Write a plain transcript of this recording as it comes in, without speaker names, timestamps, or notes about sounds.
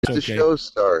The show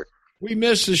start. We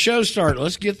missed the show start.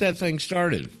 Let's get that thing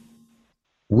started.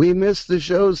 We missed the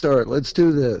show start. Let's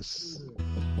do this.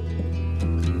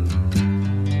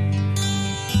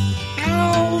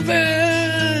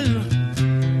 Alvin!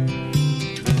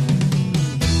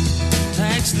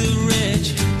 Tax the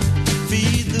rich,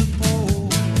 feed the poor,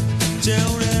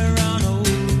 tell there are no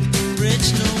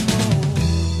rich no more.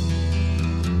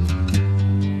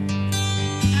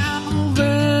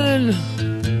 Alvin!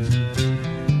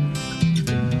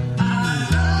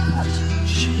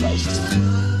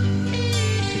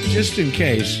 Just in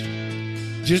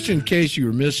case you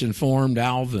were misinformed,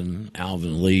 Alvin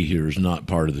Lee here is not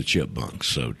part of the Chipmunks,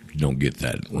 so don't get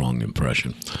that wrong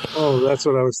impression. Oh, that's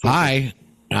what I was thinking. Hi.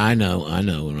 I know,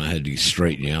 and I had to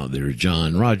straighten you out there.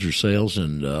 John Roger Sales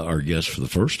and our guest for the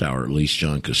first hour, at least,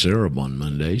 John Kacarab on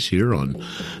Mondays here on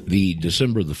the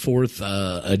December the 4th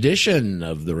edition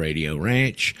of the Radio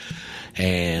Ranch.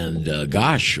 And a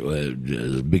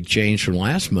big change from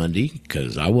last Monday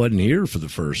because I wasn't here for the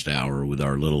first hour with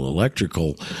our little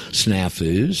electrical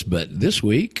snafus. But this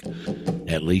week,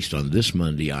 at least on this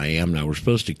Monday, I am. Now, we're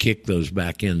supposed to kick those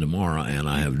back in tomorrow, and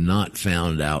I have not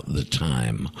found out the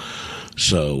time.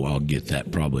 So I'll get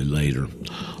that probably later.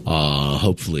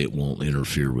 Hopefully it won't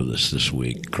interfere with us this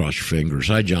week. Cross your fingers.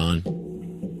 Hi, John.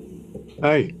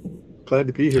 Hi. Glad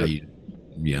to be here.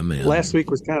 Yeah, man. Last week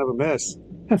was kind of a mess.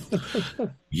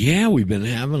 Yeah, we've been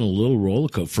having a little roller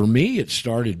coaster. For me, it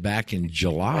started back in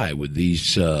July with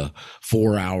these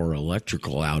 4-hour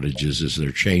electrical outages as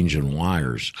they're changing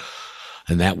wires.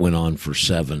 And that went on for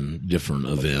 7 different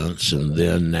events. And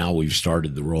then now we've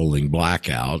started the rolling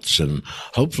blackouts. And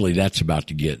hopefully that's about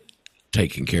to get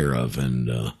taken care of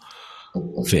and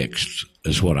fixed,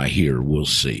 is what I hear. We'll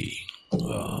see.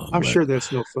 I'm sure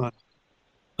that's no fun.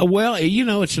 Well,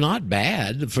 it's not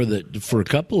bad. For a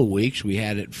couple of weeks, we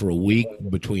had it for a week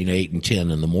between 8 and 10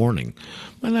 in the morning.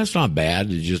 And that's not bad.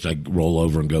 It's just like roll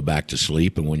over and go back to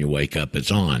sleep. And when you wake up,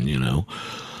 it's on,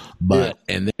 But,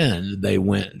 yeah. And then they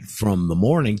went from the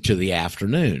morning to the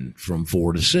afternoon from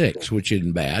 4 to 6, which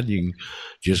isn't bad. You can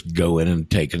just go in and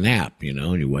take a nap,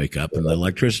 and you wake up and the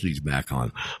electricity's back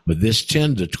on. But this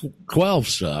 10 to 12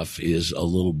 stuff is a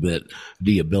little bit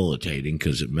debilitating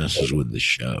because it messes with the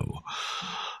show.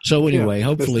 So anyway,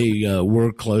 hopefully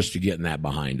we're close to getting that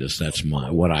behind us. That's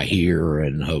what I hear,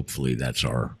 and hopefully that's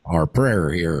our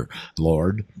prayer here,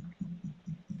 Lord.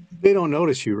 They don't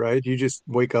notice you, right? You just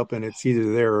wake up and it's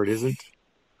either there or it isn't.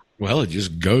 Well, it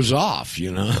just goes off,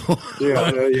 Yeah.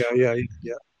 Well,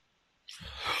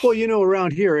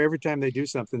 around here, every time they do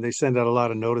something, they send out a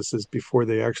lot of notices before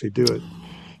they actually do it.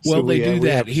 Well, they do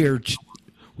that here.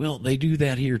 Well, they do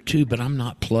that here too, but I'm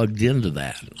not plugged into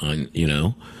that,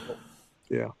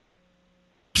 Yeah.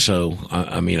 So,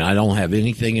 I don't have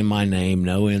anything in my name,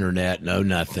 no internet, no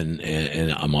nothing,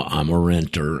 and I'm a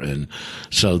renter, and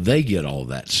so they get all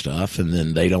that stuff, and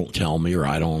then they don't tell me, or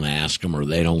I don't ask them, or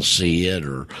they don't see it,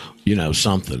 or,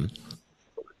 something.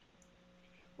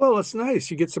 Well, it's nice.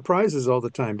 You get surprises all the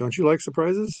time. Don't you like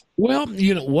surprises? Well,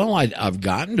 I've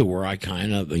gotten to where I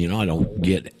kind of, I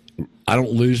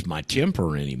don't lose my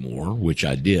temper anymore, which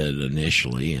I did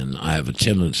initially, and I have a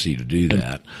tendency to do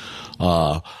that.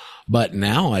 But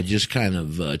now I just kind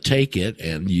of take it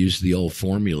and use the old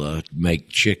formula, make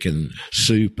chicken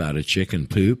soup out of chicken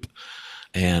poop,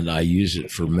 and I use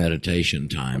it for meditation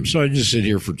time. So I just sit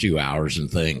here for 2 hours and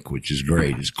think, which is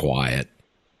great. It's quiet,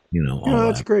 all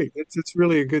that's great. It's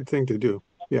really a good thing to do.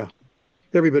 Yeah.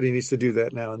 Everybody needs to do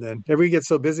that now and then. Everybody gets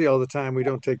so busy all the time, we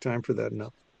don't take time for that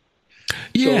enough.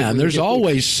 Yeah, and there's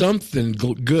always something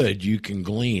good you can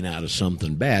glean out of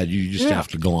something bad. You just have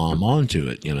to glom onto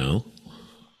it,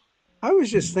 I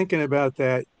was just thinking about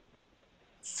that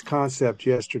concept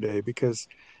yesterday because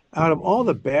out of all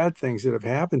the bad things that have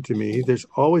happened to me, there's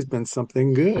always been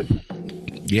something good.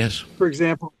 Yes. For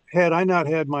example, had I not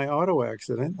had my auto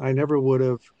accident, I never would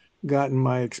have gotten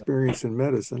my experience in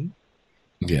medicine.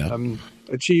 Yeah.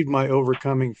 Achieved my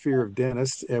overcoming fear of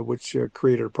dentists, which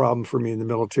created a problem for me in the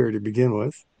military to begin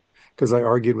with because I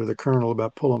argued with a colonel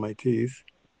about pulling my teeth.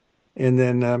 And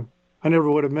then I never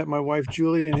would have met my wife,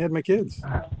 Julie, and had my kids.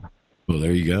 Well,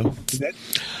 there you go.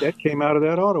 That came out of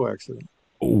that auto accident.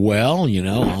 Well,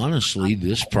 honestly,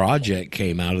 this project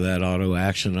came out of that auto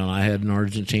accident I had in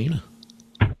Argentina.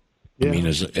 Yeah.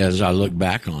 As I look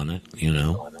back on it,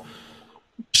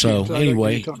 So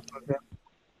anyway,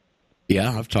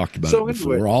 yeah, I've talked about it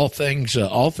before. Anyway,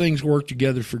 all things work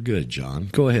together for good, John.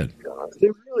 Go ahead. They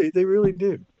really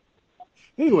do.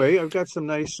 Anyway, I've got some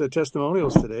nice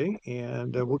testimonials today,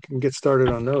 and we can get started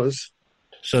on those.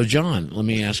 So, John, let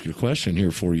me ask you a question here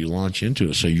before you launch into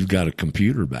it. So you've got a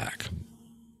computer back?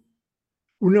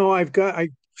 No, I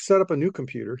set up a new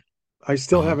computer. I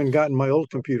still haven't gotten my old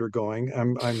computer going.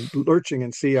 I'm lurching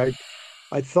and see. I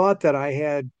thought that I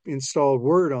had installed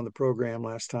Word on the program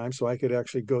last time, so I could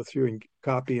actually go through and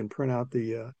copy and print out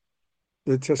the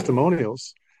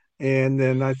testimonials. And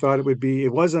then I thought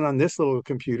it wasn't on this little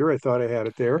computer. I thought I had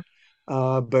it there.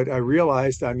 But I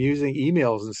realized I'm using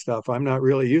emails and stuff. I'm not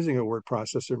really using a word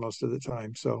processor most of the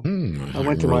time. So I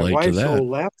went to my wife's old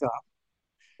laptop.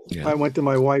 Yeah. I went to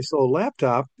my wife's old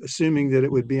laptop, assuming that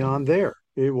it would be on there.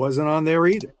 It wasn't on there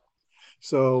either.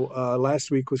 So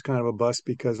last week was kind of a bust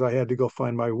because I had to go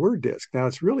find my Word disk. Now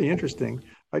it's really interesting.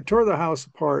 I tore the house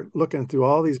apart looking through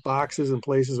all these boxes and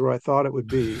places where I thought it would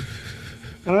be.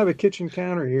 And I have a kitchen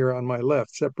counter here on my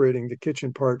left, separating the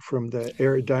kitchen part from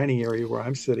the dining area where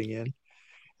I'm sitting in.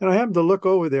 And I happened to look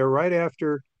over there right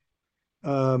after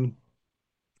I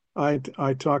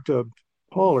talked to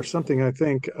Paul or something, I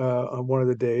think, on one of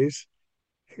the days,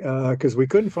 because we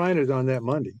couldn't find it on that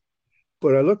Monday.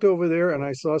 But I looked over there and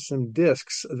I saw some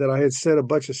discs that I had set a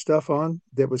bunch of stuff on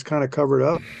that was kind of covered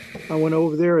up. I went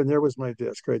over there and there was my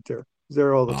disc right there. It was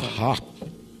there all the time.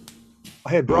 I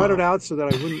had brought it out so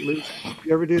that I wouldn't lose.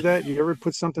 You ever do that? You ever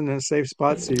put something in a safe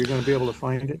spot so you're going to be able to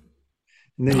find it?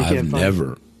 And then you can't find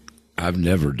it? I've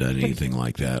never done anything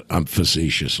like that. I'm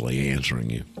facetiously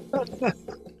answering you.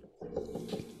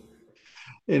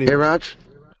 Anyway, Hey, Raj.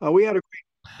 we had a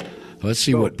Let's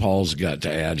see what Paul's got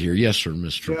to add here. Yes, sir,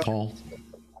 Mr. Yeah. Paul.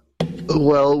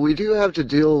 Well, we do have to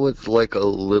deal with like a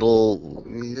little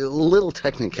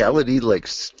technicality, like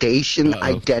station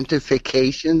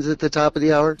identifications at the top of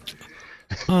the hour.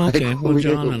 Oh, okay. Well,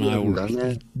 John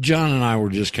and I were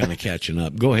just kind of catching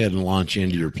up. Go ahead and launch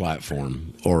into your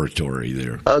platform oratory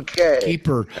there. Okay.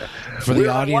 Keeper for the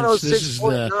audience. This is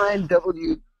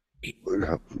the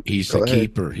He's the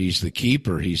keeper. He's the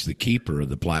keeper. He's the keeper of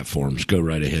the platforms. Go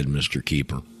right ahead, Mr.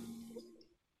 Keeper.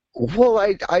 Well,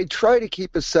 I try to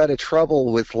keep us out of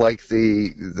trouble with like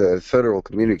the Federal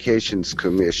Communications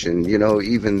Commission,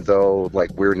 even though like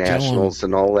we're nationals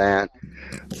and all that.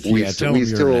 We still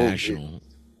national.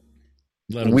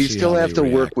 We still have to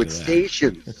work with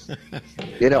stations.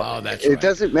 It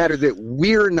doesn't matter that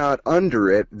we're not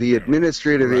under it. The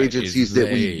administrative agencies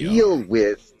that we deal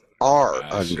with are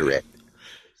under it.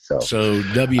 So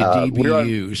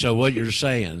WDBU. So what you're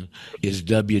saying is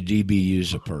WDBU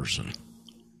is a person.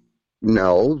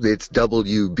 No, it's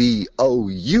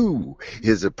WBOU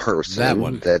is a person. That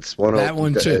one. That's that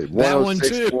one too. That one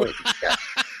too.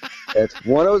 That's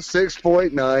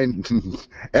 106.9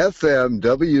 FM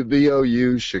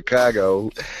WBOU Chicago.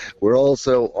 We're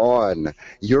also on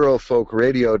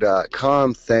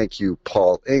Eurofolkradio.com. Thank you,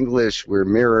 Paul English. We're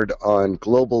mirrored on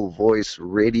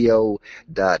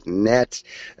globalvoiceradio.net.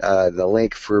 The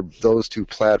link for those two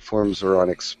platforms are on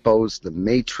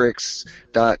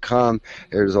exposethematrix.com.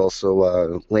 There's also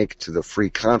a link to the free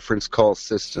conference call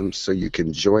system so you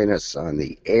can join us on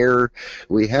the air.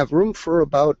 We have room for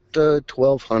about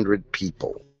 1,200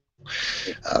 people.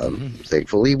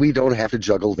 Thankfully, we don't have to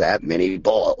juggle that many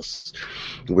balls.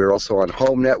 We're also on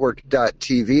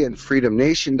HomeNetwork.tv and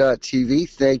FreedomNation.tv.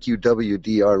 Thank you,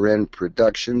 WDRN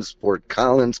Productions, Fort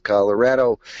Collins,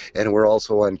 Colorado. And we're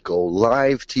also on Go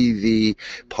Live TV,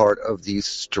 part of the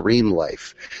Stream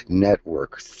Life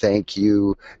Network. Thank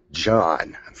you,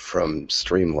 John from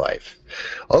Stream Life.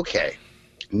 Okay.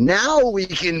 Now we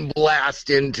can blast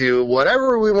into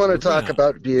whatever we want to talk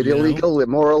about, be it illegal,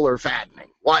 immoral, or fattening.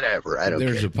 Whatever. I don't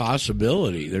care. There's a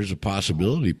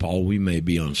possibility, Paul, we may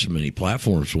be on so many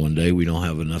platforms one day we don't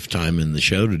have enough time in the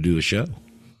show to do a show.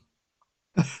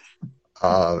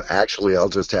 Actually, I'll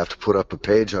just have to put up a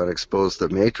page on Expose the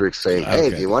Matrix saying, hey,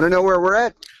 if you want to know where we're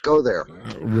at, go there.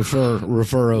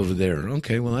 Refer over there.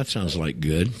 Okay, well, that sounds like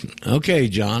good. Okay,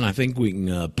 John, I think we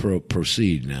can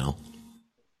proceed now.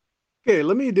 Okay,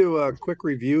 let me do a quick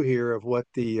review here of what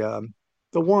the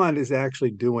wand is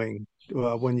actually doing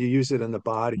when you use it in the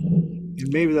body, and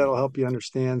maybe that'll help you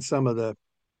understand some of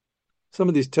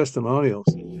these testimonials.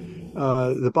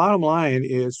 The bottom line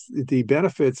is the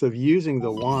benefits of using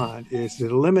the wand is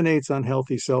it eliminates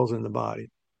unhealthy cells in the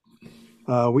body.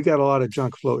 We got a lot of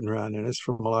junk floating around in us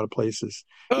from a lot of places.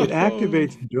 It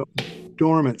activates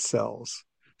dormant cells.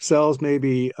 Cells,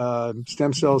 maybe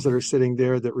stem cells that are sitting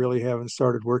there that really haven't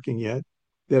started working yet,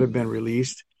 that have been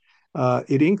released.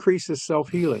 It increases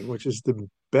self-healing, which is the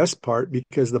best part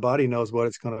because the body knows what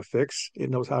it's going to fix. It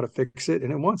knows how to fix it,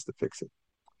 and it wants to fix it.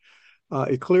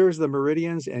 It clears the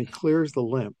meridians and clears the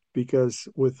lymph because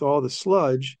with all the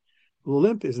sludge, the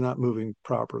lymph is not moving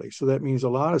properly. So that means a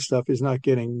lot of stuff is not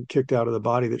getting kicked out of the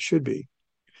body that should be.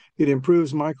 It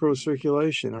improves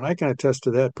microcirculation, and I can attest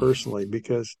to that personally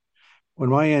because when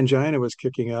my angina was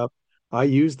kicking up, I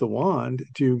use the wand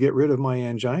to get rid of my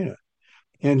angina.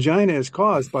 Angina is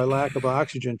caused by lack of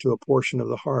oxygen to a portion of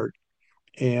the heart.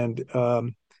 And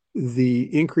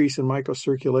the increase in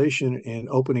microcirculation and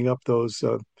opening up those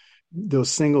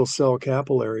single cell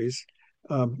capillaries,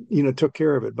 took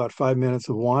care of it. About 5 minutes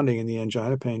of wanding and the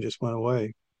angina pain just went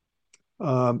away.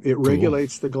 It Cool.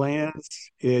 regulates the glands.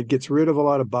 It gets rid of a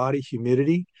lot of body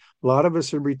humidity. A lot of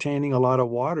us are retaining a lot of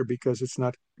water because it's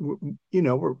not,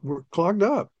 we're clogged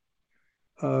up,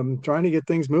 trying to get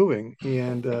things moving,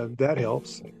 and that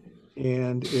helps.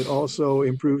 And it also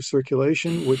improves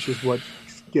circulation, which is what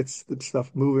gets the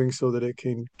stuff moving so that it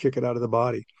can kick it out of the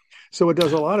body. So it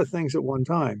does a lot of things at one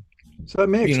time. So that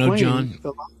may explain John, a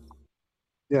lot.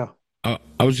 Yeah.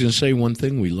 I was going to say one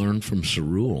thing we learned from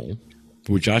Cerule,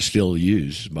 which I still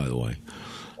use, by the way.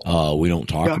 We don't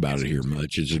talk Yeah. about it here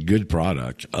much. It's a good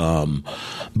product.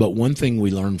 But one thing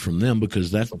we learned from them,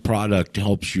 because that product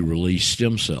helps you release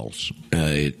stem cells.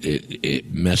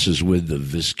 It messes with the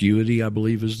viscuity, I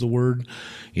believe is the word,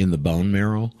 in the bone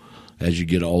marrow. As you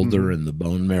get older and the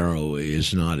bone marrow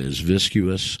is not as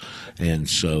viscous, and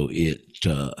so it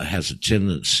has a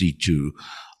tendency to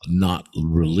not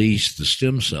release the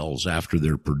stem cells after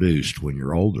they're produced when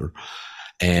you're older.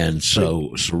 And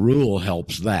so Cerule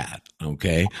helps that.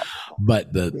 Okay.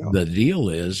 But the deal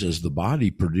is, as the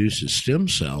body produces stem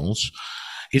cells,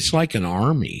 it's like an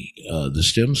army. The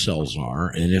stem cells are,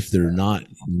 and if they're not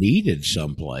needed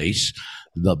someplace,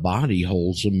 the body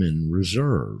holds them in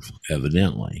reserve,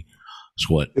 evidently. That's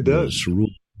what It the does. Cerule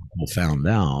people found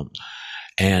out.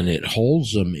 And it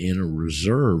holds them in a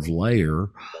reserve layer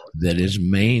that is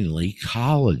mainly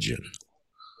collagen.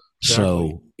 Exactly.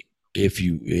 So if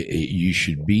you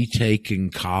should be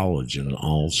taking collagen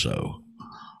also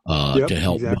Yep, to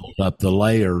help exactly. build up the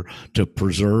layer to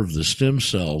preserve the stem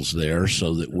cells there,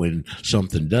 so that when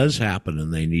something does happen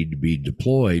and they need to be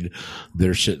deployed,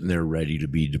 they're sitting there ready to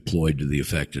be deployed to the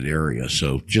affected area.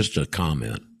 So just a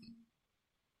comment.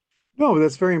 No,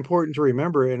 that's very important to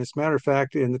remember. And as a matter of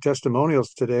fact, in the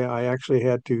testimonials today, I actually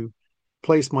had to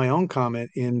place my own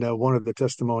comment in one of the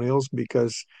testimonials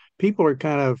because people are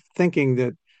kind of thinking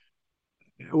that,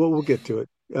 well, we'll get to it.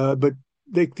 But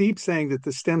they keep saying that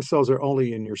the stem cells are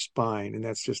only in your spine, and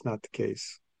that's just not the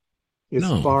case. It's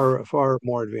No, far, far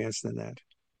more advanced than that.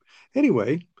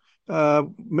 Anyway,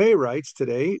 May writes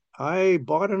today, I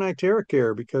bought an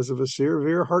Iteracare because of a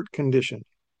severe heart condition.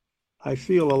 I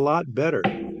feel a lot better.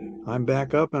 I'm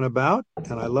back up and about,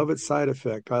 and I love its side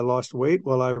effect. I lost weight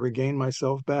while I regained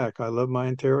myself back. I love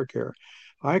my Enterocare.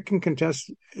 I can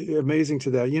contest amazing to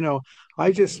that.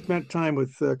 I just spent time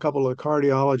with a couple of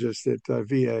cardiologists at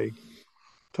VA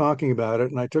talking about it,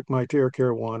 and I took my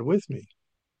Enterocare wand with me.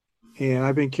 And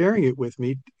I've been carrying it with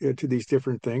me to these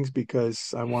different things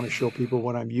because I want to show people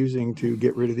what I'm using to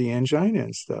get rid of the angina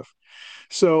and stuff.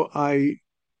 So I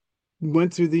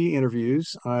went through the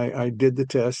interviews. I did the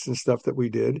tests and stuff that we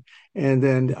did. And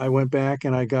then I went back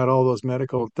and I got all those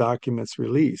medical documents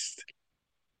released.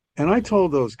 And I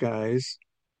told those guys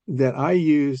that I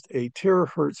used a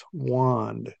terahertz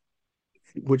wand,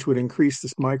 which would increase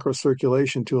this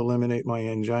microcirculation to eliminate my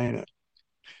angina.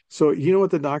 So, you know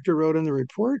what the doctor wrote in the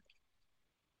report?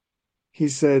 He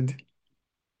said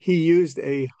he used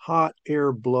a hot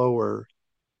air blower.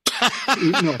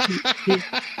 No,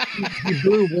 he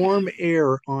blew warm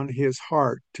air on his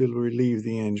heart to relieve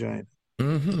the angina.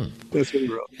 mm-hmm. That's what he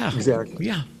wrote. Yeah, Exactly.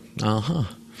 yeah,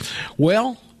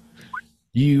 well,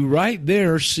 you right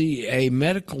there see a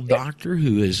medical doctor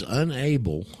who is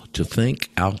unable to think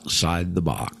outside the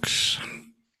box.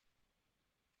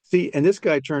 See, and this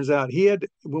guy turns out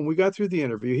when we got through the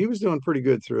interview, he was doing pretty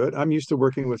good through it. I'm used to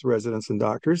working with residents and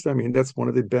doctors. I mean, that's one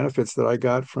of the benefits that I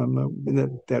got from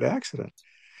that accident.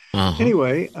 Uh-huh.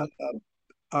 Anyway,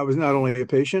 I was not only a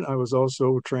patient, I was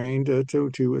also trained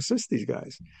to assist these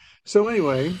guys. So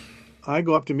anyway, I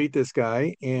go up to meet this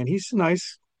guy, and he's a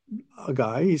nice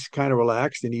guy. He's kind of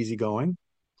relaxed and easygoing.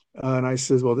 And I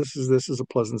says, "Well, this is a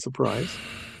pleasant surprise."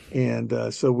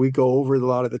 And so we go over a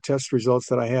lot of the test results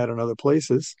that I had in other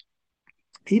places.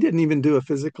 He didn't even do a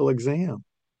physical exam.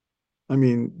 I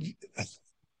mean,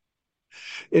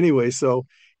 anyway, so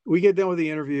we get done with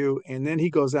the interview, and then he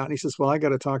goes out and he says, "Well, I got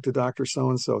to talk to Dr. So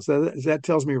and so." So that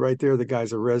tells me right there the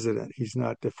guy's a resident. He's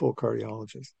not the full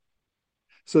cardiologist.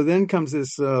 So then comes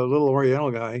this little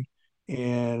Oriental guy,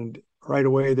 and right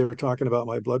away they were talking about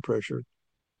my blood pressure,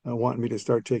 wanting me to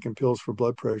start taking pills for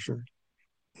blood pressure.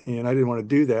 And I didn't want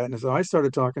to do that. And so I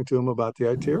started talking to him about the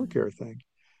Iteracare thing.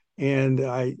 And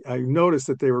I noticed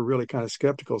that they were really kind of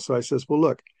skeptical. So I says, "Well,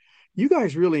 look, you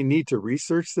guys really need to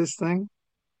research this thing.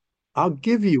 I'll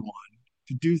give you one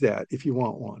to do that if you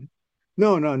want one."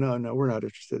 "No, no, no, no, we're not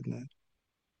interested in that."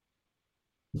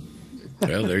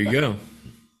 Well, there you go.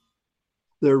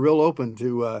 They're real open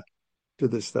to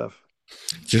this stuff.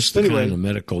 Just the Anyway, kind of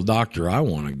medical doctor I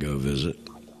want to go visit.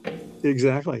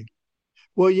 exactly.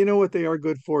 Well, you know what they are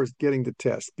good for is getting the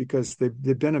test, because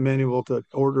they've been amenable to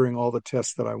ordering all the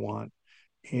tests that I want.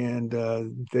 And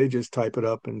they just type it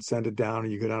up and send it down,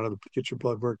 and you go down to get your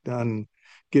blood work done,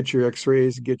 get your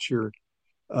x-rays, get your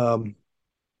um,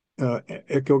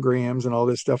 echograms and all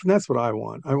this stuff. And that's what I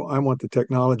want. I want the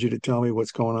technology to tell me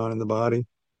what's going on in the body,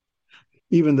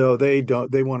 even though they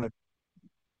don't, they want to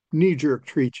knee jerk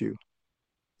treat you.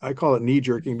 I call it knee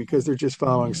jerking because they're just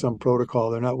following some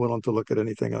protocol. They're not willing to look at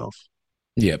anything else.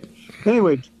 Yep.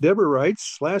 Anyway, Deborah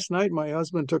writes, last night my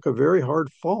husband took a very hard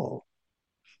fall.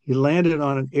 He landed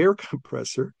on an air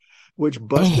compressor, which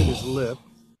busted his lip,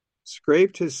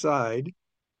 scraped his side,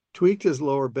 tweaked his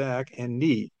lower back and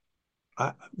knee.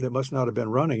 That must not have been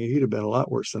running. He'd have been a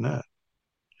lot worse than that.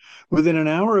 Within an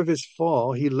hour of his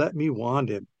fall, he let me wand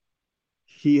him.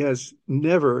 He has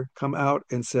never come out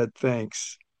and said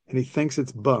thanks, and he thinks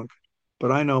it's bunk,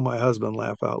 but I know my husband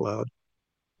laugh out loud.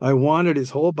 I wanded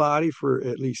his whole body for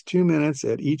at least 2 minutes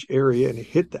at each area and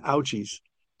hit the ouchies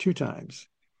 2 times.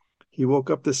 He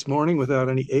woke up this morning without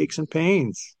any aches and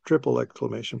pains, triple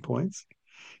exclamation points.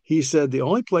 He said the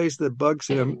only place that bugs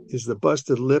him is the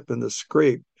busted lip and the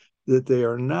scrape, that they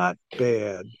are not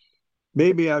bad.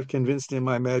 Maybe I've convinced him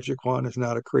my magic wand is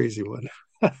not a crazy one.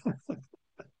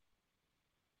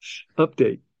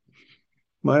 Update.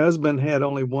 My husband had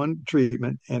only one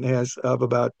treatment, and as of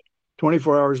about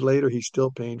 24 hours later, he's still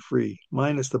pain-free,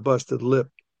 minus the busted lip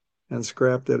and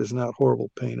scrap that is not horrible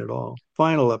pain at all.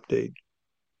 Final update.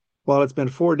 While it's been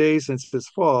 4 days since his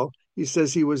fall, he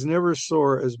says he was never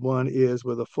sore as one is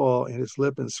with a fall, and his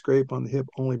lip and scrape on the hip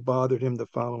only bothered him the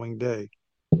following day.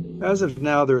 As of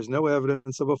now, there is no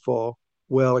evidence of a fall,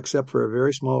 well, except for a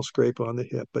very small scrape on the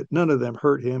hip, but none of them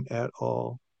hurt him at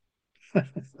all.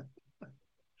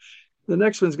 The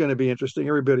next one's going to be interesting.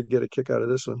 Everybody get a kick out of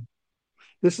this one.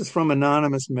 This is from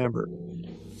Anonymous Member.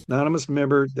 Anonymous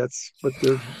Member, that's what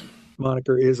their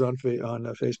moniker is on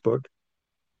Facebook.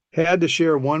 Had to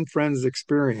share one friend's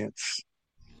experience.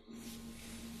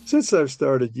 Since I've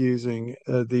started using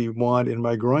the wand in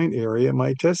my groin area,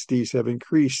 my testes have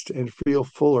increased and feel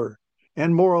fuller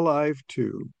and more alive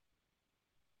too.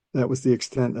 That was the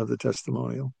extent of the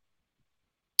testimonial.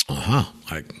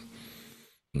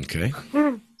 Okay.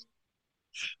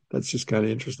 That's just kind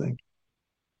of interesting.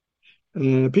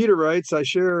 Peter writes, I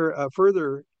share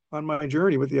further on my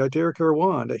journey with the Kacarab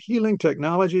Wand, a healing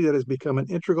technology that has become an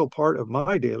integral part of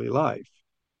my daily life.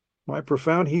 My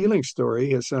profound healing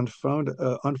story has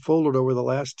unfolded over the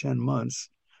last 10 months,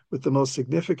 with the most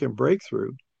significant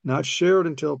breakthrough not shared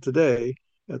until today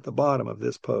at the bottom of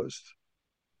this post.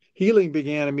 Healing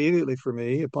began immediately for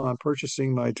me upon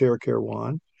purchasing my Kacarab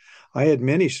Wand. I had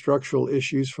many structural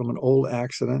issues from an old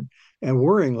accident and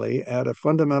worryingly at a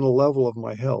fundamental level of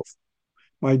my health.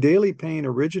 My daily pain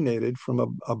originated from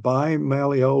a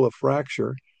bimalleolar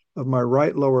fracture of my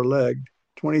right lower leg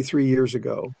 23 years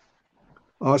ago.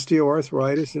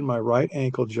 Osteoarthritis in my right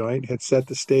ankle joint had set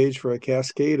the stage for a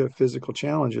cascade of physical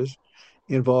challenges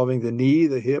involving the knee,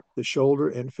 the hip, the shoulder,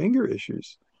 and finger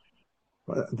issues.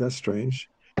 Well, that's strange.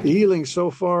 The healings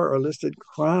so far are listed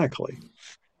chronologically.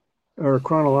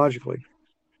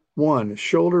 1,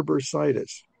 shoulder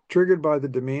bursitis, triggered by the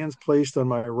demands placed on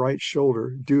my right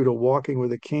shoulder due to walking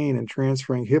with a cane and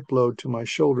transferring hip load to my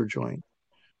shoulder joint.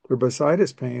 The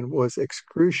bursitis pain was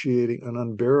excruciating and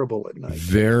unbearable at night.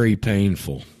 Very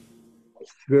painful.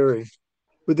 Very.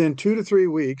 Within 2 to 3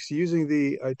 weeks, using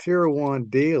the Kacarab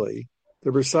Wand daily,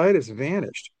 the bursitis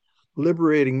vanished,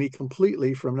 liberating me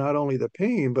completely from not only the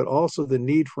pain, but also the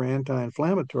need for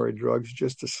anti-inflammatory drugs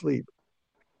just to sleep.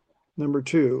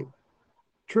 2,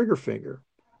 trigger finger.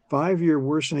 5-year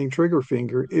worsening trigger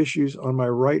finger issues on my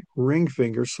right ring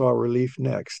finger saw relief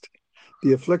next.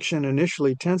 The affliction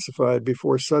initially intensified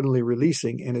before suddenly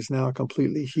releasing and is now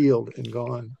completely healed and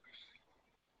gone.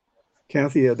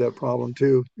 Kathy had that problem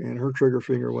too, and her trigger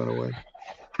finger went away.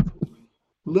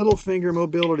 Little finger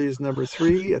mobility is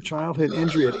 3. A childhood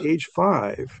injury at age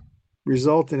 5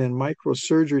 resulted in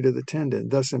microsurgery to the tendon,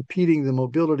 thus impeding the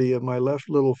mobility of my left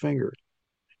little finger.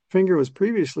 Finger was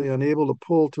previously unable to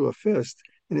pull to a fist,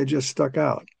 and it just stuck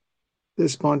out.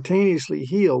 This spontaneously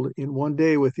healed in 1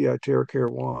 day with the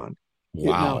Kacarab Wand.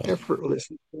 Wow. It now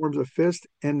effortlessly forms a fist,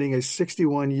 ending a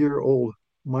 61-year-old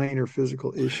minor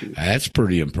physical issue. That's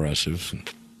pretty impressive.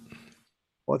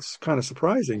 Well, it's kind of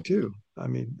surprising, too. I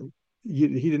mean, he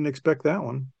didn't expect that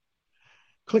one.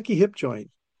 Clicky hip joint.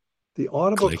 The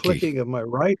audible clicking of my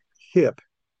right hip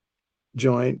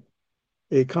joint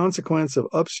A consequence of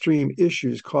upstream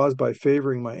issues caused by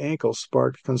favoring my ankle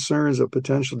sparked concerns of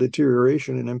potential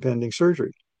deterioration and impending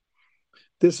surgery.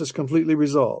 This is completely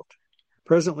resolved.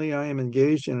 Presently, I am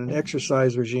engaged in an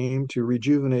exercise regime to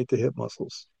rejuvenate the hip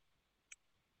muscles.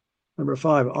 Number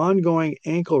 5, ongoing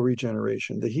ankle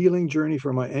regeneration. The healing journey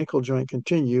for my ankle joint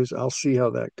continues. I'll see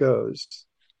how that goes.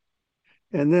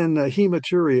 And then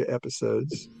hematuria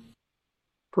episodes.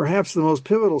 Perhaps the most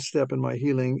pivotal step in my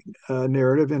healing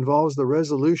narrative involves the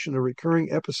resolution of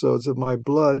recurring episodes of my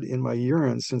blood in my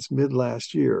urine since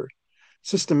mid-last year.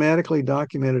 Systematically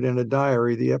documented in a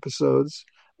diary, the episodes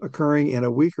occurring in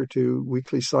a week or two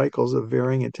weekly cycles of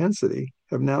varying intensity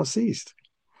have now ceased.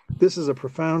 This is a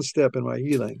profound step in my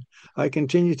healing. I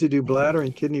continue to do bladder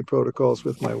and kidney protocols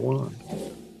with my wand.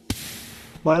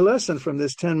 My lesson from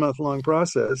this 10-month-long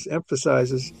process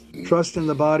emphasizes trust in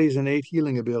the body's innate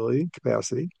healing ability,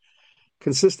 capacity,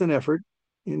 consistent effort,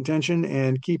 intention,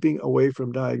 and keeping away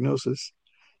from diagnosis.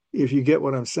 If you get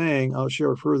what I'm saying, I'll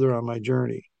share further on my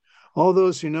journey. All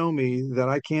those who know me that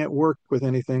I can't work with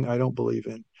anything I don't believe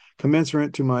in.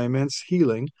 Commensurate to my immense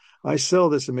healing, I sell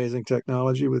this amazing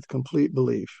technology with complete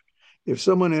belief. If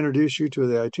someone introduced you to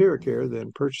the Iteracare,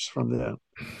 then purchase from them.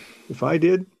 If I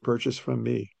did, purchase from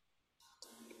me.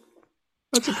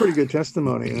 That's a pretty good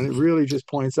testimony, and it really just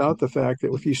points out the fact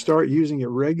that if you start using it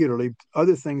regularly,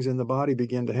 other things in the body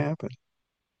begin to happen.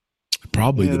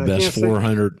 Probably the best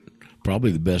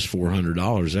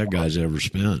 $400 that guy's ever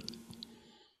spent.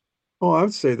 Oh, I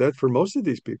would say that for most of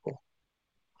these people.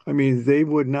 I mean, they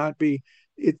would not be.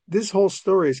 This whole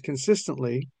story is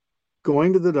consistently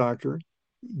going to the doctor,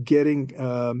 getting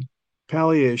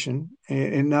palliation,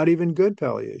 and not even good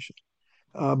palliation,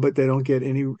 but they don't get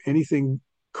anything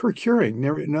curing.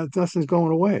 Nothing's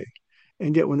going away.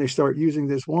 And yet when they start using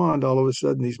this wand, all of a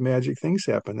sudden these magic things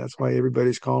happen. That's why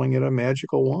everybody's calling it a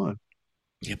magical wand.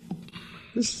 Yep.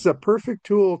 This is a perfect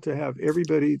tool to have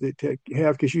everybody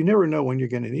have, because you never know when you're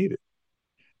going to need it.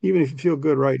 Even if you feel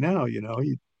good right now,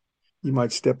 you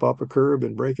might step off a curb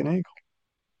and break an ankle.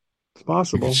 It's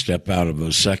possible. You could step out of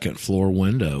a second floor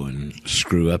window and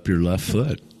screw up your left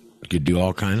foot. You could do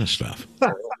all kind of stuff.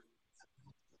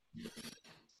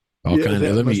 Let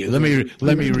me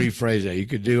rephrase that. You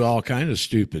could do all kind of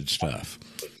stupid stuff.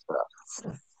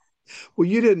 Well,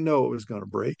 you didn't know it was going to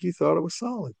break. You thought it was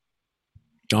solid.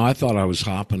 No, I thought I was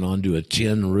hopping onto a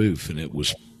tin roof, and it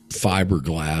was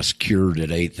fiberglass cured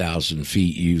at 8,000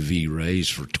 feet UV rays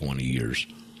for 20 years.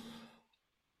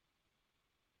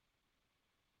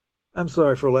 I'm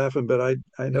sorry for laughing, but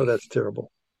I know that's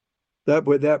terrible. I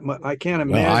can't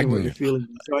imagine what you're feeling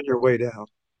on your way down.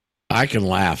 I can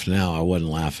laugh now. I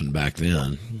wasn't laughing back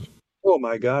then. Oh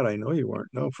my God, I know you weren't.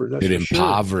 No,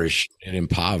 It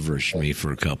impoverished me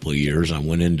for a couple of years. I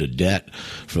went into debt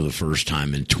for the first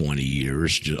time in 20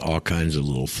 years. Just all kinds of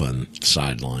little fun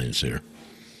sidelines here.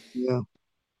 Yeah.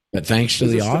 But thanks to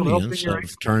the audience,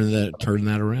 I've turned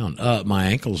that around. My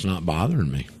ankle's not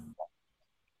bothering me.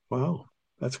 Wow,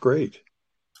 that's great.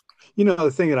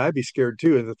 The thing that I'd be scared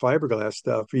too is the fiberglass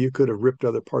stuff. You could have ripped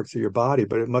other parts of your body,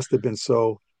 but it must have been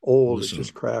so old. Listen, it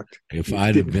just cracked. If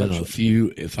I'd have been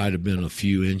a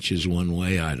few inches one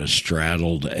way, I'd have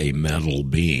straddled a metal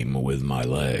beam with my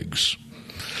legs.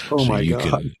 Oh my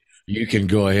God. You can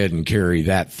go ahead and carry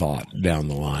that thought down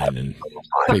the line and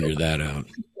figure that out.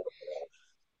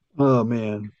 Oh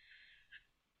man.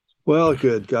 Well,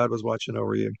 good. God was watching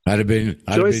over you. I'd have been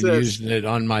using it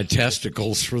on my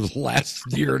testicles for the last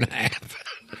year and a half.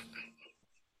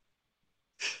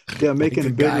 Yeah, making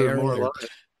it bigger and more alive.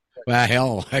 Well,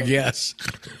 hell, I guess.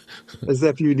 As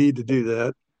if you need to do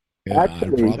that. Yeah,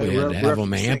 actually, I probably had to have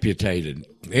them amputated.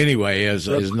 Anyway, it's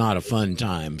not a fun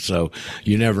time. So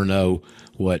you never know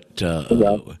what,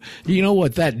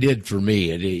 what that did for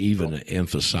me. It even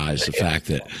emphasized the fact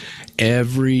that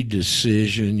every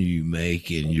decision you make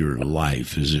in your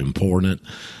life is important,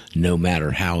 no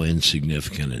matter how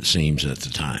insignificant it seems at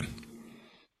the time.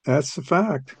 That's the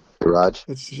fact. Raj?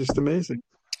 It's just amazing.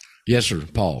 Yes, sir.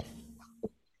 Paul.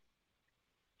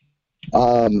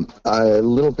 A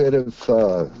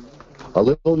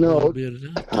little note.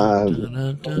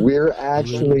 We're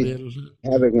actually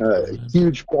having a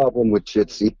huge problem with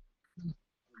Jitsi.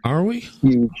 Are we?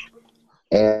 Huge.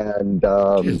 And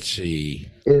Jitsi.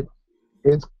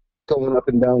 It's going up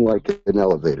and down like an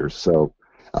elevator. So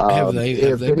have they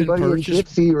anybody in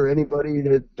Jitsi or anybody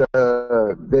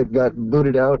that got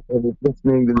booted out and is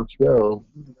listening to the show,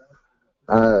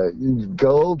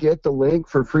 go get the link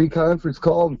for free conference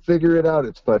call and figure it out.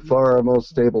 It's by far our most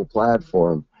stable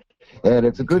platform. And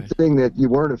it's a good thing that you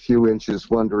weren't a few inches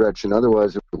one direction.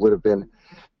 Otherwise, it would have been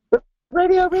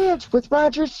Radio Ranch with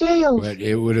Roger Sales. But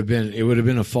it would have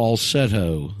been a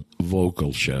falsetto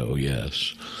vocal show,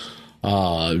 yes.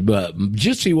 But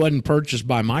Jitsi wasn't purchased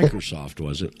by Microsoft,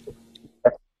 was it?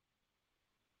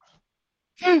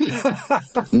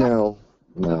 No.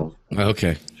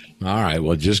 Okay. All right.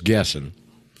 Well, just guessing.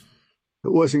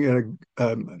 It wasn't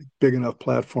a big enough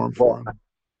platform for him. Of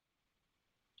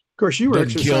course, you were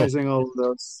exercising all of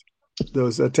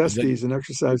those testes and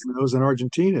exercising those in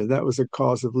Argentina. That was a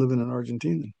cause of living in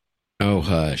Argentina. Oh,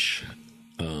 hush.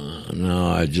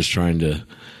 No, I was just trying to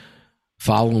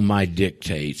follow my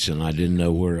dictates, and I didn't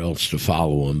know where else to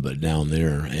follow them but down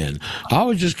there. And I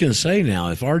was just going to say now,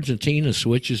 if Argentina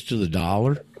switches to the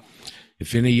dollar,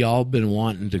 if any of y'all been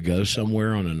wanting to go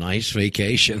somewhere on a nice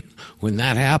vacation, when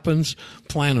that happens,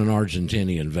 plan an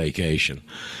Argentinian vacation,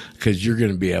 because you're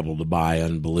going to be able to buy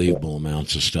unbelievable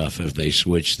amounts of stuff if they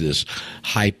switch this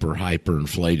hyper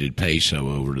inflated peso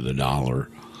over to the dollar.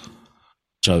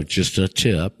 So just a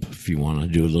tip if you want to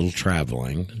do a little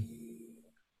traveling.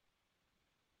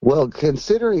 Well,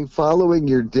 considering following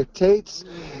your dictates,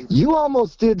 you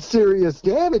almost did serious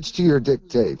damage to your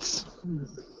dictates.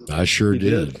 I sure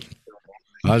did.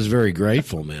 I was very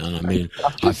grateful, man. I mean,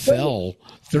 I fell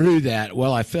through that.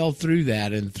 Well, I fell through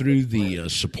that and through the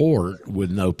support with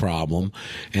no problem,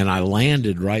 and I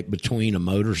landed right between a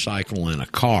motorcycle and a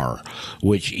car,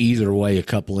 which either way, a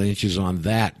couple inches on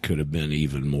that could have been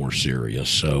even more serious.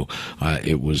 So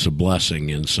it was a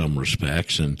blessing in some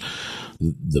respects, and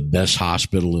the best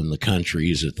hospital in the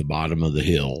country is at the bottom of the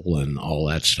hill and all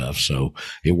that stuff. So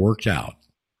it worked out.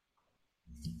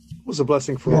 It was a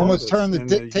blessing for you all almost of us. turned the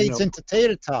dictates into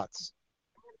tater tots.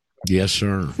 Yes,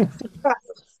 sir.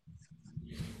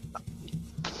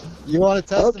 You want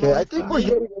to test? Okay, I think we're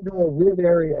getting into a weird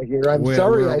area here. I'm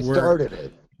sorry I started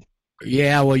it.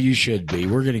 Yeah, well, you should be.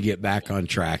 We're going to get back on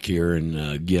track here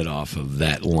and get off of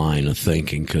that line of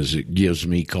thinking, because it gives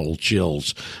me cold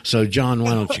chills. So, John,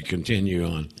 why don't you continue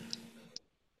on?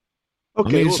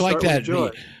 Okay, I mean,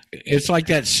 it's like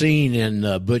that scene in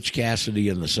Butch Cassidy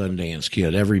and the Sundance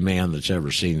Kid. Every man that's ever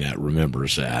seen that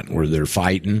remembers that, where they're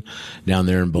fighting down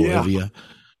there in Bolivia. Yeah.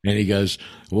 And he goes,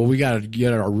 well, we got to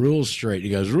get our rules straight.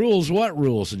 He goes, rules? What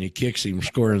rules? And he kicks him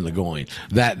square in the groin.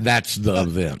 That's the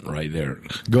event right there.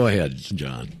 Go ahead,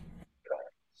 John.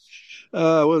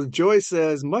 Well, Joy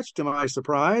says, much to my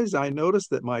surprise, I noticed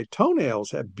that my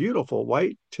toenails have beautiful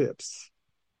white tips.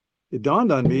 It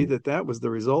dawned on me that was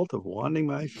the result of wanding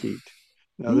my feet.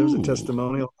 Now, there's a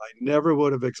testimonial I never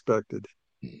would have expected.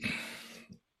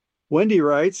 Wendy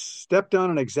writes, stepped on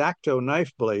an X-Acto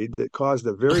knife blade that caused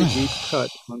a very deep cut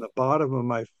on the bottom of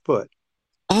my foot.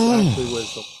 It actually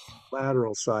was the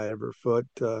lateral side of her foot.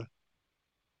 It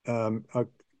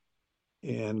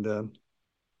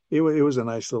was a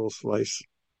nice little slice.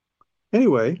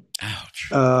 Anyway,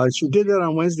 she did that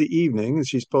on Wednesday evening, and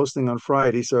she's posting on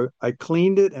Friday. So I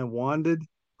cleaned it and wanded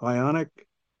I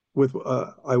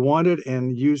wanded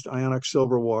and used ionic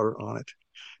silver water on it.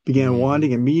 Began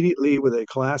wanding immediately with a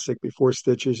classic before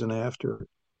stitches and after,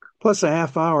 plus a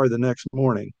half hour the next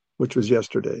morning, which was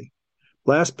yesterday.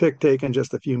 Last pic taken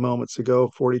just a few moments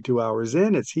ago, 42 hours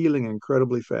in. It's healing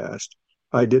incredibly fast.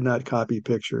 I did not copy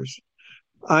pictures.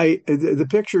 The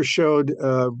picture showed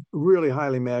really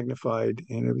highly magnified,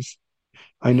 and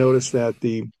I noticed that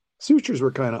the sutures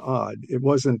were kind of odd. It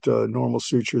wasn't a normal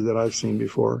suture that I've seen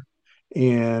before.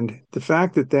 And the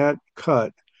fact that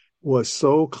cut was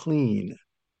so clean,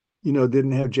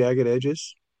 didn't have jagged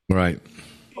edges. Right.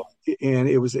 And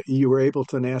you were able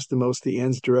to anastomose the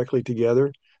ends directly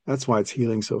together. That's why it's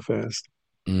healing so fast.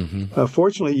 Mm-hmm.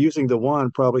 Fortunately, using the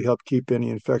wand probably helped keep any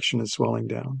infection and swelling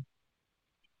down.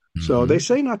 Mm-hmm. So they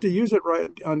say not to use it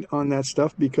right on that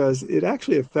stuff, because it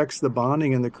actually affects the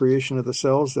bonding and the creation of the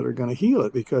cells that are going to heal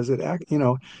it, because it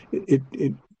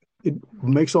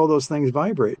makes all those things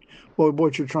vibrate. Well,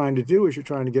 what you're trying to do is you're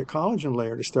trying to get collagen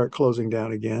layer to start closing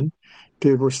down again,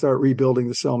 to start rebuilding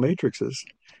the cell matrices.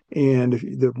 And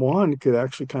the wand could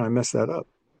actually kind of mess that up.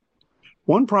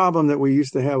 One problem that we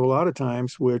used to have a lot of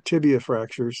times were tibia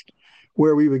fractures,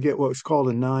 where we would get what was called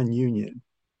a non-union.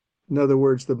 In other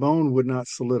words, the bone would not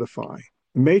solidify.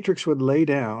 The matrix would lay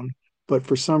down, but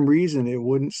for some reason it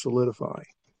wouldn't solidify.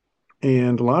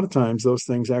 And a lot of times those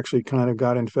things actually kind of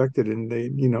got infected, and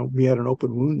we had an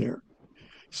open wound there.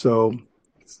 So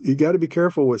you got to be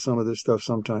careful with some of this stuff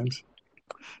sometimes.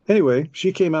 Anyway,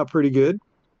 she came out pretty good.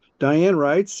 Diane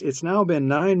writes, it's now been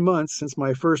 9 months since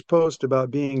my first post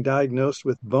about being diagnosed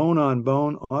with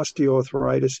bone-on-bone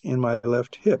osteoarthritis in my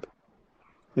left hip.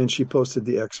 And she posted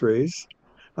the x-rays.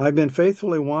 I've been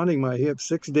faithfully wanding my hip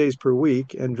 6 days per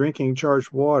week and drinking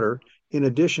charged water, in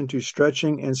addition to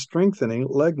stretching and strengthening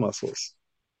leg muscles.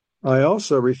 I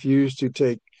also refuse to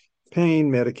take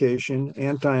pain medication,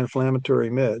 anti-inflammatory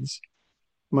meds.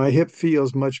 My hip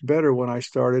feels much better when I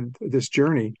started this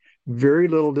journey. Very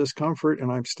little discomfort,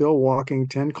 and I'm still walking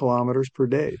 10 kilometers per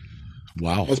day.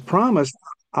 Wow. As promised,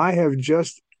 I have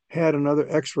just had another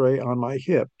x-ray on my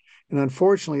hip, and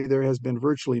unfortunately, there has been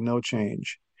virtually no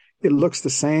change. It looks the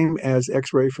same as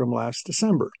x-ray from last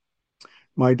December.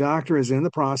 My doctor is in the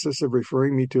process of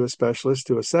referring me to a specialist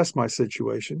to assess my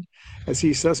situation, as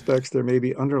he suspects there may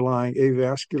be underlying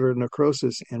avascular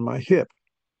necrosis in my hip.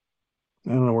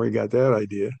 I don't know where he got that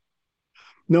idea.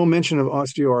 No mention of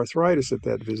osteoarthritis at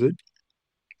that visit.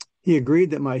 He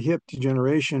agreed that my hip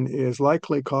degeneration is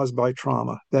likely caused by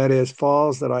trauma, that is,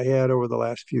 falls that I had over the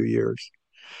last few years.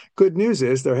 Good news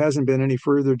is there hasn't been any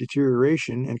further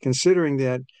deterioration, and considering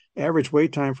that average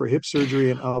wait time for hip surgery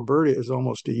in Alberta is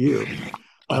almost a year,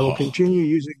 I will continue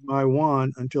using my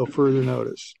wand until further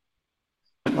notice.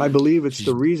 I believe it's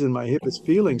the reason my hip is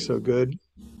feeling so good.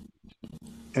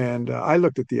 And I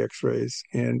looked at the x-rays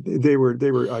and they were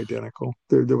identical.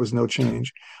 There was no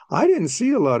change. I didn't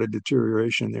see a lot of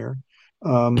deterioration there.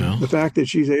 No. The fact that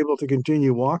she's able to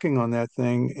continue walking on that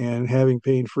thing and having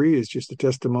pain free is just a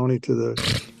testimony to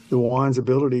the wand's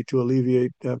ability to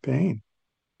alleviate pain.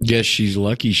 Guess she's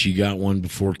lucky she got one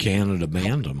before Canada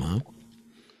banned them, huh?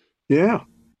 Yeah,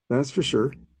 that's for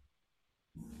sure.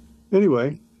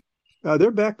 Anyway,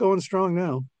 they're back going strong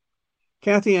now.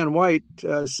 Kathy Ann White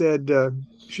said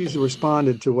she's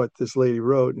responded to what this lady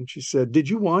wrote, and she said, "Did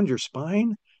you wand your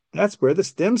spine? That's where the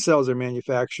stem cells are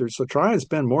manufactured, so try and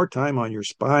spend more time on your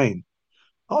spine.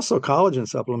 Also, collagen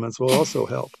supplements will also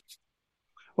help."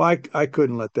 Well, I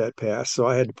couldn't let that pass, so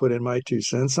I had to put in my 2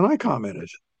 cents, and I commented.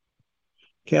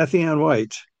 Kathy Ann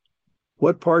White,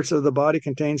 what parts of the body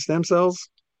contain stem cells?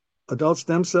 Adult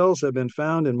stem cells have been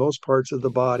found in most parts of the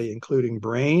body, including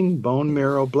brain, bone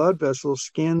marrow, blood vessels,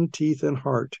 skin, teeth, and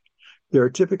heart. There are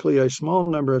typically a small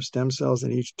number of stem cells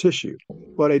in each tissue.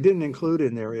 What I didn't include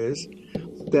in there is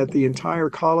that the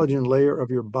entire collagen layer of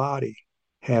your body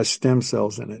has stem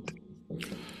cells in it.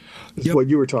 That's what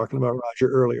you were talking about, Roger,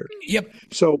 earlier. Yep.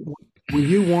 So when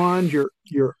you wand your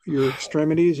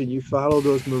extremities and you follow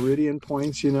those meridian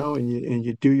points, and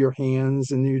you do your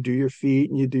hands and you do your feet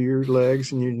and you do your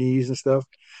legs and your knees and stuff,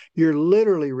 you're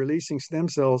literally releasing stem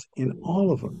cells in all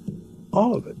of them,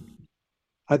 all of it.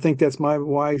 I think that's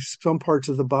why some parts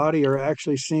of the body are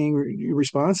actually seeing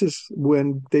responses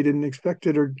when they didn't expect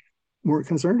it or weren't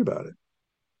concerned about it.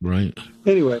 Right.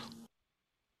 Anyway,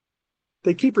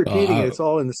 they keep repeating it. It's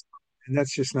all in the, and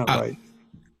that's just not right.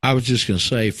 I was just going to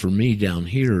say, for me down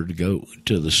here to go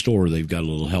to the store, they've got a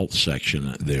little health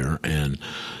section there, and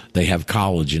they have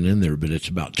collagen in there, but it's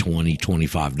about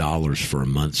 $25 for a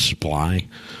month's supply.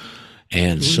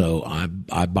 And so I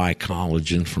buy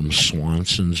collagen from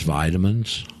Swanson's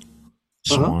Vitamins,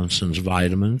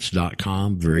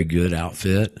 swansonsvitamins.com, very good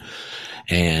outfit.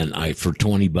 And for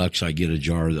 $20, I get a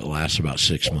jar that lasts about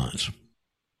 6 months.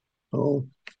 Oh.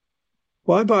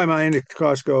 Well, I buy mine at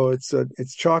Costco.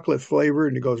 It's chocolate flavored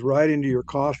and it goes right into your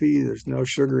coffee. There's no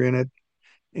sugar in it,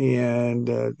 and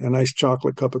a nice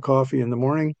chocolate cup of coffee in the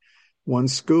morning, 1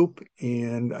 scoop,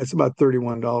 and it's about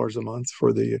 $31 a month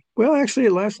for the. Well, actually,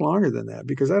 it lasts longer than that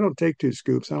because I don't take 2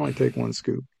 scoops. I only take 1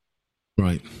 scoop.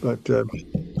 Right. But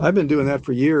I've been doing that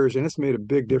for years, and it's made a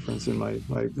big difference in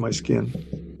my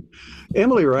skin.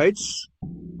 Emily writes,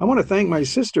 "I want to thank my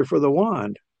sister for the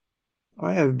wand.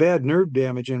 I have bad nerve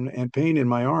damage and pain in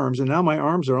my arms, and now my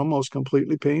arms are almost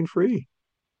completely pain-free."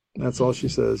 That's all she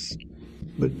says.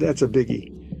 But that's a biggie.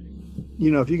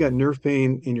 If you got nerve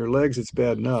pain in your legs, it's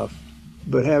bad enough.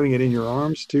 But having it in your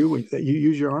arms, too, you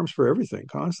use your arms for everything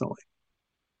constantly.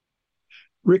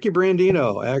 Ricky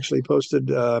Brandino actually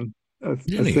posted a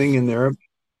thing in there.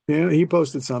 Yeah, he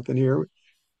posted something here.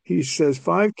 He says,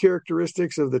 5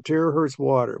 characteristics of the terahertz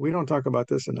water. We don't talk about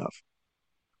this enough.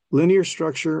 Linear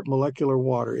structure, molecular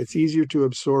water. It's easier to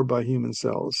absorb by human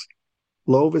cells.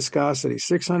 Low viscosity,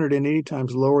 680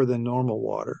 times lower than normal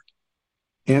water.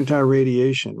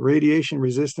 Anti-radiation. Radiation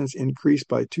resistance increased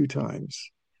by 2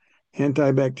 times.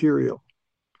 Antibacterial.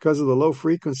 Because of the low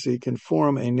frequency, can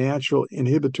form a natural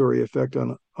inhibitory effect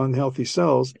on unhealthy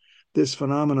cells. This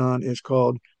phenomenon is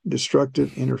called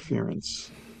destructive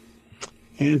interference.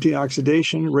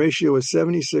 Antioxidation. Ratio is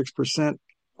 76%.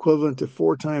 Equivalent to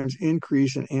 4 times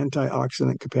increase in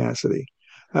antioxidant capacity.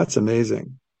 That's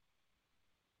amazing.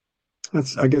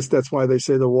 I guess that's why they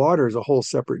say the water is a whole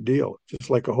separate deal, just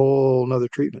like a whole nother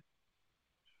treatment.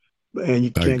 And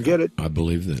you can't get it. I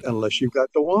believe that. Unless you've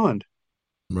got the wand.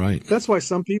 Right. That's why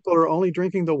some people are only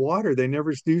drinking the water. They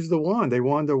never use the wand. They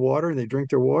wand their water and they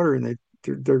drink their water and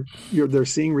they're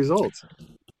seeing results.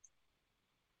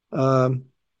 Um,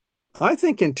 I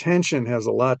think intention has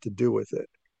a lot to do with it.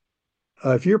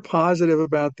 If you're positive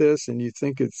about this and you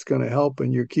think it's going to help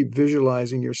and you keep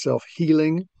visualizing yourself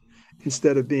healing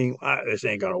instead of being, this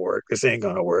ain't going to work, this ain't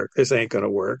going to work, this ain't going to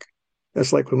work.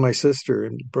 That's like with my sister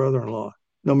and brother-in-law.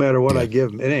 No matter what I Yeah.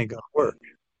 give them, it ain't going to work.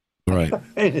 Right.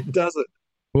 And it doesn't.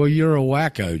 Well, you're a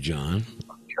wacko, John.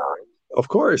 Of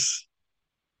course.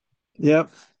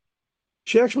 Yep.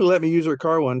 She actually let me use her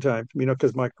car one time,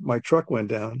 because my truck went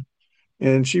down.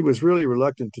 And she was really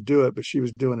reluctant to do it, but she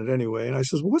was doing it anyway. And I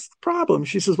says, well, what's the problem?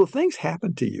 She says, well, things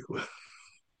happen to you.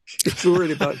 She was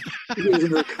worried about using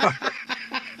her car.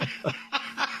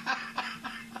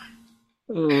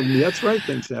 That's right.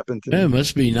 Things happen to Yeah, it me.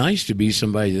 must be nice to be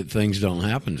somebody that things don't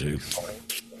happen to.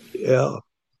 Yeah.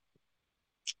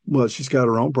 Well, she's got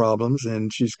her own problems,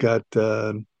 and she's got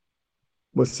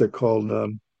what's it called?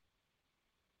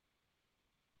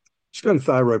 She's got a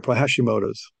thyroid problem,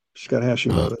 Hashimoto's. She's got Uh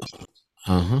Hashimoto's,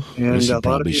 huh. We and a should lot of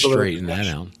probably people that straighten that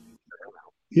out.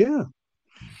 yeah,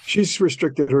 she's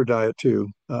restricted her diet too.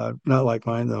 Not like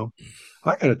mine though.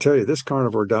 I got to tell you, this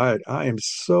carnivore diet, I am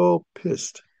so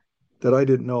pissed that I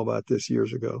didn't know about this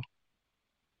years ago.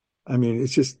 I mean,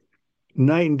 it's just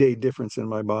night and day difference in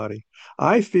my body.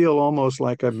 I feel almost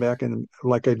like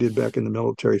like I did back in the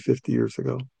military 50 years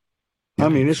ago. I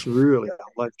mean, it's Yikes. really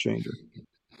a life changer.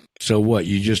 So what?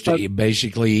 You just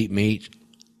basically eat meat?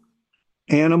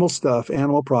 Animal stuff,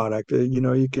 animal product.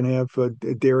 You can have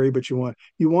dairy, but you want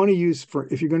to use for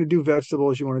if you're going to do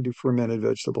vegetables, you want to do fermented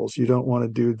vegetables. You don't want to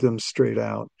do them straight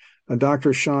out.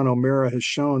 Dr. Sean O'Mara has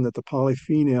shown that the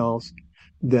polyphenols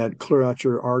that clear out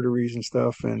your arteries and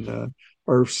stuff and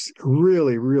are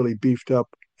really, really beefed up,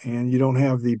 and you don't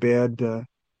have the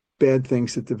bad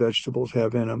things that the vegetables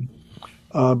have in them.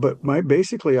 But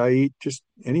basically, I eat just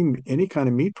any kind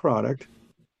of meat product.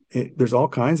 There's all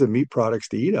kinds of meat products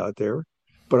to eat out there,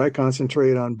 but I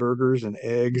concentrate on burgers and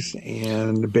eggs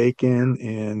and bacon.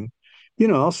 And,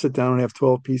 I'll sit down and have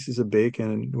 12 pieces of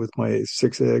bacon with my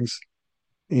 6 eggs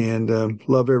and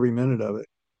love every minute of it.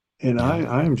 And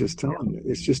Yeah. I am just telling you,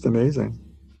 it's just amazing.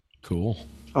 Cool.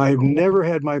 I've never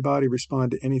had my body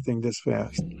respond to anything this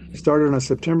fast. Started on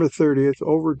September 30th,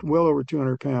 well over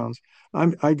 200 pounds.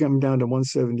 I'm down to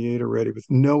 178 already with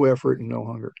no effort and no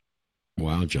hunger.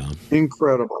 Wow, John.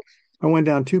 Incredible. I went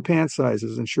down 2 pant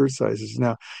sizes and shirt sizes.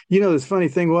 Now, the funny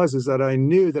thing is that I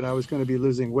knew that I was going to be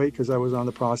losing weight because I was on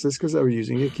the process because I was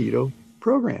using a keto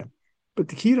program. But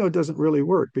the keto doesn't really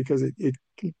work because it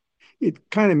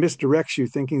kind of misdirects you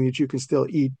thinking that you can still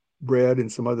eat bread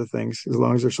and some other things as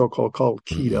long as they're so-called called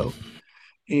keto.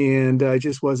 And I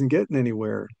just wasn't getting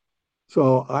anywhere.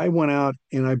 So I went out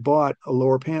and I bought a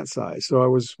lower pant size. So I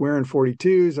was wearing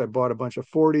 42s. I bought a bunch of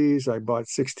 40s. I bought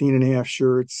 16 and a half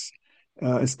shirts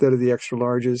instead of the extra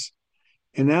larges.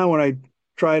 And now when I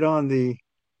tried on the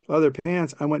other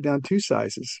pants, I went down 2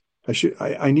 sizes.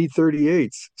 I need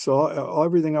 38s. So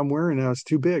everything I'm wearing now is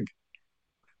too big.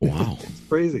 Wow. It's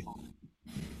crazy.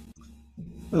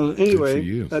 Good for Anyway,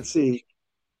 you. let's see.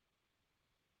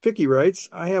 Vicky writes,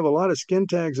 I have a lot of skin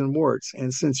tags and warts,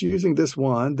 and since using this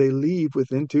wand, they leave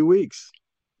within 2 weeks.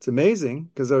 It's amazing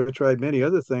because I've tried many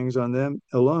other things on them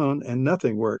alone and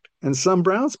nothing worked. And some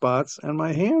brown spots, and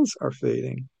my hands are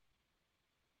fading.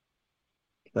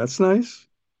 That's nice.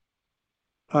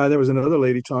 There was another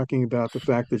lady talking about the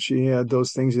fact that she had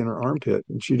those things in her armpit,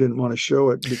 and she didn't want to show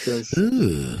it because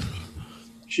Ugh.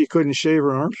 she couldn't shave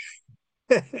her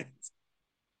armpit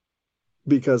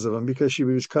because of them, because she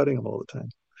was cutting them all the time.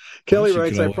 Kelly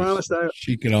writes, I promised I...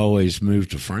 She could always move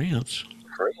to France.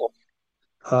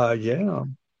 Yeah.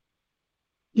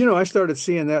 I started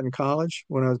seeing that in college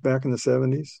when I was back in the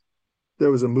 70s.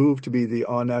 There was a move to be the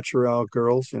au naturel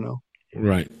girls,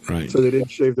 Right, right. So they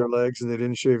didn't shave their legs and they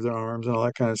didn't shave their arms and all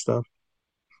that kind of stuff.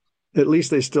 At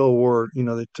least they still wore,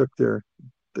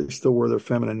 they still wore their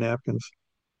feminine napkins.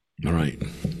 All right.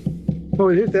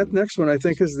 Oh, that next one I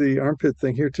think is the armpit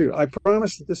thing here too. I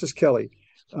promised, this is Kelly.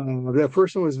 That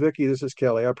first one was Vicky. This is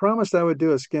Kelly. I promised I would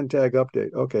do a skin tag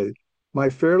update. Okay. My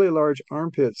fairly large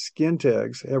armpit skin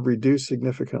tags have reduced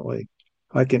significantly.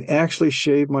 I can actually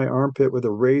shave my armpit with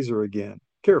a razor again,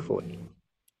 carefully.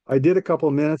 I did a couple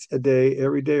minutes a day,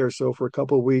 every day or so for a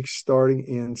couple of weeks starting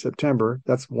in September.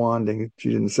 That's wanding. She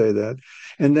didn't say that.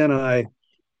 And then I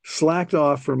slacked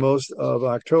off for most of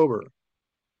October.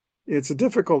 It's a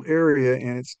difficult area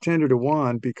and it's tender to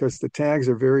wand because the tags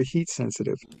are very heat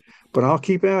sensitive. But I'll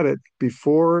keep at it,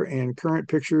 before and current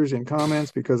pictures and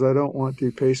comments, because I don't want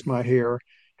to paste my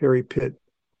hairy pit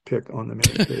pic on the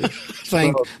main page.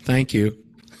 Thank you.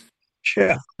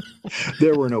 Yeah,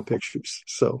 there were no pictures.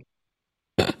 So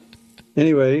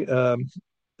anyway, I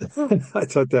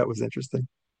thought that was interesting.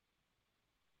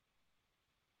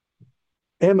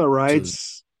 Emma So,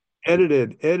 writes,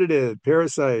 edited,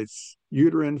 parasites,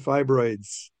 uterine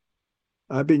fibroids.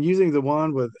 I've been using the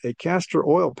wand with a castor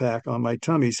oil pack on my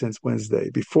tummy since Wednesday.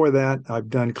 Before that, I've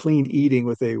done clean eating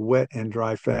with a wet and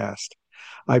dry fast.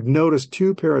 I've noticed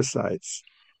 2 parasites.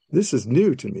 This is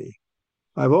new to me.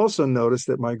 I've also noticed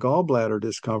that my gallbladder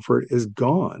discomfort is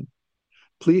gone.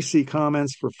 Please see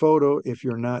comments for photo if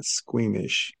you're not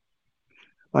squeamish.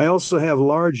 I also have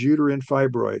large uterine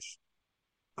fibroids.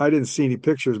 I didn't see any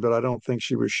pictures, but I don't think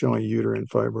she was showing uterine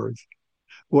fibroids.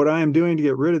 What I am doing to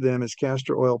get rid of them is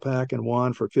castor oil pack and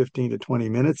wand for 15 to 20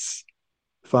 minutes,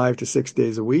 5 to 6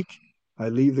 days a week. I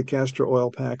leave the castor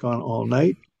oil pack on all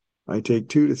night. I take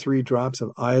 2 to 3 drops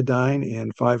of iodine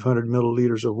in 500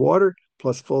 milliliters of water,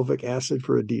 plus fulvic acid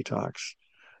for a detox.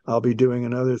 I'll be doing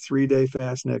another 3-day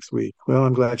fast next week. Well,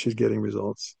 I'm glad she's getting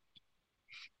results.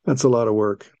 That's a lot of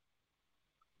work.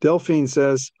 Delphine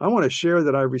says, I want to share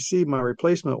that I received my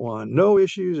replacement wand. No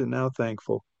issues and now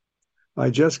thankful. I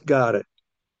just got it.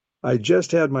 I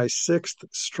just had my 6th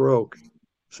stroke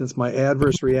since my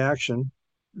adverse reaction,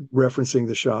 referencing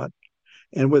the shot.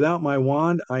 And without my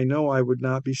wand, I know I would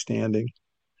not be standing.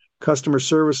 Customer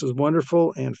service is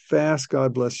wonderful and fast.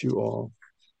 God bless you all.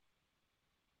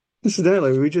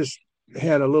 Incidentally, we just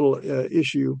had a little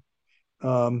issue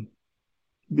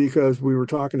because we were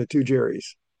talking to 2 Jerrys.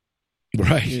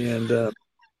 right. And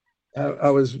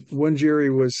one Jerry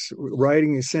was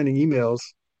writing and sending emails,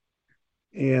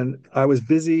 and I was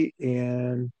busy,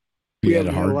 and we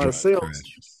haven't had a lot of sales. Crash.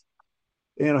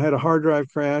 And I had a hard drive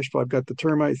crash, but I've got the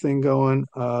termite thing going.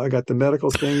 I got the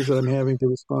medical things that I'm having to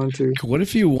respond to. What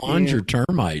if you wand your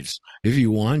termites? If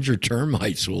you wand your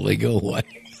termites, will they go away?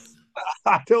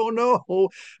 I don't know.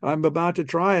 I'm about to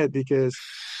try it because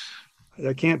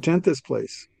I can't tent this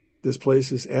place. This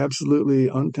place is absolutely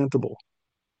untentable.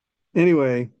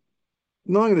 Anyway,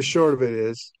 long and the short of it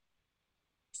is,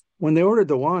 when they ordered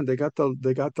the wand, they got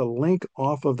the link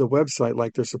off of the website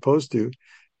like they're supposed to,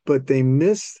 but they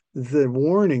missed the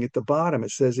warning at the bottom.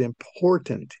 It says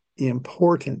important.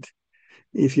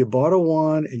 If you bought a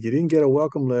wand and you didn't get a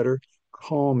welcome letter,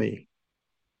 call me.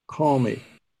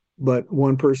 But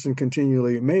one person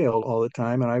continually mailed all the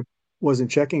time, and I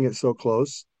wasn't checking it so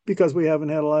close because we haven't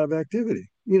had a lot of activity,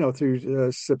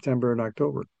 through September and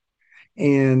October.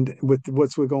 And with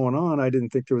what's going on, I didn't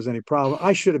think there was any problem.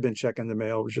 I should have been checking the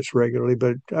mail just regularly,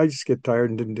 but I just get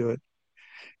tired and didn't do it.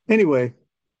 Anyway,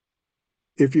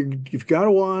 if you've got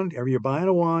a wand or you're buying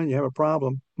a wand, you have a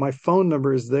problem, my phone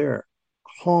number is there.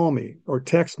 Call me or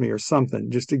text me or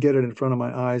something just to get it in front of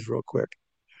my eyes real quick.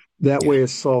 That way it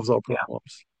solves all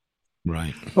problems.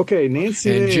 Right. Okay,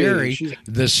 Nancy. And Jerry,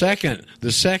 the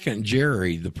second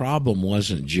Jerry, the problem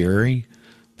wasn't Jerry.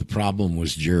 The problem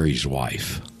was Jerry's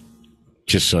wife.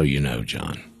 Just so you know,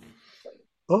 John.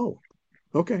 Oh,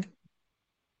 okay.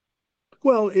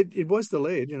 Well, it was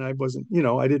delayed, and I wasn't,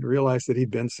 I didn't realize that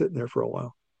he'd been sitting there for a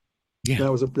while.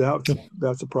 Yeah,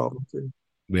 that's a problem too.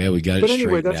 Yeah, we got it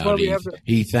straightened that's out. Why we have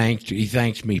he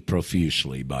thanked me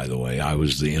profusely. By the way, I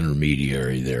was the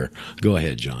intermediary there. Go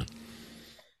ahead, John.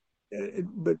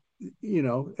 But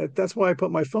that's why I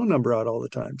put my phone number out all the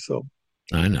time. So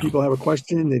I know people have a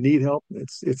question, they need help.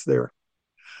 It's there.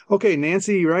 Okay,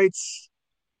 Nancy writes,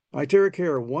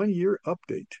 iTerracare 1-year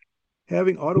update.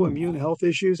 Having autoimmune health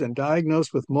issues and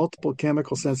diagnosed with multiple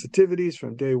chemical sensitivities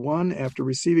from day 1 after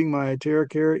receiving my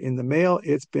iTerracare in the mail,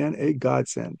 it's been a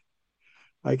godsend.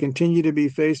 I continue to be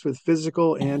faced with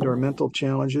physical and or mental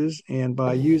challenges, and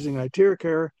by using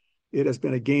iTerracare, it has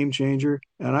been a game changer,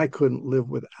 and I couldn't live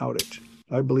without it.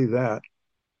 I believe that.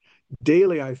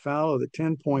 Daily, I follow the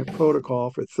 10-point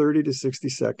protocol for 30 to 60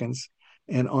 seconds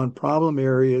and on problem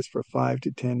areas for 5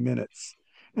 to 10 minutes.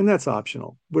 And that's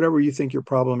optional. Whatever you think your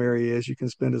problem area is, you can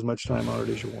spend as much time on it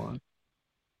as you want.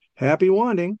 Happy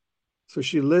wanding. So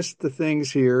she lists the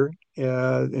things here,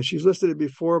 and she's listed it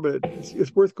before, but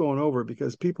it's worth going over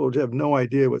because people have no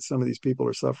idea what some of these people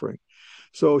are suffering.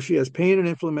 So she has pain and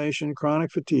inflammation,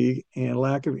 chronic fatigue, and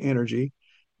lack of energy,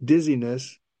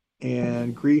 dizziness,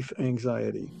 and grief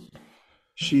anxiety.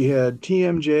 She had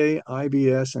TMJ,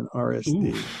 IBS, and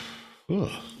RSD.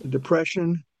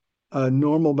 Depression,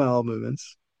 normal bowel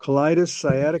movements, colitis,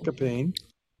 sciatica pain,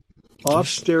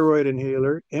 off-steroid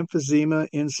inhaler, emphysema,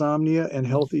 insomnia, and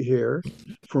healthy hair,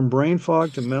 from brain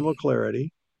fog to mental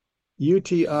clarity,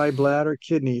 UTI, bladder,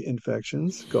 kidney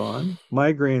infections, gone,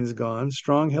 migraines, gone,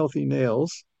 strong, healthy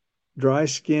nails, dry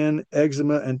skin,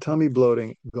 eczema, and tummy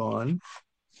bloating, gone.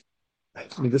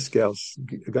 I mean, this gal's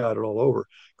got it all over.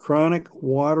 Chronic,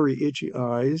 watery, itchy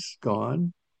eyes,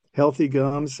 gone. Healthy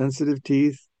gums, sensitive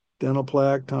teeth, dental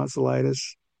plaque,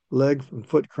 tonsillitis, leg and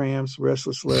foot cramps,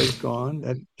 restless legs, gone.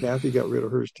 That Kathy got rid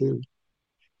of hers too.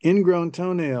 ingrown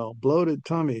toenail, bloated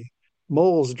tummy,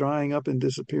 moles drying up and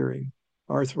disappearing,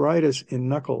 arthritis in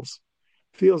knuckles.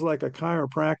 Feels like a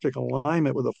chiropractic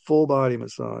alignment with a full body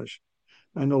massage.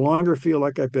 I no longer feel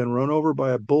like I've been run over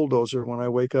by a bulldozer when I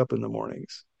wake up in the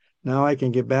mornings. Now I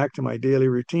can get back to my daily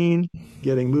routine,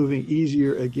 getting moving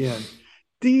easier again.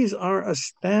 These are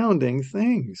astounding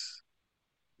things.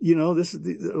 This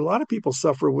is a lot of people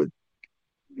suffer with,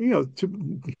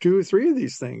 two or three of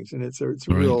these things, and it's a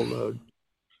real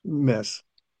mess.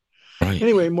 Right.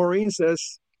 Anyway, Maureen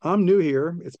says, I'm new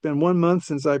here. It's been 1 month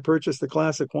since I purchased the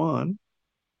classic wand.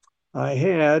 I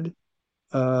had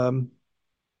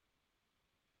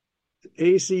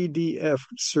ACDF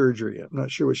surgery. I'm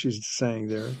not sure what she's saying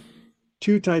there.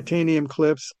 2 titanium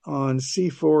clips on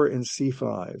C4 and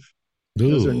C5.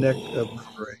 Those are neck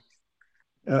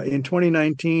in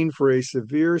 2019 for a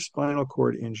severe spinal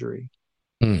cord injury.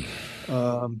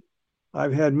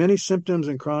 I've had many symptoms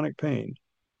and chronic pain.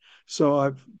 So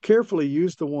I've carefully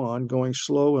used the wand, going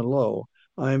slow and low.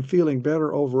 I am feeling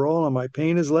better overall, and my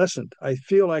pain is lessened. I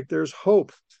feel like there's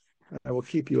hope. I will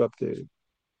keep you updated.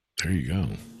 There you go.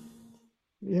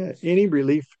 Yeah, any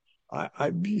relief.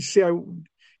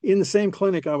 In the same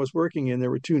clinic I was working in, there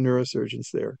were 2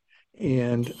 neurosurgeons there,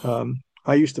 and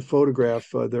I used to photograph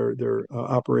their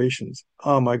operations.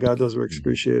 Oh my God, those were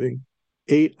excruciating.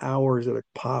 8 hours at a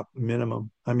pop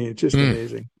minimum. I mean, it's just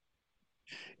amazing.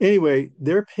 Anyway,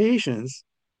 their patients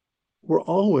were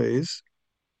always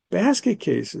basket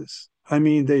cases. I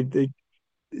mean,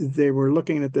 they were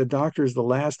looking at the doctors, the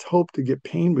last hope to get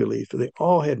pain relief. They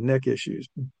all had neck issues,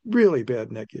 really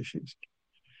bad neck issues.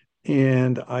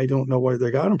 And I don't know where they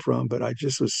got them from, but I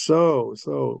just was so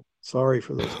sorry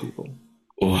for those people.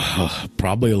 Well,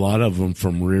 probably a lot of them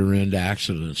from rear end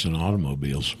accidents in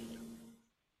automobiles.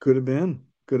 Could have been.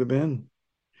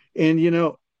 And,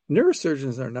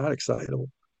 neurosurgeons are not excitable.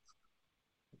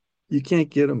 You can't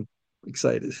get them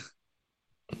excited. As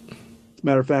a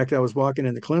matter of fact, I was walking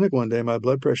in the clinic one day. My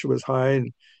blood pressure was high,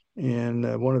 and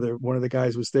one of the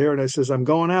guys was there, and I says, I'm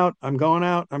going out. And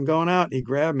he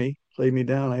grabbed me, laid me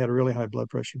down. I had a really high blood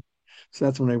pressure. So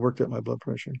that's when they worked up my blood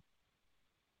pressure.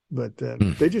 But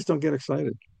they just don't get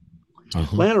excited.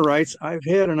 Uh-huh. Lana writes, I've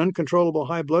had an uncontrollable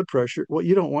high blood pressure. Well,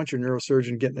 you don't want your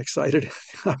neurosurgeon getting excited in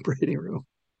the operating room.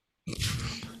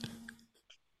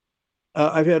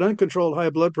 I've had uncontrolled high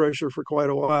blood pressure for quite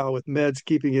a while, with meds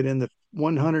keeping it in the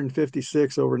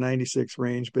 156/96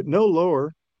 range, but no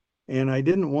lower. And I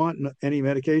didn't want any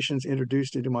medications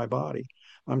introduced into my body.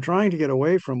 I'm trying to get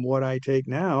away from what I take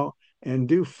now and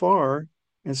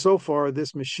so far,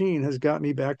 this machine has got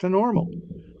me back to normal.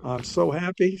 I'm so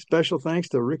happy. Special thanks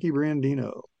to Ricky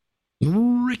Brandino.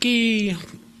 Ricky.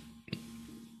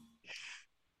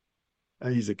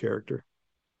 He's a character.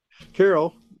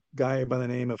 Carol, guy by the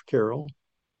name of Carol.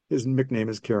 His nickname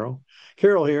is Carol.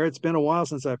 Carol here. It's been a while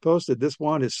since I posted. This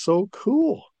wand is so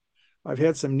cool. I've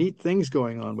had some neat things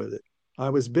going on with it. I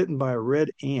was bitten by a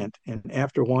red ant, and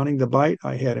after wanting the bite,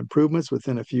 I had improvements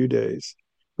within a few days.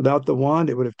 Without the wand,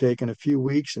 it would have taken a few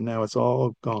weeks, and now it's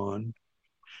all gone.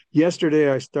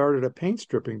 Yesterday, I started a paint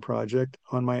stripping project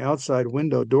on my outside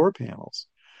window door panels.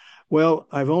 Well,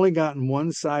 I've only gotten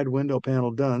one side window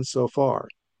panel done so far.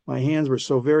 My hands were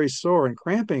so very sore and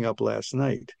cramping up last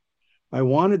night. I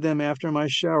wanted them after my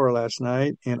shower last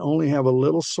night and only have a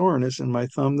little soreness in my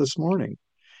thumb this morning.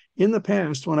 In the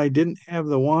past, when I didn't have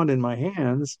the wand in my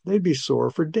hands, they'd be sore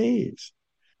for days.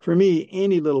 For me,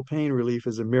 any little pain relief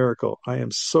is a miracle. I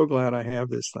am so glad I have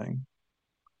this thing.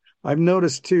 I've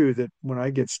noticed, too, that when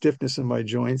I get stiffness in my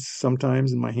joints,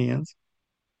 sometimes in my hands,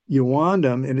 you wand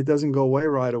them and it doesn't go away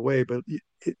right away, but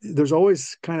there's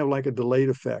always kind of like a delayed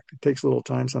effect. It takes a little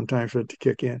time sometimes for it to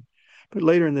kick in. But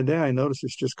later in the day, I notice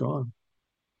it's just gone.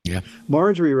 Yeah.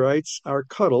 Marjorie writes, our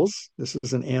Cuddles, this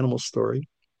is an animal story,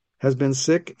 has been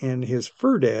sick, and his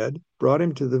fur dad brought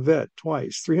him to the vet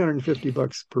twice,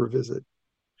 $350 per visit.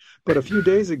 But a few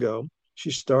days ago,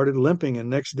 she started limping, and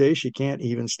next day she can't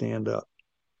even stand up.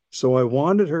 So I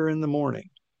wanded her in the morning.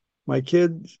 My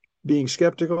kid, being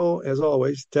skeptical, as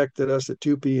always, texted us at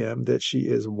 2 p.m. that she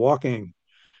is walking.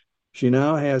 She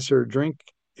now has her drink.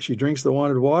 She drinks the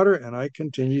wanded water, and I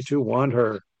continue to wand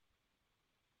her.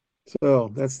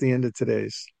 So that's the end of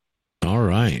today's. All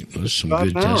right. There's some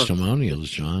good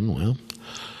testimonials, John. Well,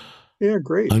 yeah,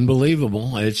 great.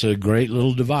 Unbelievable. It's a great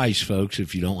little device, folks.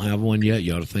 If you don't have one yet,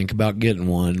 you ought to think about getting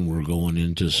one. We're going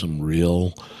into some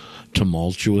real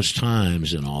tumultuous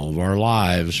times in all of our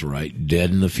lives, right? Dead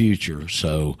in the future.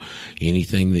 So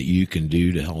anything that you can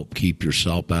do to help keep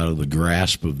yourself out of the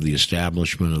grasp of the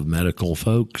establishment of medical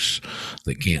folks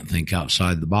that can't think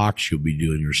outside the box, you'll be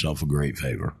doing yourself a great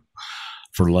favor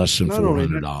for less than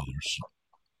 $400.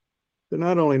 they're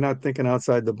not only not thinking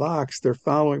outside the box, they're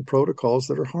following protocols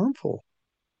that are harmful.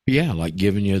 Yeah, like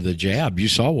giving you the jab. You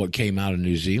saw what came out of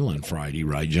New Zealand Friday,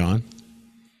 right, John?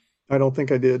 I don't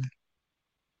think I did.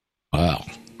 Wow.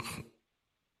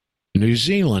 New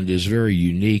Zealand is very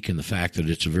unique in the fact that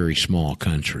it's a very small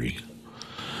country.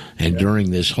 And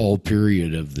during this whole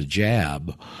period of the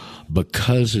jab,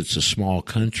 because it's a small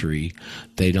country,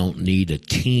 they don't need a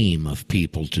team of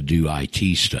people to do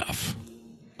IT stuff.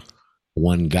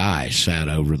 One guy sat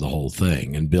over the whole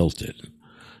thing and built it.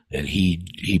 And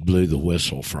he blew the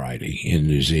whistle Friday in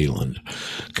New Zealand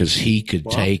because he could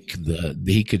take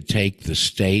the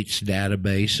state's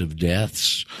database of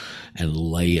deaths and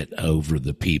lay it over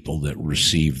the people that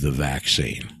received the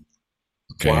vaccine.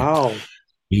 Okay. Wow.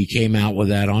 He came out with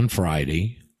that on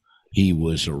Friday. He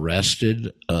was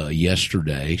arrested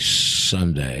yesterday,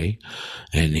 Sunday,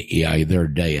 and they're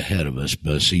a day ahead of us,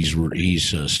 but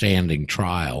he's standing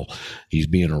trial. He's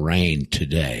being arraigned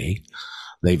today.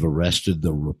 They've arrested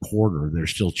the reporter. They're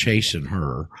still chasing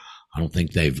her. I don't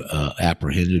think they've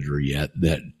apprehended her yet.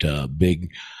 That big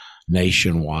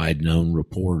nationwide known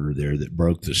reporter there that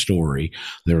broke the story.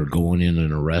 They're going in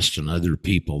and arresting other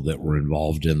people that were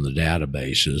involved in the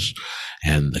databases,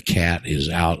 and the cat is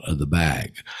out of the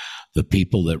bag. The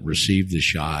people that received the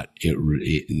shot,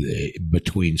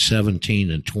 between 17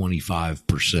 and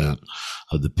 25%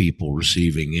 of the people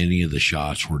receiving any of the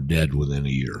shots were dead within a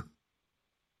year.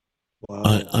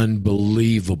 Wow.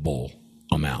 Unbelievable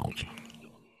amount.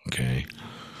 Okay.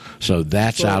 So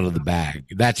that's out of the bag.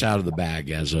 That's out of the bag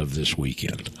as of this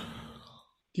weekend.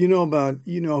 Do you know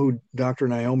who Dr.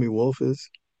 Naomi Wolf is?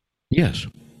 Yes.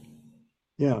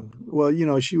 Yeah.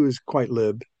 Well, she was quite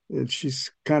libbed.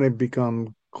 She's kind of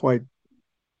become quite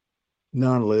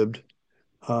non-libbed.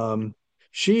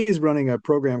 She is running a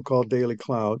program called Daily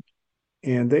Cloud,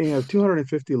 and they have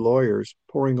 250 lawyers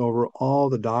poring over all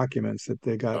the documents that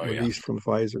they got released from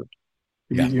Pfizer.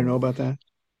 You know about that?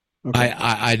 Okay.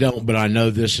 I don't, but I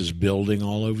know this is building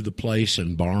all over the place.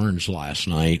 And Barnes last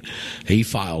night, he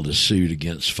filed a suit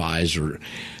against Pfizer,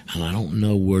 and I don't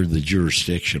know where the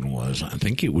jurisdiction was. I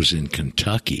think it was in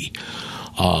Kentucky,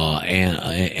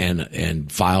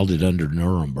 and filed it under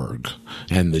Nuremberg,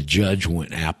 and the judge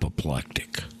went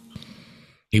apoplectic.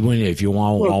 He went, if you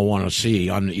all want to see,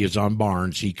 it's on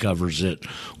Barnes. He covers it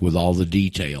with all the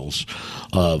details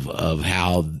of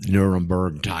how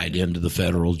Nuremberg tied into the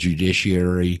federal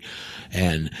judiciary.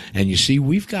 And you see,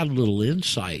 we've got a little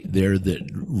insight there that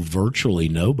virtually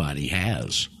nobody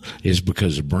has, is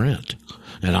because of Brent.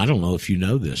 And I don't know if you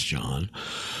know this, John.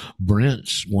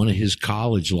 Brent's, one of his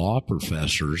college law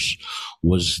professors,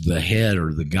 was the head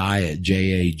or the guy at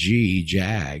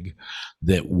JAG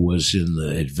that was in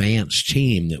the advanced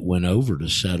team that went over to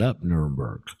set up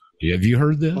Nuremberg. Have you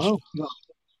heard this? Oh, no.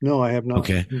 No, I have not.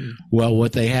 Okay. Well,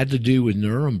 what they had to do with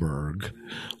Nuremberg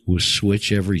was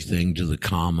switch everything to the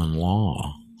common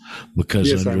law.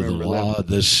 Because under the law of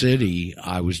the city,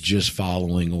 I was just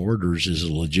following orders as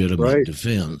a legitimate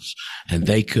defense, and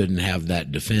they couldn't have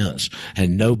that defense,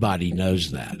 and nobody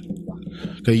knows that.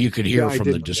 So you could hear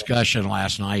from the discussion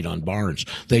last night on Barnes,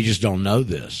 they just don't know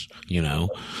this,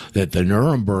 that the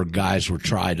Nuremberg guys were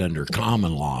tried under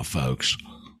common law, folks.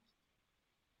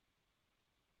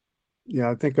 Yeah,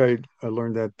 I think I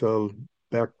learned that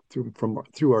back through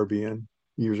RBN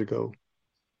years ago.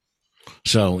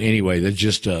 So anyway, that's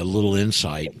just a little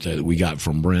insight that we got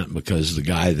from Brent, because the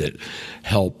guy that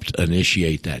helped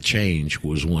initiate that change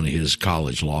was one of his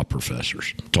college law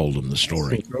professors. Told him the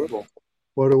story. That's incredible.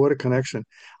 What a connection.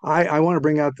 I want to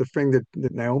bring out the thing that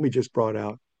Naomi just brought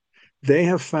out. They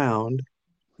have found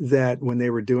that when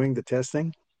they were doing the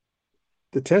testing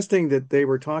that they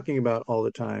were talking about all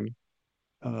the time,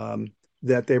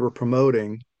 that they were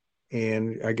promoting,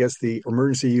 and I guess the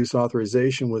emergency use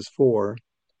authorization was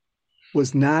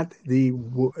not the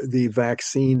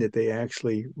vaccine that they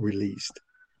actually released.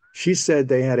 She said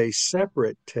they had a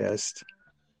separate test,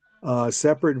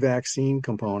 separate vaccine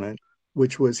component,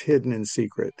 which was hidden in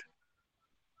secret.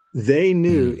 They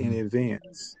knew in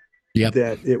advance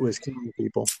that it was killing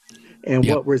people. And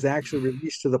what was actually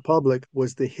released to the public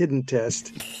was the hidden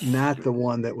test, not the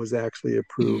one that was actually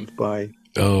approved by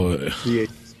the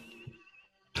agency.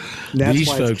 That's these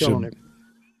why folks it's killing it.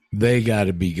 They got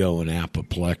to be going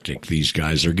apoplectic. These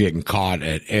guys are getting caught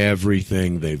at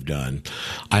everything they've done.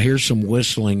 I hear some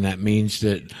whistling. That means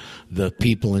that the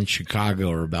people in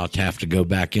Chicago are about to have to go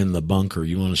back in the bunker.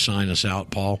 You want to sign us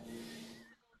out, Paul?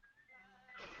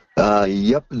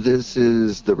 Yep, this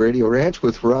is the Radio Ranch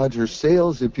with Roger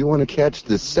Sales. If you want to catch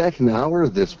the second hour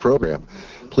of this program,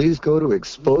 please go to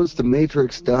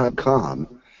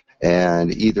exposethematrix.com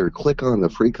and either click on the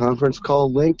free conference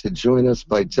call link to join us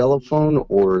by telephone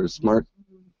or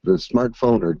the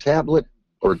smartphone or tablet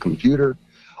or computer,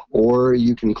 or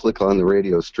you can click on the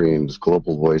radio streams,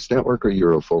 Global Voice Network or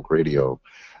Eurofolk Radio.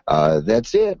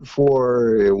 That's it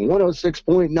for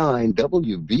 106.9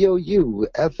 WBOU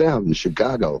FM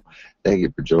Chicago. Thank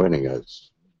you for joining us.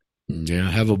 Yeah,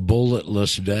 have a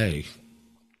bulletless day.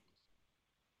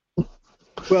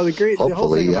 Well, the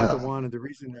whole thing about yeah. the wand, and the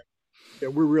reason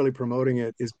that we're really promoting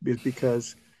it is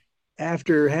because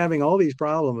after having all these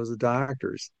problems with the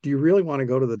doctors, do you really want to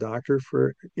go to the doctor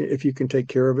for if you can take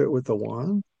care of it with the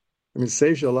wand? I mean, it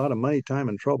saves you a lot of money, time,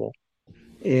 and trouble.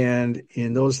 And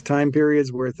in those time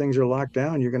periods where things are locked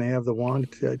down, you're going to have the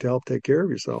wand to help take care of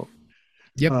yourself.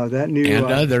 Yep. That new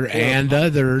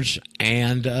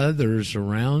and others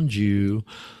around you.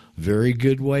 Very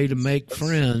good way to make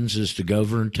friends is to go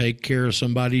over and take care of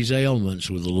somebody's ailments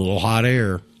with a little hot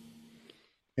air.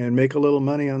 And make a little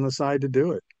money on the side to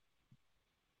do it.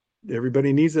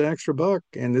 Everybody needs an extra buck.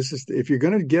 And this is, if you're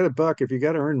going to get a buck, if you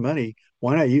got to earn money,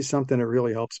 why not use something that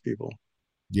really helps people?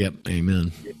 Yep.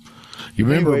 Amen. You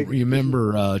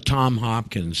remember Tom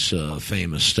Hopkins'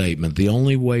 famous statement, the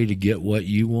only way to get what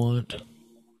you want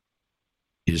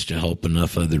is to help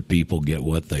enough other people get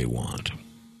what they want.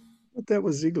 But that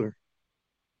was Ziegler.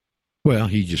 Well,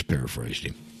 he just paraphrased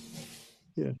him.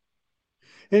 Yeah.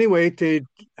 Anyway,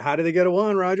 how do they get a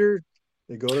wand, Roger?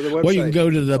 They go to the website. Well, you can go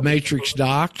to the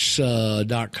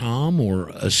matrixdocs.com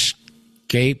or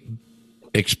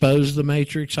Expose the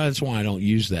Matrix. That's why I don't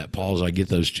use that, Paul, as I get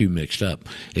those two mixed up.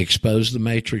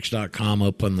 ExposeTheMatrix.com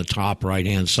up on the top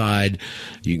right-hand side.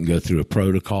 You can go through a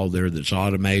protocol there that's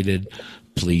automated.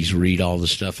 Please read all the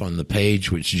stuff on the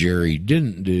page, which Jerry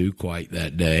didn't do quite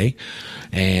that day.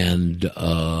 And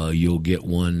you'll get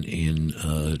one in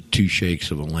 2 shakes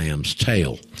of a lamb's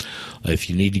tail. If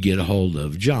you need to get a hold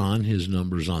of John, his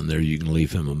number's on there. You can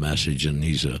leave him a message, and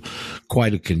he's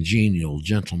quite a congenial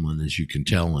gentleman, as you can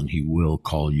tell, and he will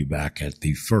call you back at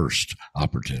the first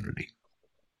opportunity.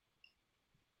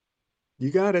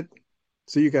 You got it.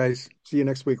 See you guys. See you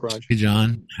next week, Roger. Hey,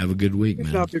 John. Have a good week, man.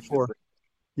 If not before.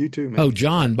 You too, man. Oh,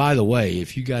 John, by the way,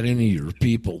 if you got any of your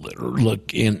people that are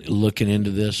looking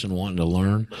into this and wanting to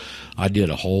learn, I did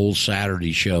a whole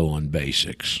Saturday show on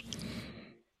basics.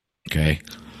 Okay?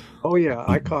 Oh, yeah,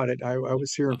 I caught it. I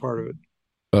was hearing part of it.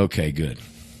 Okay, good.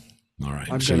 All right.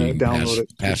 I'm going to download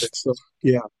it. Pass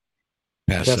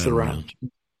it around.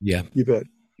 Yeah. You bet.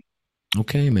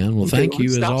 Okay, man. Well, thank you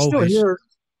as always. Still here.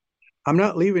 I'm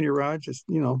not leaving you, Rod. Just,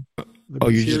 you're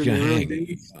just going to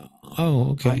hang.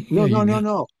 Oh, okay.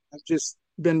 No. I've just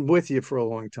been with you for a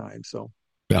long time, so.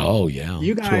 Oh, yeah.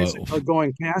 You guys are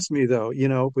going past me, though,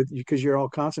 because you're all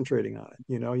concentrating on it.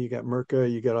 You got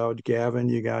Mirka, you got Gavin,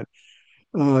 you got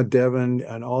Devin,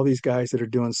 and all these guys that are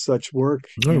doing such work.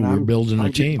 Oh, we're building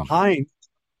a team.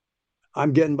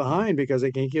 I'm getting behind because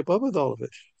I can't keep up with all of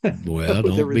it. Well,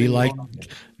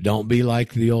 don't be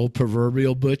like the old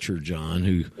proverbial butcher, John,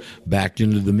 who backed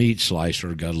into the meat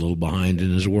slicer, got a little behind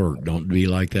in his work. Don't be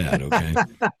like that, okay?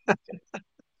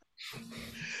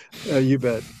 You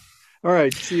bet. All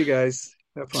right. See you guys.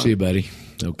 Have fun. See you, buddy.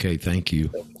 Okay. Thank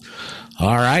you.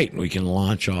 All right. We can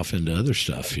launch off into other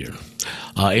stuff here.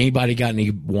 Anybody got any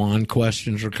wand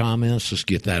questions or comments? Let's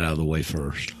get that out of the way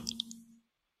first.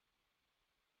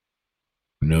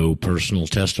 No personal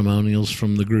testimonials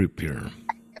from the group here.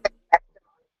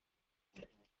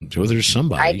 So there's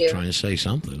somebody trying to say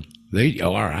something.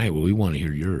 All right. Well, we want to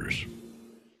hear yours.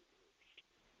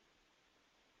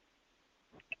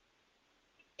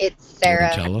 It's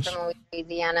Sarah from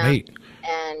Louisiana. Hey.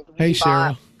 And hey,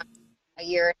 Sarah. A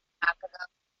year and a half ago.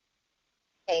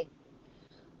 Hey.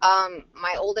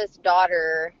 My oldest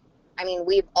daughter, I mean,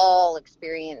 we've all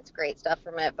experienced great stuff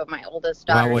from it, but my oldest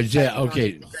daughter.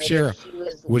 Okay, Sarah,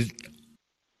 was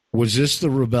this the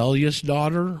rebellious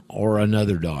daughter or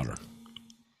another daughter?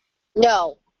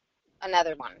 No,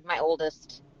 another one, my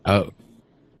oldest. Oh,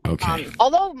 okay.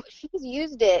 Although she's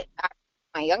used it,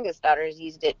 my youngest daughter's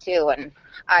used it too, and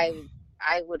I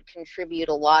would contribute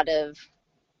a lot of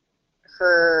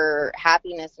her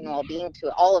happiness and well-being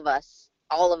to all of us,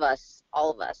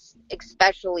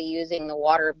 especially using the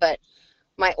water. But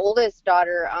my oldest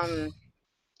daughter,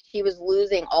 she was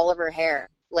losing all of her hair,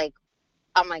 like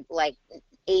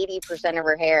 80% of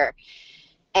her hair.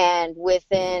 And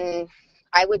within,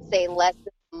 I would say, less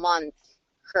than a month,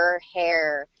 her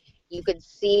hair, you could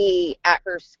see at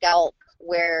her scalp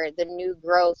where the new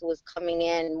growth was coming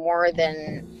in more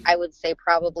than, I would say,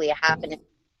 probably a half an inch.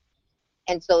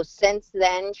 And so since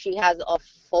then, she has a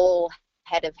full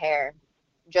head of hair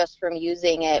just from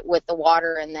using it with the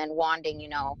water and then wanding,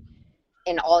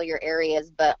 in all your areas,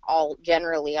 but all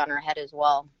generally on her head as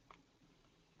well.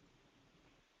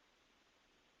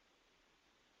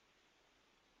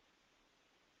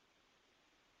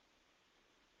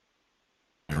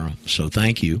 So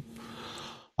thank you.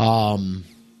 Okay,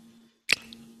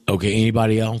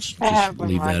 anybody else? I Just have one,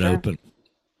 leave that Roger. open.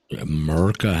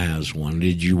 Merca has one.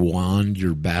 Did you wand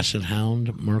your basset hound,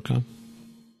 Merca?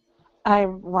 I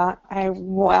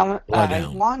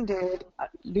Bloodhound. wanted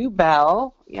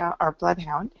Bluebell, yeah, our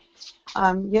bloodhound.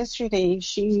 Yesterday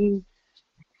she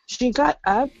got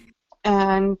up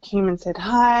and came and said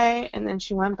hi, and then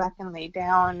she went back and lay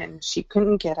down, and she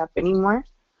couldn't get up anymore.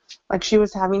 Like she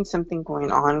was having something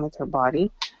going on with her body,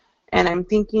 and I'm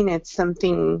thinking it's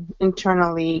something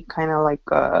internally, kind of like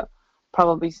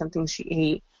probably something she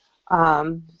ate.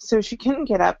 So she couldn't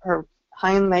get up. Her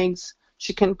hind legs,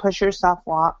 she couldn't push herself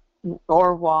walk,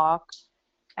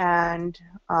 and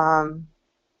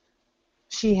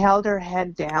she held her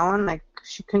head down, like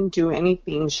she couldn't do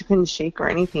anything. She couldn't shake or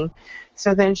anything.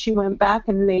 So then she went back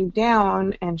and laid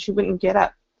down, and she wouldn't get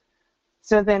up.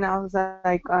 So then I was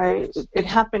like, it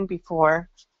happened before,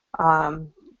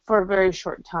 for a very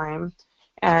short time.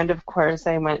 And of course,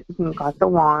 I went and got the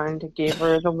wand, gave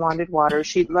her the wanded water.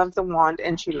 She loved the wand,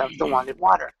 and she loved the wanded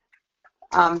water.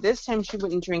 This time she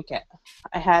wouldn't drink it.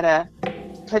 I had to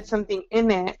put something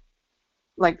in it,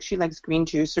 like she likes green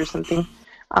juice or something.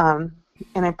 And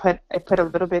I put a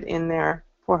little bit in there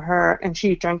for her, and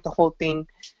she drank the whole thing.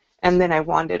 And then I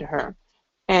wanded her,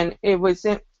 and it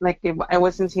wasn't like I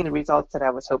wasn't seeing the results that I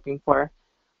was hoping for.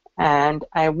 And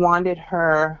I wanded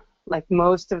her like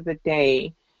most of the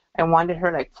day. I wanded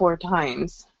her like 4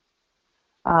 times,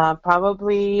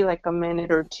 probably like a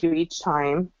minute or 2 each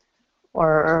time,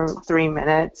 or 3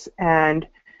 minutes. And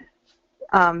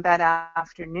that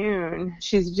afternoon,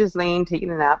 she's just laying taking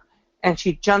a nap, and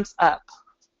she jumps up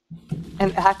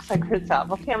and acts like herself.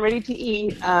 Okay, I'm ready to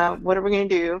eat. What are we going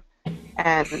to do?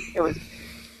 And it was,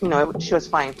 she was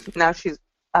fine. Now she's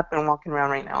up and walking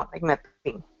around right now, like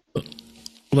nothing.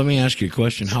 Let me ask you a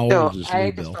question. How old is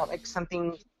I Bluebell? just felt like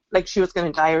something, like she was going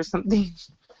to die or something.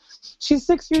 She's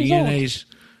 6 years TNA's,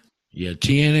 old. Yeah,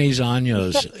 TNA's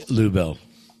Años, Bluebell.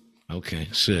 Okay,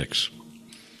 6.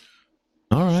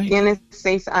 All right. Tiene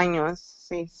 6 años.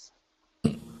 6.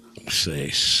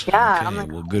 6. Yeah, Okay, I'm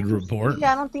like, well, good report.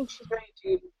 Yeah, I don't think she's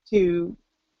ready to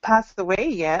pass away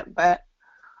yet, but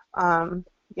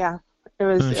yeah, it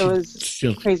was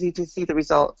still crazy to see the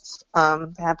results.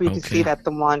 Happy to see that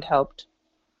the wand helped.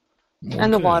 Well,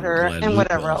 and the good. water Glad and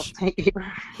whatever Bluebell's- else I gave her.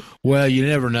 Well, you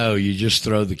never know. You just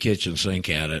throw the kitchen sink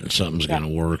at it, and something's going to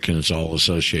work, and it's all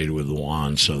associated with the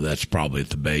wand. So that's probably at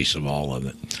the base of all of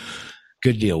it.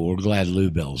 Good deal. We're glad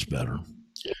Bluebell's better.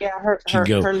 Yeah, her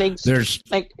legs.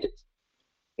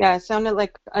 It sounded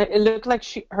like it looked like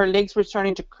her legs were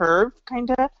starting to curve,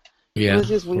 kind of. Yeah, it was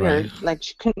just weird. right. Like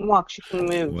she couldn't walk, she couldn't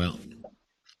move.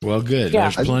 Well, good.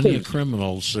 Yeah. There's plenty of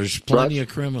criminals. There's plenty of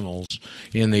criminals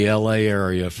in the L.A.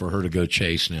 area for her to go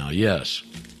chase now. Yes.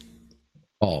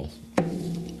 Paul.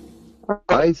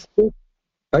 I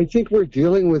think we're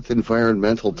dealing with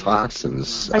environmental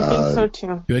toxins. I think so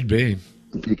too. Could be.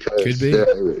 Because Could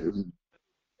be.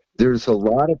 there's a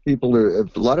lot of people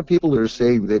are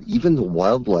saying that even the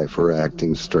wildlife are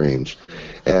acting strange.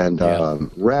 And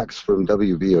Rex from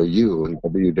WBOU and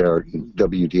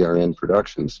WDRN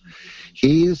Productions,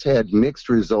 he's had mixed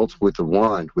results with the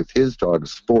wand with his dog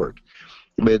Sport.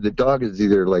 But the dog is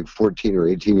either like 14 or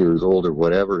 18 years old or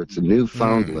whatever. It's a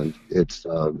Newfoundland. It's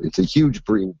a huge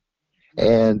breed.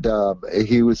 And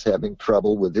he was having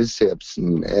trouble with his hips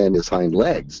and his hind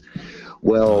legs.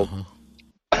 Well,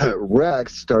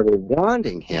 Rex started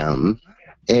wanding him,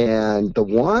 and the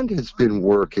wand has been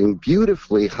working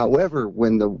beautifully. However,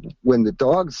 when the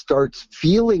dog starts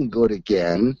feeling good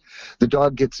again, the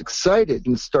dog gets excited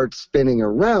and starts spinning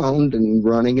around and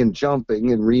running and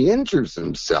jumping and re-injures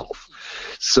himself.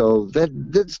 So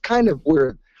that's kind of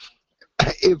where,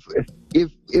 if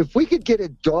we could get a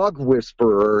dog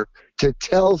whisperer to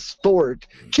tell Sport,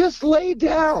 just lay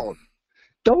down.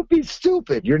 Don't be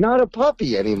stupid. You're not a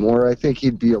puppy anymore. I think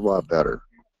he'd be a lot better.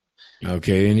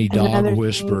 Okay, any dog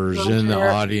whisperers in the Roger,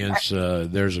 audience,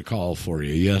 there's a call for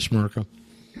you. Yes, Mirka?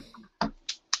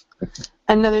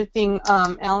 Another thing,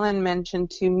 Alan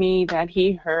mentioned to me that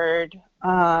he heard,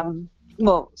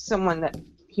 someone that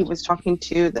he was talking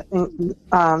to that,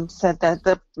 said that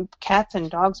the cats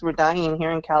and dogs were dying here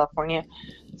in California.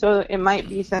 So it might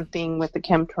be something with the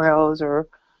chemtrails or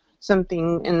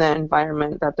something in the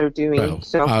environment that they're doing. Well,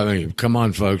 so I mean, come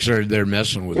on, folks. They're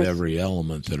messing with every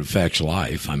element that affects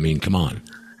life. I mean, come on.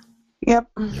 Yep.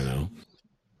 You know.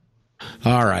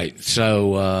 All right.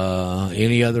 So,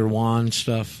 any other wand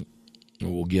stuff?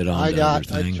 We'll get on to other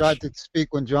things. I tried to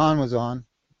speak when John was on.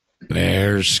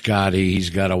 There's Scotty. He's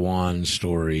got a wand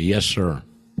story. Yes, sir.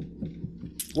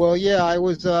 Well, yeah, I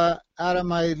was out of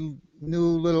my new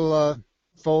little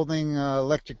folding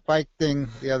electric bike thing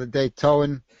the other day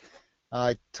towing.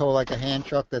 I tow like a hand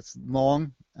truck that's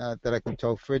long that I can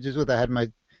tow fridges with. I had my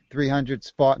 300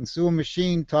 Spartan sewer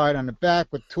machine tied on the back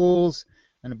with tools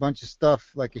and a bunch of stuff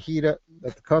like a heater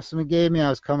that the customer gave me. I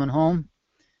was coming home.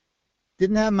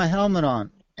 Didn't have my helmet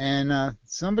on, and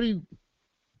somebody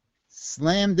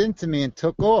slammed into me and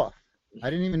took off. I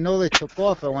didn't even know they took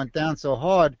off. I went down so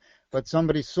hard, but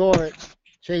somebody saw it,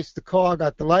 chased the car,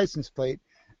 got the license plate.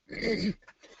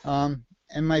 And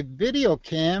my video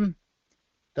cam,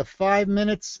 the 5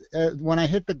 minutes, when I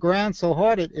hit the ground so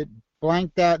hard, it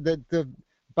blanked out. The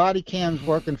body cam's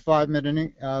working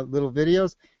 5-minute little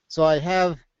videos. So I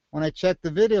have, when I check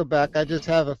the video back, I just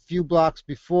have a few blocks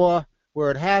before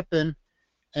where it happened.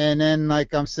 And then,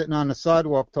 like, I'm sitting on the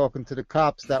sidewalk talking to the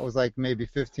cops. That was like maybe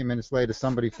 15 minutes later.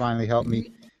 Somebody finally helped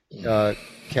me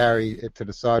carry it to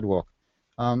the sidewalk.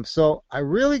 So I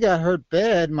really got hurt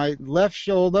bad. My left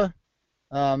shoulder,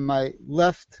 my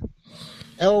left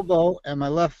elbow, and my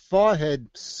left forehead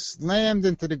slammed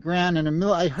into the ground in the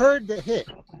middle. I heard the hit.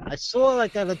 I saw,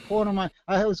 like, at the corner of my...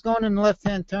 I was going in the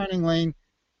left-hand turning lane.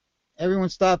 Everyone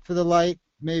stopped for the light,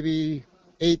 maybe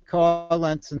 8 car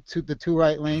lengths and the two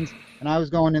right lanes, and I was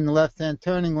going in the left-hand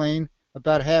turning lane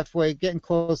about halfway, getting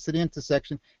close to the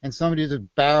intersection, and somebody just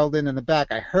barreled in the back.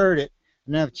 I heard it,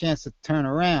 and didn't have a chance to turn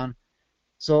around.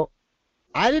 So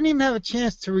I didn't even have a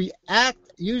chance to react.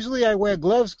 Usually I wear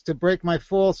gloves to break my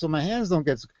fall so my hands don't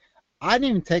get... I didn't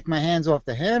even take my hands off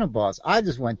the handlebars. I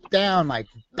just went down like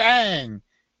bang,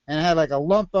 and I had like a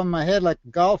lump on my head like a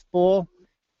golf ball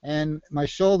and my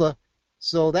shoulder.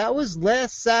 So that was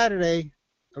last Saturday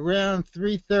around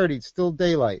 3:30, still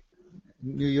daylight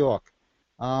in New York.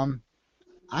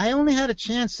 I only had a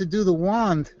chance to do the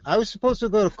wand. I was supposed to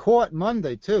go to court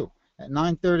Monday, too, at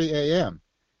 9:30 a.m.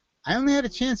 I only had a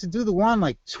chance to do the wand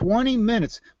like 20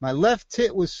 minutes. My left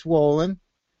tit was swollen,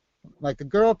 like a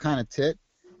girl kind of tit,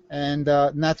 and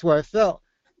that's where I felt.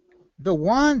 The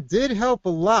wand did help a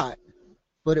lot,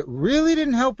 but it really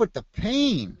didn't help with the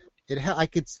pain. I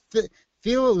could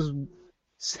feel it was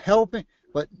helping,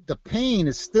 but the pain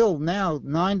is still now,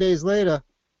 9 days later,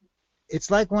 it's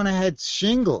like when I had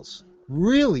shingles.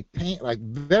 Really like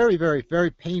very, very,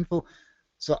 very painful.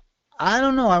 So I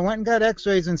don't know. I went and got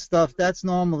x-rays and stuff. That's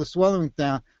normal. The swelling went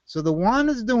down. So the wand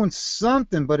is doing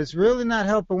something, but it's really not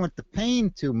helping with the pain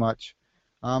too much.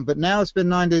 But now it's been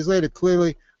 9 days later.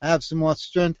 Clearly, I have some more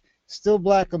strength. Still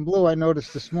black and blue. I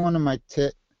noticed this morning my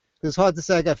tit. It's hard to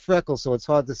say I got freckles, so it's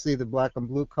hard to see the black and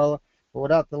blue color, but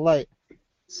without the light.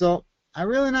 So I'm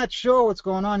really not sure what's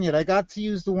going on yet. I got to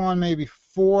use the wand maybe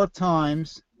 4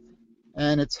 times,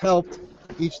 and it's helped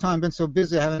each time. I've been so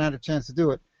busy I haven't had a chance to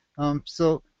do it.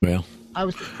 Well, I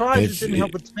was surprised it didn't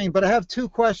help with the pain. But I have 2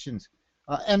 questions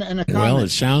and a comment. Well, it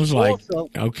sounds like also,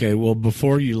 okay. Well,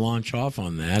 before you launch off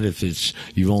on that, if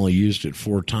you've only used it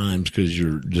 4 times because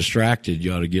you're distracted,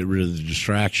 you ought to get rid of the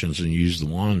distractions and use the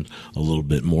wand a little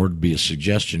bit more. To be a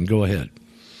suggestion. Go ahead.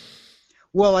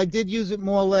 Well, I did use it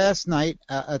more last night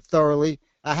thoroughly.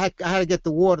 I had to get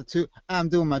the water too. I'm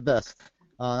doing my best.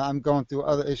 I'm going through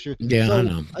other issues. Yeah, so I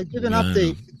know. I give an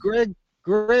update.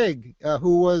 Greg,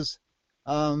 who was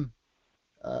Carl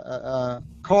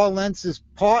Lentz's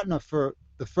partner for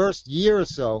the first year or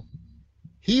so,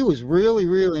 he was really,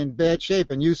 really in bad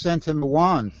shape, and you sent him a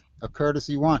wand, a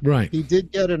courtesy wand. Right. He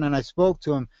did get it, and I spoke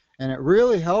to him, and it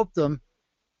really helped him.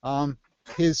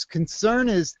 His concern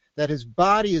is that his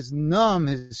body is numb,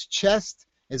 his chest,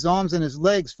 his arms, and his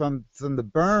legs from the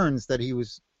burns that he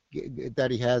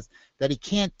has, that he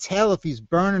can't tell if he's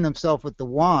burning himself with the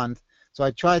wand. So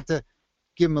I tried to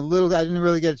give him a little. I didn't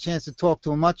really get a chance to talk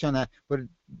to him much on that, but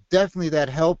definitely that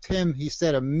helped him. He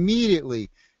said immediately,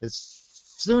 as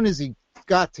soon as he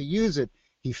got to use it,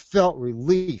 he felt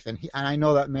relief, and I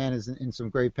know that man is in some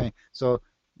great pain. So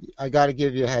I got to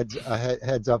give you a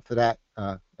heads up for that,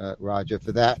 Roger,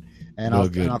 for that, and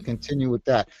I'll continue with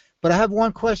that. But I have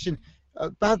one question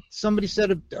about somebody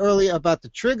said earlier about the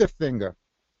trigger finger.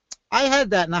 I had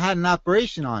that, and I had an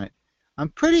operation on it. I'm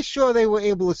pretty sure they were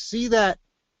able to see that,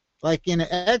 like in an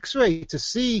X-ray, to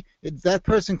see if that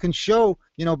person can show,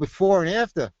 before and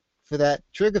after for that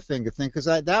trigger finger thing, because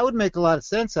that would make a lot of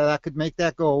sense. How that could make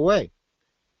that go away.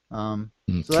 So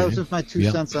that was just my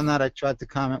 2 cents on that. I tried to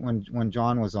comment when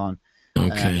John was on.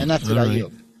 Okay, and that's what I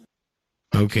yield.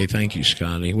 Okay, thank you,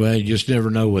 Scotty. Well, you just never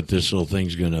know what this little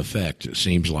thing's going to affect, it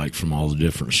seems like, from all the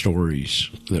different stories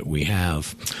that we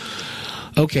have.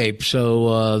 Okay,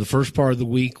 so the first part of the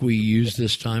week we use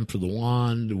this time for the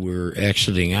wand. We're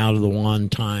exiting out of the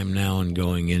wand time now and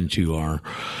going into our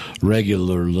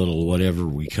regular little whatever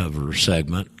we cover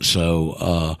segment.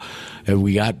 So have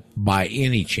we got, by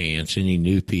any chance, any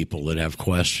new people that have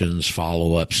questions,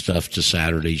 follow-up stuff to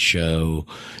Saturday's show,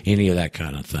 any of that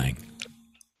kind of thing?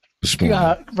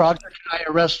 Roger, can I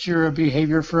arrest your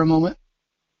behavior for a moment?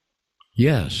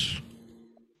 Yes.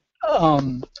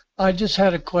 I just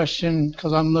had a question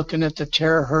because I'm looking at the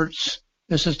terahertz.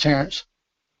 This is Terrence.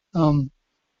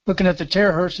 Looking at the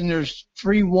terahertz, and there's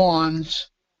 3 wands.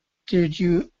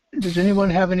 Does anyone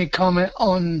have any comment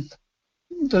on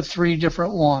the 3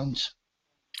 different wands?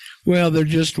 Well, they're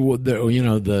just,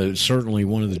 certainly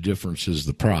one of the differences is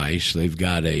the price. They've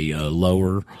got a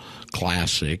lower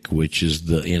classic, which is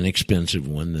the inexpensive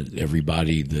one that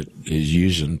everybody that is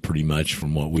using pretty much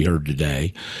from what we heard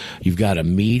today. You've got a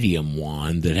medium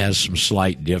wand that has some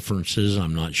slight differences.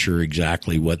 I'm not sure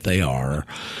exactly what they are.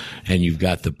 And you've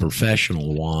got the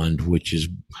professional wand, which is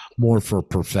more for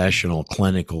professional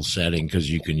clinical setting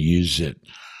because you can use it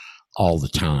all the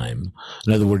time.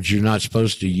 In other words, you're not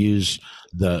supposed to use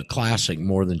the classic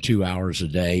more than 2 hours a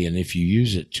day, and if you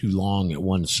use it too long at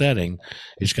one setting,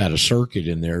 it's got a circuit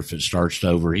in there. If it starts to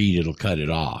overheat, it'll cut it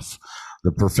off.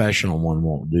 The professional one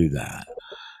won't do that.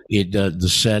 The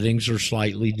settings are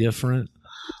slightly different.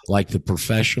 Like the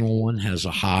professional one has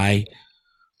a high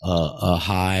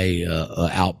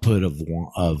output of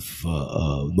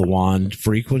the wand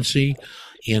frequency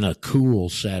in a cool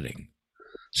setting.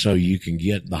 So you can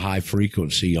get the high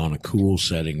frequency on a cool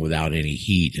setting without any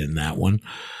heat in that one.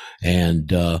 And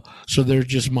so there's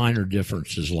just minor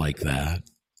differences like that.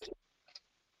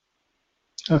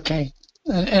 Okay.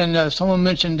 And someone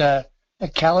mentioned a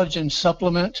collagen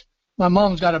supplement. My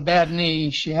mom's got a bad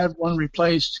knee. She had one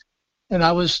replaced. And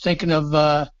I was thinking of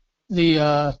the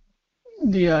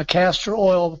castor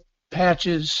oil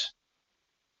patches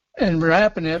and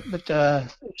wrapping it, but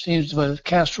it seems to be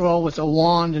castor oil with a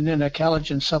wand and then a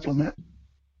collagen supplement.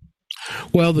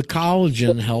 Well, the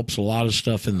collagen helps a lot of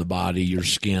stuff in the body, your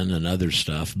skin and other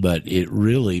stuff, but it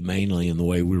really, mainly in the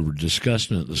way we were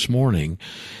discussing it this morning,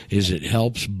 is it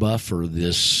helps buffer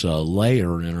this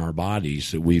layer in our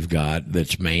bodies that we've got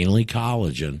that's mainly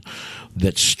collagen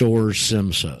that stores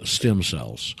stem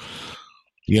cells.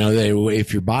 You know,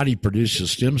 if your body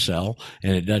produces stem cell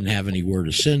and it doesn't have anywhere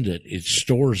to send it, it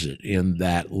stores it in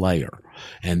that layer.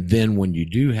 And then when you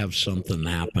do have something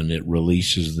happen, it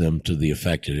releases them to the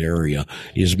affected area,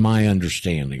 is my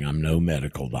understanding. I'm no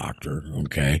medical doctor,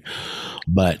 okay?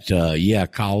 But, yeah,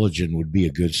 collagen would be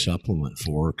a good supplement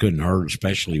for her. Couldn't hurt,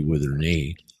 especially with her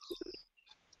knee.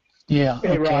 Yeah.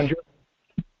 Hey, okay. Roger.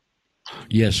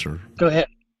 Yes, sir. Go ahead.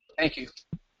 Thank you.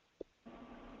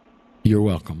 You're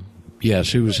welcome.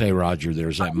 Yes, who was Hey Roger there?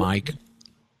 Is that Mike?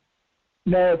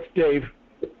 No, it's Dave.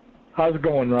 How's it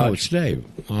going, Roger? Oh, it's Dave.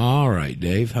 All right,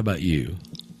 Dave. How about you?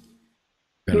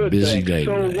 Got Good, a busy thanks. day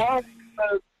so today.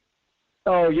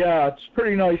 Oh, yeah, it's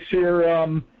pretty nice here.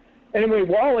 Anyway,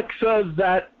 Wallach says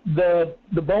that the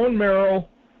bone marrow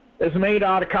is made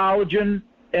out of collagen,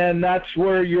 and that's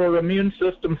where your immune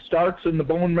system starts, in the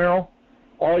bone marrow.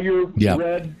 All your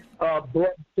red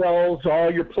blood cells,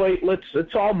 all your platelets,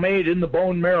 it's all made in the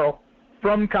bone marrow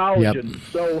from collagen.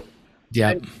 So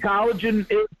collagen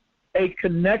is a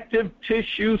connective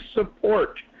tissue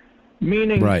support,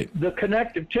 meaning the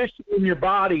connective tissue in your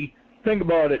body, think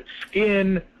about it,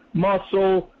 skin,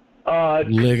 muscle,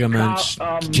 ligaments,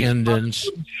 tendons,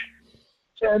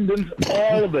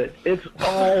 all of it. It's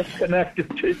all connective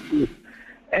tissue.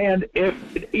 And if,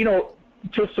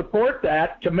 to support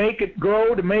that, to make it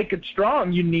grow, to make it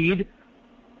strong, you need,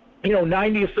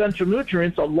 90 essential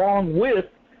nutrients along with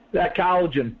that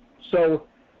collagen. So,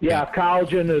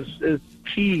 collagen is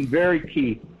key, very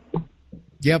key.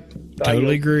 Yep,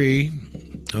 totally agree.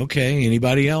 Okay,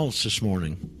 anybody else this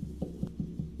morning?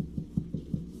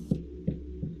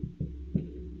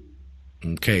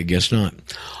 Okay, guess not.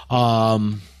 All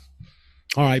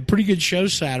right, pretty good show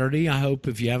Saturday. I hope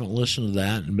if you haven't listened to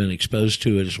that and been exposed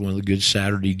to it, it's one of the good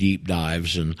Saturday deep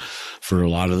dives. And for a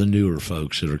lot of the newer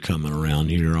folks that are coming around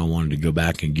here, I wanted to go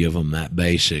back and give them that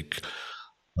basic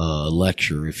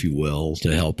lecture, if you will,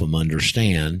 to help them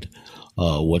understand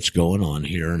what's going on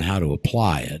here and how to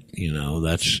apply it.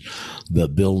 That's the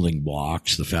building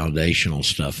blocks, the foundational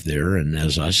stuff there. And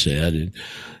as I said,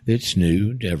 it's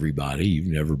new to everybody.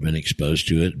 You've never been exposed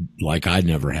to it like I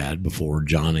never had before.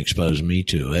 John exposed me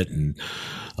to it. And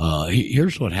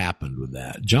here's what happened with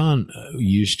that. John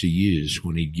used to use,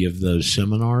 when he'd give those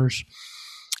seminars,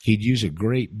 he'd use a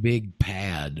great big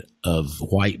pad of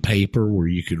white paper where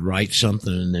you could write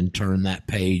something and then turn that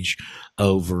page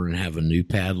over and have a new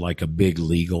pad, like a big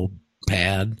legal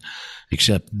pad,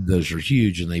 except those are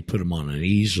huge and they put them on an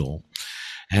easel.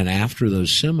 And after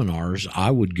those seminars,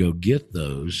 I would go get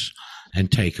those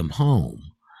and take them home.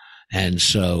 And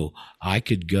so I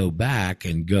could go back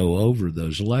and go over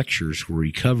those lectures where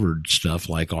he covered stuff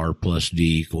like R plus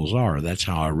D equals R. That's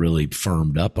how I really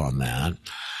firmed up on that.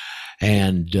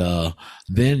 And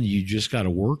then you just got to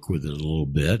work with it a little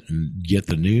bit and get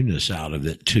the newness out of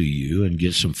it to you and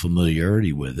get some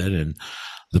familiarity with it. And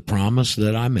the promise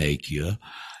that I make you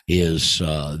is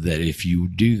that if you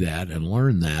do that and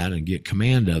learn that and get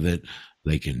command of it,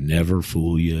 they can never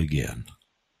fool you again.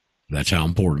 That's how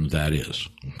important that is.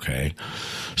 Okay.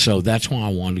 So that's why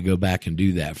I wanted to go back and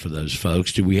do that for those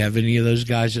folks. Do we have any of those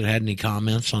guys that had any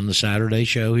comments on the Saturday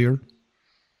show here?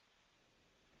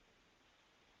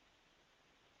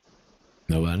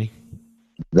 Nobody?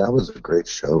 That was a great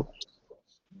show.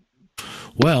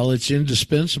 Well, it's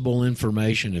indispensable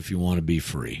information if you want to be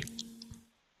free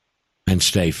and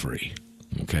stay free.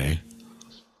 Okay.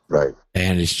 Right.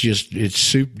 And it's just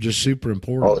super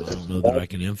important. I don't know that I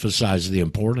can emphasize the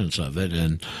importance of it.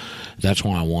 And that's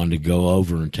why I wanted to go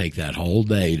over and take that whole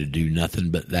day to do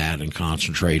nothing but that and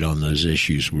concentrate on those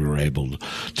issues we were able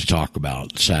to talk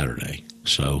about Saturday.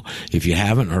 So if you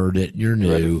haven't heard it, you're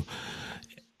new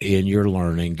in your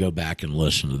learning, go back and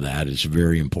listen to that. It's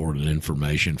very important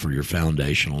information for your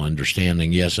foundational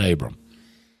understanding. Yes, Abram.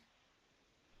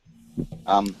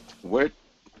 Where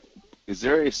is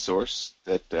there a source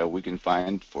that we can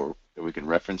find that we can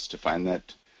reference to find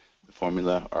that the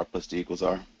formula R plus D equals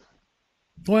R?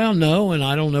 Well, no, and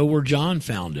I don't know where John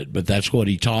found it, but that's what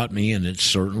he taught me, and it's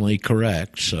certainly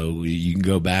correct. So you can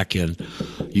go back and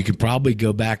you could probably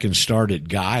go back and start at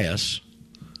Gaius.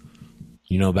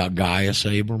 You know about Gaius,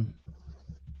 Abram?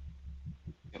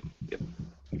 Yep.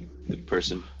 Good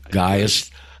person.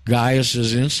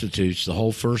 Gaius's Institutes, the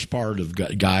whole first part of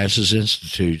Gaius's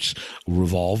Institutes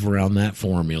revolve around that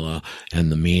formula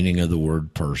and the meaning of the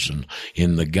word person.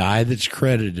 In the guy that's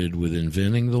credited with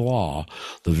inventing the law,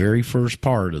 the very first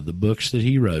part of the books that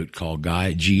he wrote called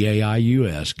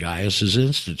Gaius, Gaius's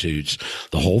Institutes,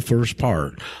 the whole first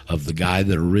part of the guy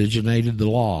that originated the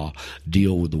law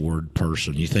deal with the word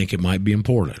person. You think it might be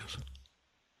important?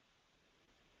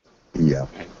 Yeah.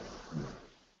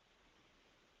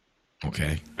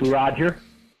 Okay. Roger?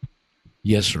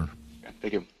 Yes, sir.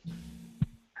 Thank you.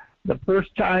 The first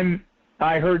time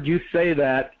I heard you say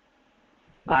that,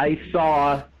 I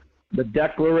saw the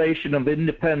Declaration of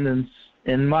Independence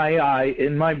in my eye,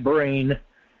 in my brain,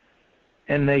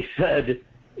 and they said,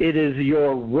 it is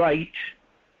your right,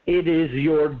 it is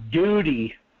your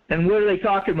duty. And what are they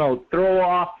talking about? Throw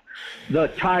off the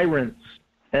tyrants.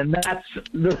 And that's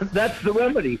the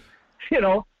remedy. You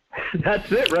know,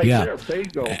 that's it right there. There you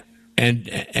go.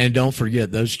 And don't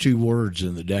forget, those two words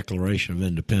in the Declaration of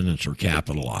Independence are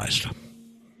capitalized.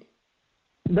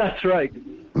 That's right.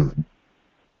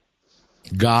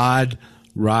 God,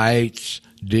 rights,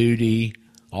 duty,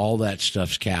 all that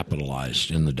stuff's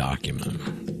capitalized in the document.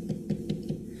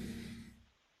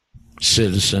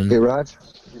 Citizen. Hey, Raj?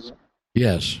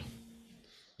 Yes.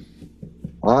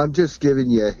 I'm just giving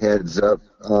you a heads up.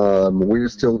 We're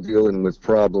still dealing with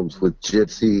problems with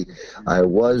Jitsi. I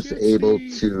was able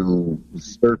to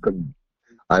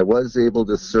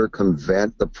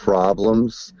circumvent the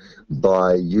problems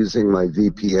by using my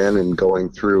VPN and going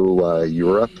through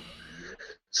Europe.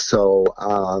 So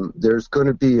there's going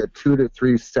to be a 2 to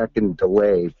 3 second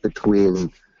delay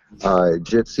between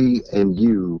Jitsi and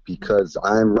you, because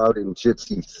I'm routing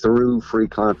Jitsi through free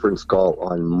conference call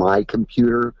on my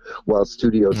computer while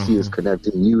Studio C is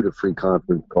connecting you to free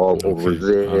conference call over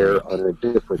there on a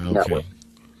different network.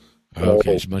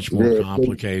 Okay, it's much more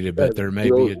complicated, but there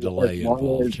may be a delay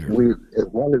involved here. As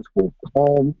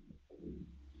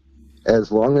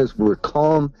long as we're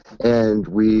calm and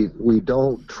we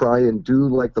don't try and do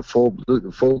like the full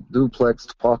duplex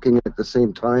talking at the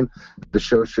same time, the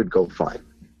show should go fine.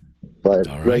 But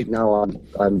right now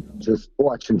I'm just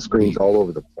watching screens all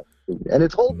over the place, and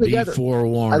it's holding together.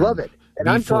 Forewarned. I love it, and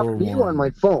I'm talking to you on my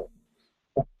phone.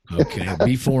 Okay,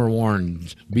 be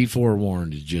forewarned. Be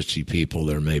forewarned, Jitsi people.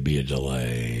 There may be a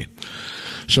delay.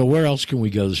 So where else can we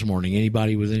go this morning?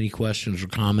 Anybody with any questions or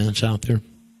comments out there?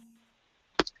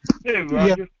 Hey,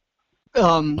 Roger. Yeah.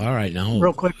 All right, now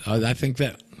real quick. I think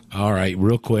that. All right,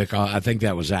 real quick. I think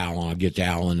that was Alan. I'll get to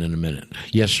Alan in a minute.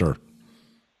 Yes, sir.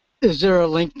 Is there a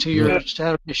link to your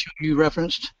Saturday show you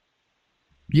referenced?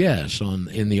 Yes,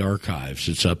 in the archives.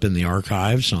 It's up in the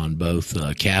archives on both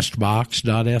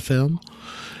Castbox.fm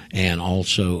and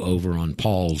also over on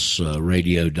Paul's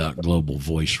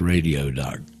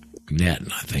radio.globalvoiceradio.net,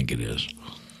 I think it is.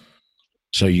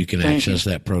 So you can access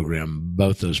that program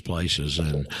both those places,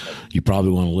 and you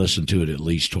probably want to listen to it at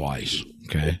least twice,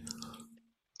 okay?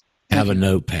 Have a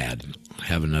notepad.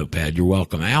 You're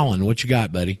welcome. Alan, what you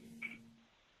got, buddy?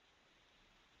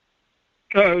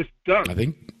 It's Doug. I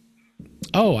think.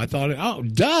 Oh, I thought. Oh,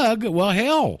 Doug. Well,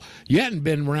 hell, you hadn't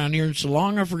been around here in so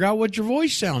long. I forgot what your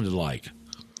voice sounded like.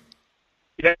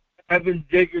 Yeah, I've been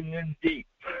digging in deep.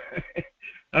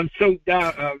 I'm so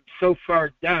down. I'm so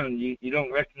far down. You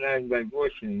don't recognize my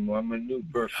voice anymore. I'm a new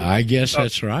person. I guess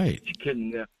that's right. Just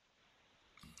kidding.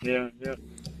 Yeah.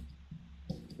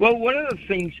 Well, one of the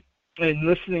things in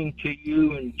listening to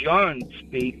you and John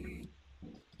speak,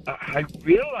 I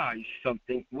realized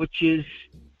something, which is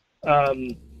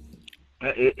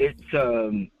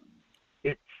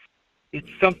it's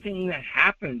something that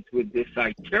happens with this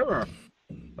Kacarab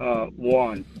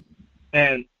wand,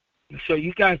 and so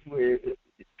you guys were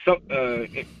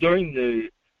during the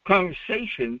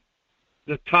conversation,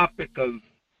 the topic of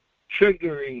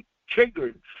triggered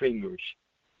fingers.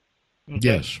 Okay?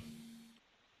 Yes.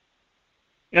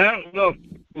 And I don't know if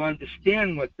you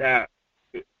understand what that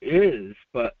is,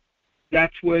 but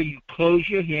that's where you close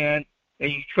your hand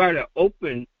and you try to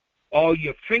open all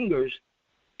your fingers,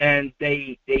 and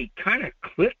they kind of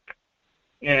click,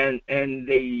 and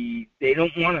they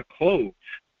don't want to close,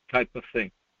 type of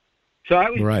thing. So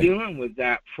I was dealing with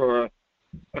that for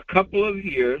a couple of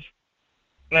years,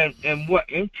 and what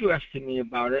interested me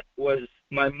about it was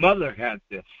my mother had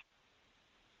this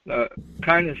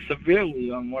kind of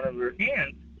severely on one of her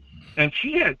hands, and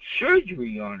she had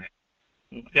surgery on it.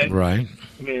 Okay? Right.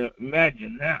 I mean,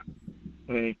 imagine that.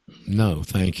 I mean, no,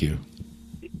 thank you.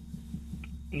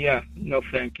 Yeah, no,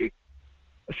 thank you.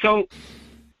 So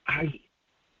I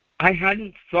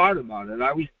hadn't thought about it.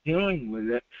 I was dealing with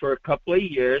it for a couple of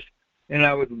years, and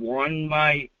I would wand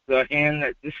the hand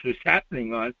that this was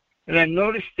happening on, and I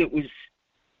noticed it was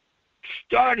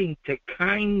starting to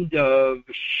kind of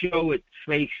show its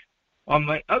face on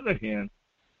my other hand.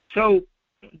 So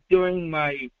during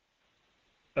my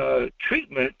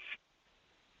treatments,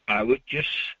 I would just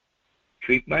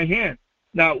treat my hand.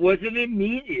 Now, it wasn't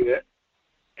immediate,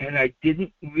 and I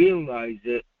didn't realize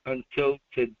it until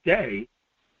today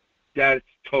that it's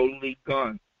totally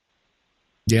gone.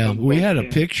 Yeah, we had a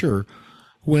picture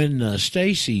when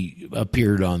Stacy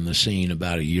appeared on the scene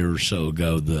about a year or so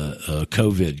ago, the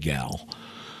COVID gal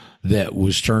that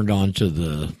was turned on to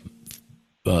the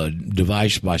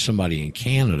device by somebody in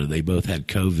Canada. They both had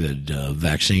COVID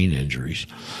vaccine injuries.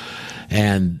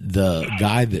 And the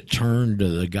guy that turned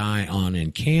the guy on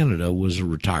in Canada was a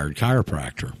retired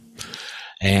chiropractor.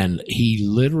 And he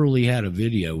literally had a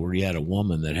video where he had a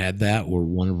woman that had that, where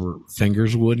one of her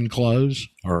fingers wouldn't close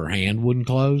or her hand wouldn't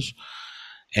close.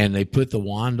 And they put the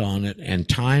wand on it and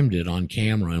timed it on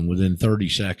camera, and within 30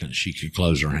 seconds, she could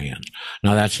close her hand.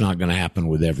 Now, that's not going to happen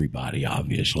with everybody,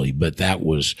 obviously, but that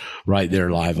was right there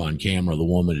live on camera. The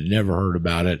woman had never heard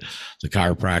about it. The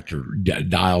chiropractor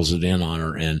dials it in on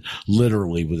her, and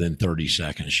literally within 30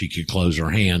 seconds, she could close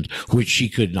her hand, which she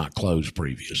could not close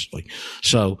previously.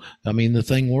 So, I mean, the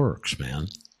thing works, man.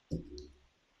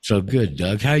 So good,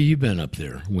 Doug. How you been up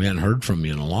there? We hadn't heard from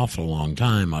you in an awful long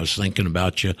time. I was thinking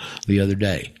about you the other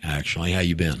day, actually. How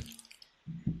you been?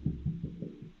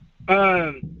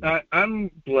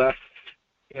 I'm blessed.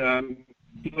 I'm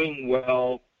doing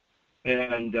well,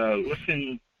 and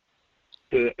listen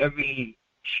to every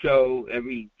show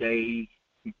every day,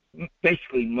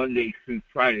 basically Monday through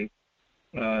Friday.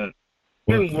 Been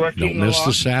working don't miss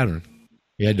the Saturday.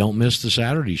 Yeah, don't miss the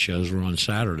Saturday shows. We're on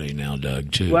Saturday now,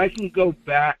 Doug, too. Well, I can go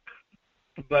back,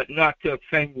 but not to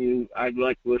offend you, I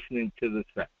like listening to the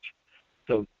fetch.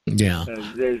 So yeah.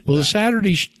 Well, the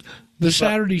Saturday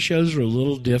shows are a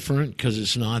little different because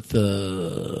it's not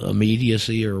the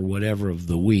immediacy or whatever of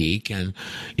the week, and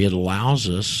it allows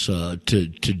us to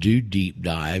do deep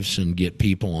dives and get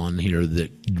people on here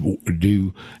that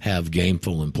do have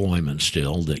gainful employment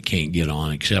still that can't get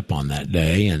on except on that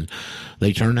day, and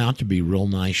they turn out to be real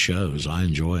nice shows. I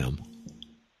enjoy them.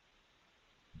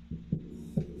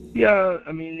 Yeah,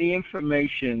 I mean, the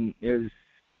information is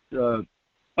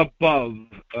above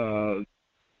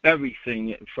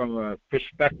everything from a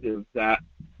perspective that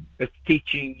it's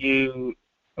teaching you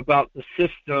about the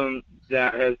system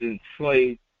that has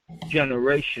enslaved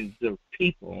generations of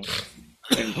people.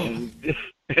 And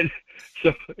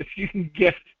so if you can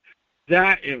get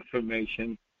that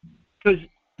information, because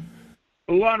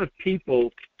a lot of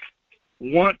people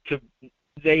want to,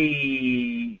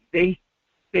 they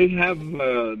have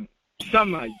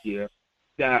some idea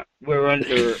that we're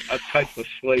under a type of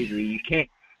slavery. You can't.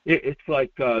 It's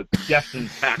like death and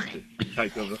taxes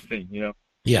type of a thing, you know.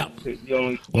 Yeah. The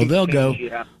only they'll go. You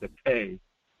have to pay.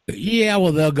 Yeah,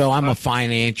 well, they'll go, I'm a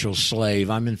financial slave.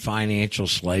 I'm in financial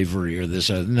slavery or this.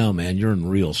 No, man, you're in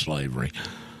real slavery.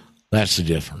 That's the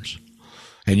difference.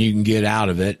 And you can get out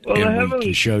of it, and we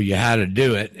can show you how to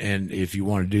do it. And if you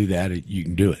want to do that, you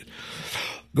can do it.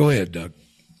 Go ahead, Doug.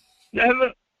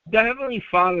 The Heavenly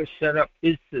Father set up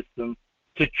his system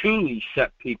to truly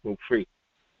set people free.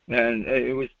 And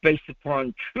it was based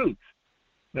upon truth.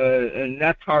 And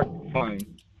that's hard to find.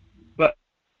 But,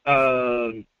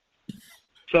 so,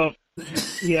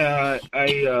 yeah,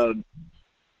 I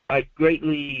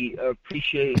greatly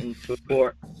appreciate and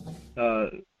support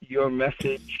your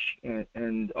message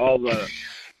and all those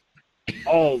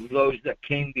that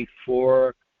came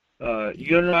before.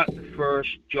 You're not the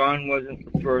first. John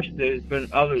wasn't the first. There's been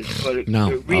others, but it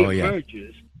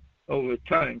reemerges over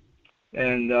time.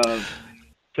 And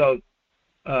so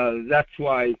that's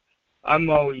why I'm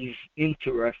always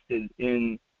interested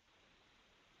in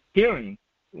hearing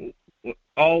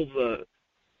all the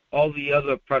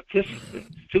other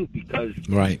participants too, because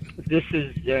this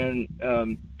is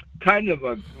kind of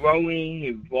a growing,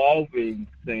 evolving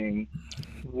thing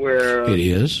where it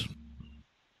is.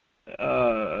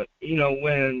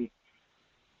 When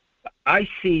I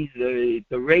see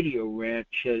the radio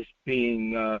ranch as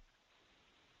being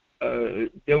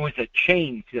there was a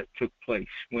change that took place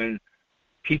when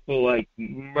people like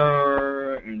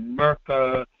Murr and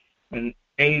Merca and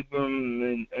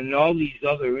Abram and all these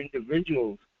other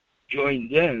individuals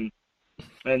joined in,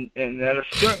 and at a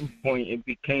certain point it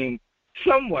became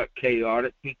somewhat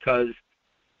chaotic because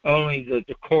only the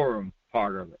decorum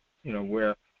part of it,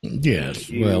 where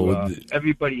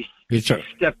everybody's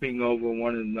stepping over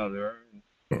one another,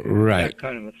 that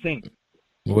kind of a thing.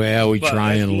 Well, we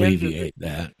try and alleviate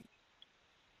that.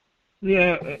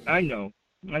 Yeah, I know,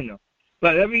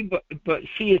 but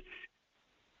see,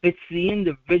 it's the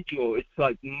individual. It's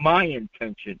like my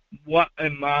intention. What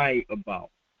am I about?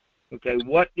 Okay,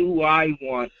 what do I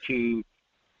want to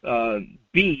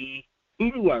be?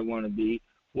 Who do I want to be?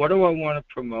 What do I want to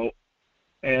promote?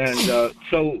 And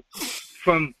so,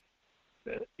 from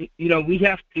we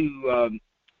have to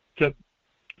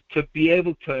be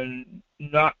able to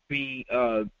not be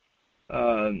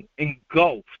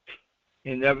engulfed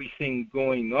in everything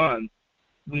going on.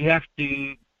 We have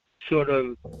to sort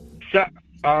of set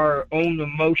our own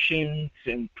emotions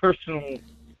and personal,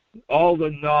 all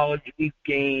the knowledge we've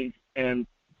gained, and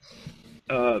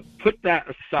put that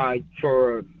aside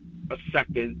for a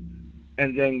second,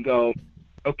 and then go,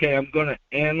 okay, I'm gonna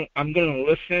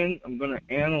listen, I'm gonna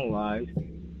analyze,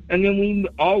 and then we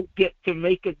all get to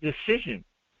make a decision.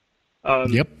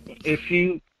 If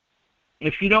you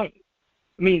don't,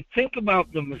 think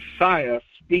about the Messiah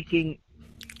speaking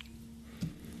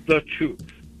the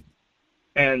truth.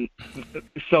 And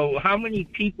so how many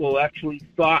people actually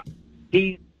thought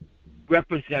he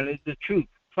represented the truth?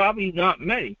 Probably not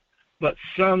many, but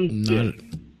some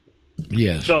did.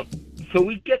 Yes. So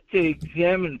we get to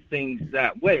examine things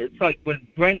that way. It's like when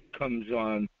Brent comes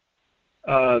on,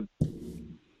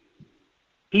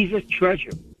 he's a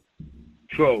treasure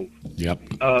trove. Yep.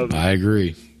 I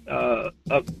agree.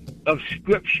 Of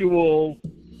scriptural,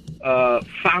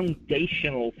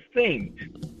 foundational things.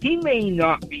 He may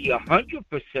not be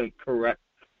 100% correct,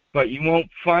 but you won't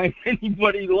find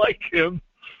anybody like him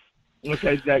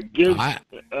that gives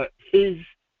his.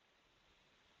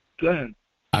 Go ahead.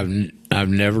 I've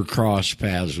never crossed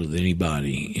paths with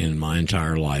anybody in my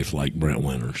entire life like Brent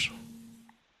Winters.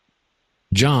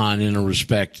 John, in a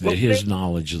respect that his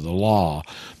knowledge of the law,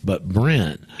 but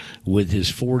Brent, with his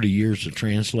 40 years of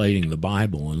translating the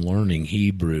Bible and learning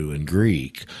Hebrew and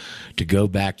Greek, to go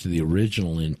back to the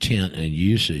original intent and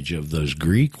usage of those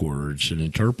Greek words and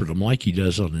interpret them like he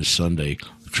does on his Sunday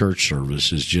church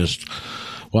service is just,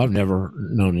 I've never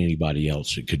known anybody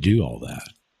else that could do all that.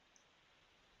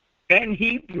 And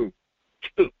Hebrew,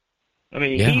 too.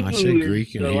 Hebrew I said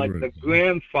Greek and Hebrew. Like the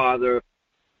grandfather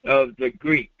of the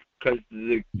Greek. Because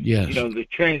the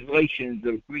translations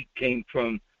of Greek came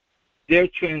from their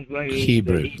translation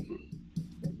Hebrew. Hebrew.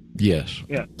 Yes.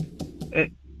 Yeah.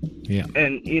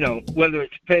 And whether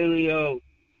it's Paleo,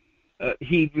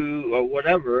 Hebrew, or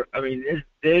whatever,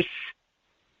 that's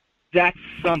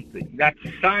something. That's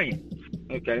science.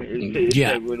 Okay. It's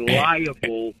a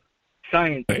reliable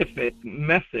scientific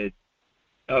method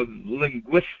of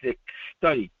linguistic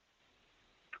study.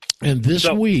 And this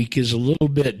week is a little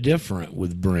bit different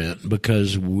with Brent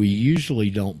because we usually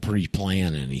don't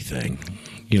pre-plan anything.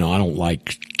 I don't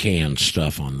like canned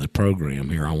stuff on the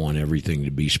program here. I want everything to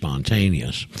be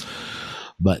spontaneous.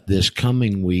 But this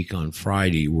coming week on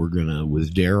Friday, we're going to,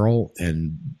 with Daryl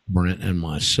and Brent and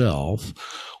myself,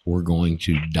 we're going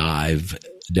to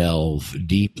delve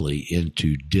deeply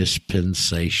into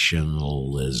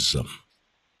dispensationalism.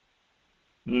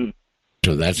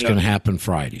 So that's going to happen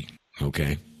Friday,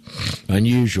 okay?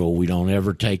 Unusual. We don't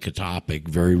ever take a topic,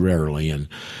 very rarely, and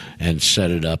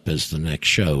set it up as the next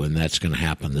show, and that's going to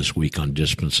happen this week on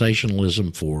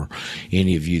dispensationalism. For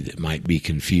any of you that might be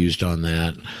confused on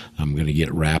that, I'm going to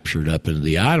get raptured up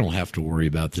into I don't have to worry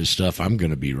about this stuff. I'm going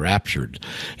to be raptured.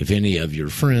 If any of your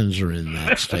friends are in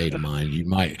that state of mind, you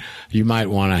might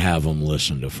want to have them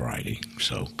listen to Friday.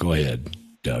 So go ahead,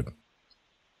 Doug.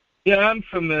 Yeah, I'm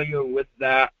familiar with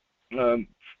that.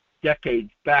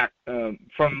 Decades back,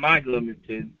 from my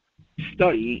limited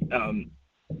study,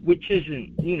 which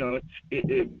isn't,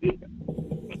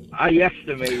 I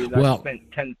estimated I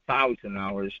spent 10,000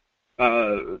 hours.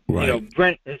 Right.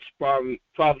 Brent has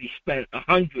probably spent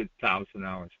 100,000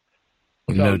 hours.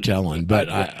 So no telling, but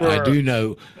I do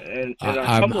know. And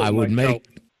I would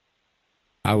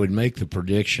make the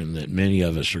prediction that many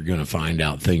of us are going to find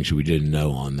out things we didn't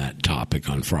know on that topic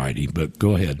on Friday. But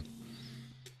go ahead.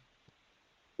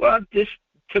 Well,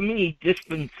 to me,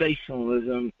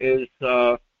 dispensationalism is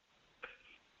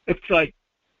it's like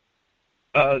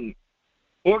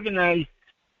organized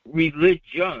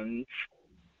religions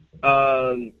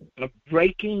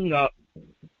breaking up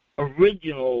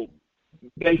original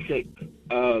basic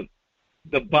the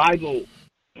Bible.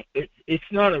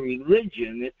 It's not a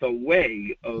religion; it's a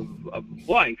way of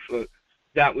life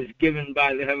that was given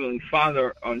by the Heavenly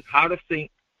Father on how to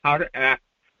think, how to act.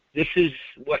 This is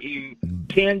what you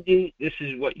can do. This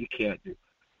is what you can't do.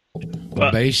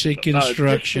 But, basic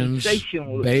instructions.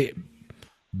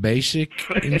 Basic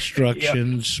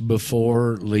instructions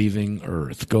before leaving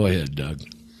Earth. Go ahead, Doug.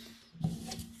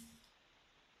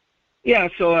 Yeah,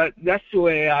 so that's the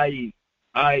way I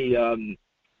have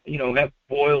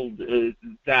boiled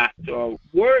that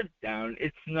word down.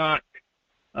 It's not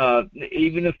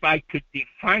even if I could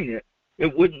define it,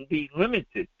 it wouldn't be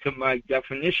limited to my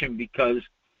definition because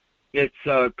it's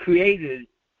created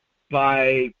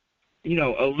by,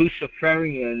 a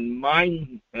Luciferian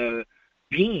mind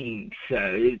being.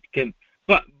 It can,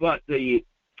 but the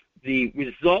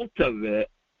result of it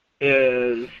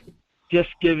is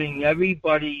just giving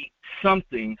everybody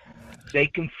something they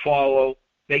can follow,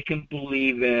 they can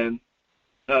believe in,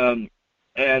 and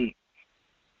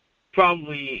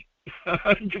probably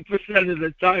 100% of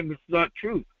the time it's not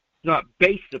true. It's not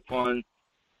based upon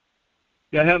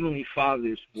the Heavenly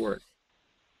Father's word.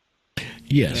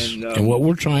 Yes, and what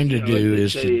we're trying to do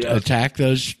is to attack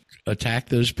those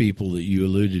people that you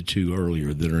alluded to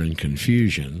earlier that are in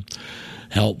confusion,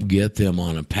 help get them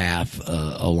on a path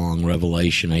along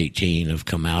Revelation 18 of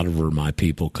come out of her, my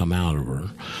people, come out of her.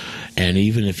 And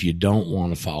even if you don't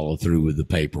want to follow through with the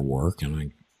paperwork,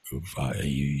 and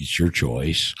it's your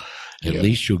choice, at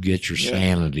least you'll get your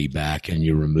sanity back and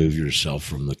you remove yourself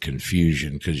from the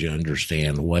confusion because you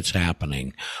understand what's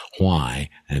happening, why,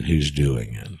 and who's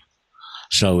doing it.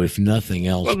 So if nothing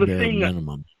else, bare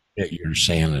minimum, get your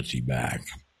sanity back.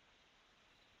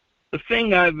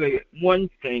 One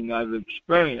thing I've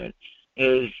experienced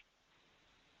is,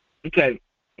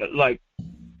 like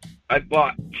I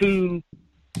bought 2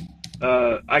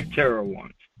 iTerra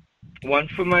wands, one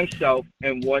for myself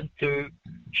and one to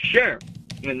share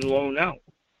and loan out.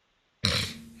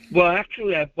 Well,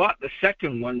 actually, I bought the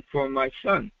second one for my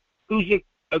son, who's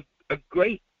a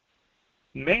great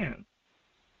man,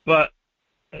 but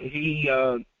he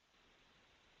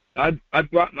I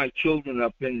brought my children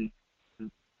up in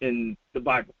the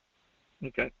Bible,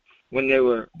 when they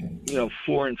were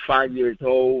 4 and 5 years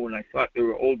old, and I thought they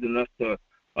were old enough to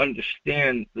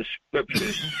understand the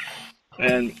scriptures,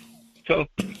 and so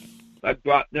I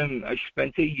brought them. I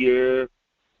spent a year,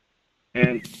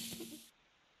 and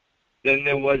then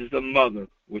there was the mother,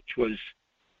 which was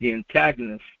the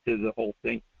antagonist to the whole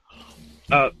thing.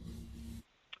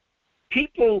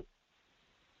 People,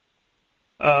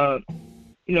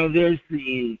 there's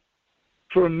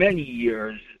for many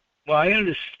years, well, I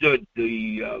understood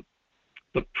the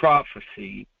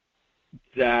prophecy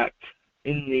that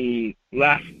in the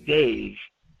last days,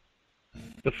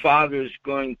 the Father's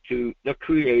going to, the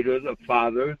Creator, the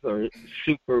Father, the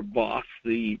super boss,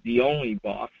 the only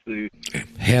boss, the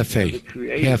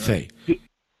Creator.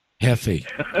 Hefe.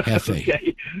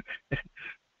 Okay.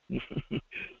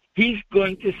 He's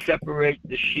going to separate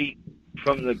the sheep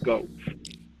from the goats.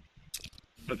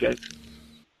 Okay?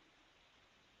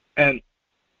 And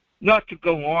not to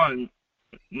go on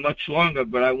much longer,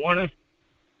 but I want to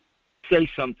say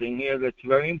something here that's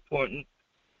very important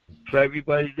for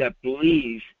everybody that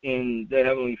believes in the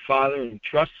Heavenly Father and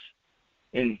trusts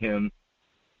in Him,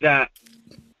 that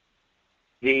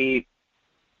these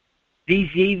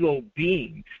evil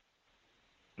beings,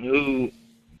 who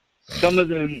some of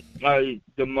them are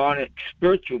demonic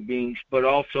spiritual beings, but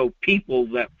also people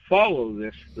that follow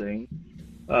this thing,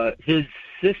 his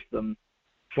system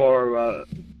for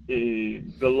the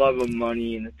love of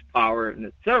money and its power and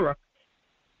etc.,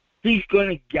 he's going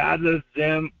to gather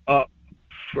them up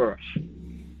first.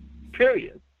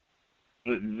 Period.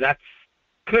 That's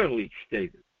clearly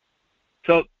stated.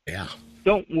 So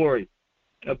don't worry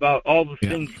about all the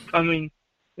things coming.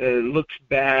 It looks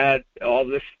bad, all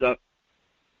this stuff.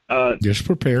 Just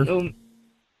prepare.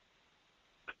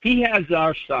 He has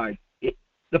our side.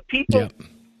 The people,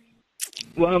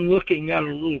 well, I'm looking at a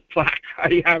little plaque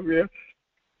I have here.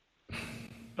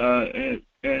 And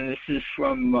this is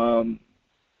from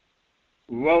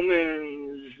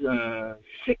Romans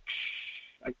 6,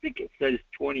 I think it says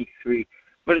 23.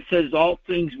 But it says all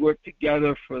things work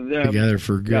together for them. Together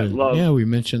for good. Yeah, we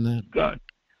mentioned that. God.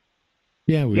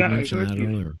 Yeah, we mentioned that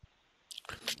earlier.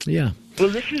 Yeah. Well,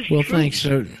 this is true. Thanks.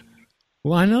 So,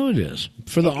 well, I know it is.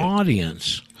 For the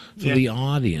audience,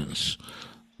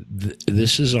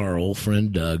 this is our old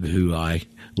friend Doug, who I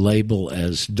label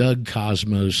as Doug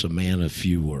Cosmos, a man of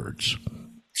few words.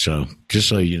 So just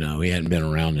so you know, he hadn't been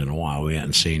around in a while. We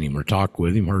hadn't seen him or talked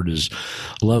with him, heard his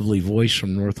lovely voice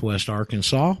from Northwest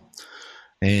Arkansas.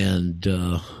 And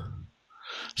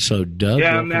so, Doug,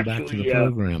 welcome back to the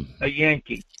program. A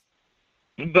Yankee.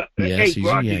 But, yes, hey,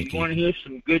 Roger, you want to hear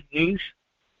some good news?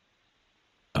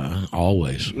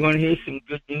 Always. You want to hear some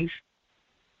good news?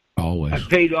 Always. I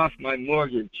paid off my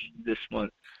mortgage this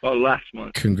month, or last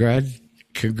month.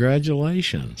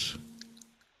 Congratulations.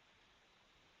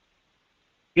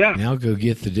 Yeah. Now go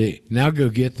get the deed.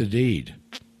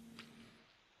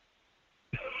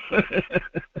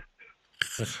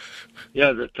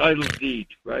 Yeah, the title deed,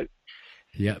 right?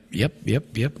 Yep.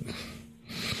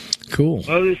 Cool.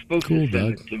 Well, they're supposed to send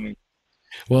Doug. it to me.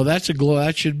 Well, that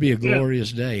should be a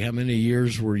glorious day. How many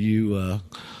years were you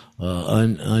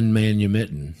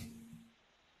unmanumitten?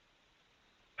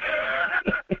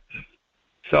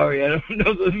 Sorry, I don't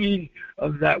know the meaning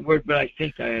of that word, but I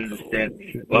think I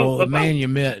understand. Well,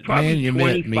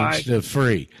 manumit means to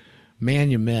free.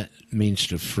 Manumit means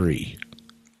to free.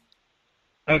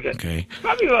 Okay.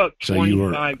 Probably about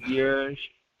 25 years.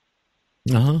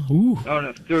 Ooh. On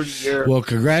a 30-year. Well,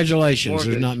 congratulations. mortgage.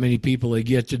 There's not many people that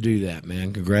get to do that,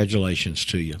 man. Congratulations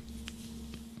to you.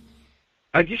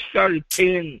 I just started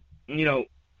paying,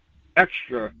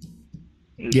 extra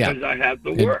because I have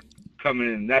the work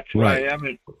coming in. That's why I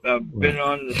haven't been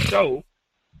on the show.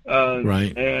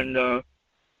 Right. And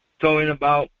so in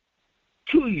about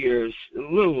 2 years, a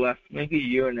little less, maybe a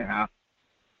year and a half,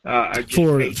 I just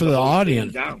for the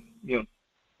audience. Down,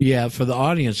 Yeah, for the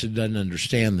audience that doesn't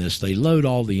understand this, they load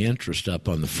all the interest up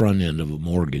on the front end of a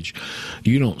mortgage.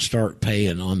 You don't start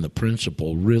paying on the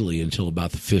principal really until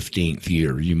about the 15th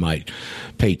year. You might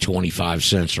pay 25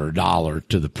 cents or $1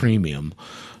 to the premium,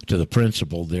 to the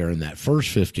principal there in that first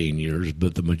 15 years,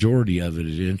 but the majority of it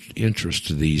is interest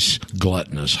to these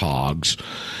gluttonous hogs.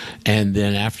 And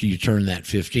then after you turn that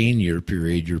 15-year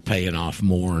period, you're paying off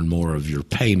more and more of your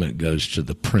payment goes to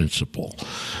the principal.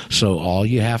 So all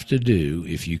you have to do,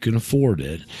 if you can afford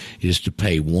it, is to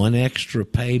pay one extra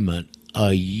payment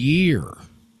a year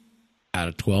out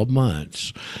of 12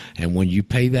 months. And when you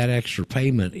pay that extra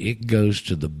payment, it goes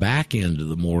to the back end of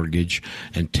the mortgage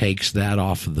and takes that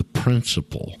off of the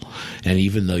principal. And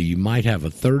even though you might have a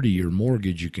 30-year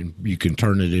mortgage, you can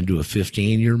turn it into a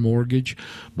 15-year mortgage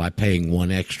by paying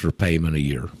one extra payment a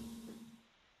year.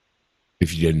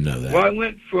 If you didn't know that. Well, I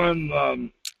went from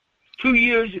 2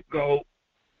 years ago,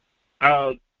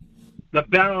 the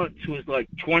balance was like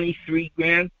 23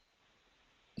 grand.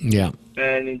 Yeah.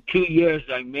 And in 2 years,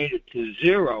 I made it to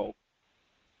zero.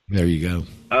 There you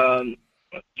go.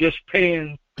 Just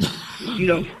paying,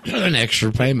 an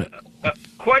extra payment.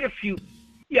 Quite a few.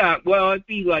 Yeah, well, it'd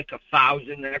be like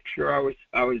 1,000 extra.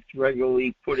 I was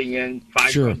regularly putting in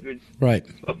 500. Sure. Right.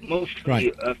 But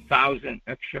mostly 1,000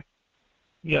 extra.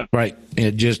 Yeah. Right.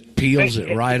 It just peels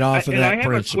it right off of that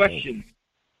principal. I have a question.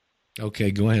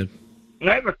 Okay, go ahead.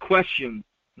 I have a question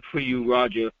for you,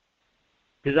 Roger,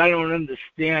 because I don't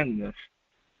understand this.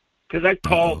 Because I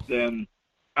called them.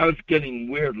 I was getting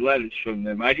weird letters from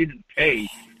them. I didn't pay.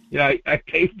 I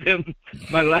paid them.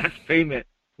 My last payment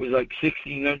was like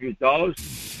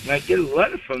 $1,600. And I get a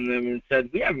letter from them and said,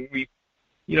 we haven't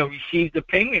received a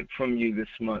payment from you this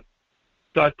month.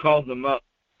 So I called them up.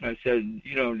 I said,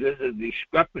 there's a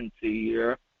discrepancy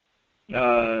here.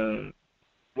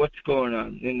 what's going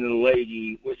on? And the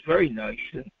lady was very nice,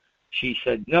 and she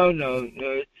said, no,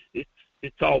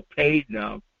 it's all paid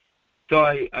now. So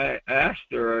I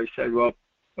asked her, I said, well,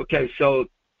 okay, so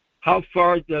how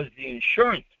far does the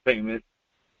insurance payment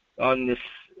on this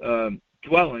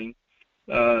dwelling,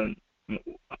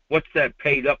 what's that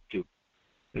paid up to?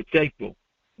 It's April.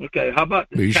 Okay, how about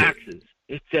the taxes?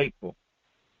 It's April.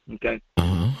 Okay.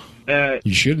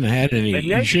 You shouldn't have had any.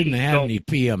 You shouldn't have had any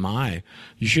PMI.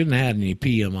 You shouldn't have had any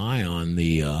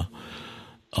PMI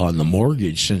on the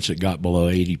mortgage since it got below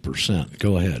 80%.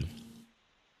 Go ahead.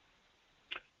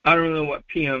 I don't know what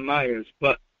PMI is,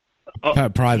 but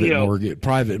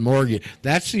private mortgage.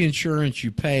 That's the insurance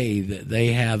you pay that they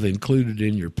have included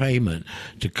in your payment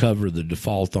to cover the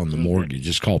default on the mortgage.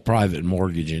 It's called private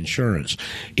mortgage insurance.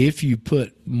 If you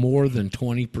put more than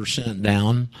 20%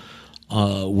 down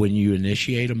when you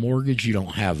initiate a mortgage, you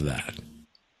don't have that.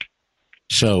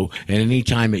 So, and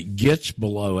anytime it gets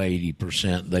below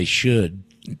 80%, they should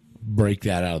break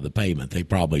that out of the payment. They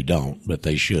probably don't, but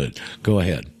they should. Go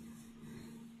ahead.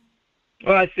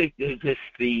 Well, I think they're just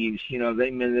thieves. They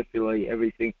manipulate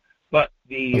everything. But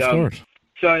of course.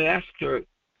 So I asked her.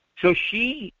 So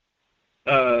she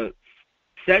said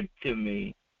to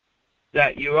me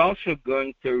that you're also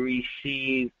going to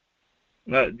receive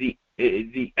the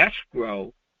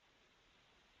escrow.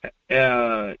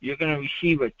 You're going to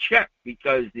receive a check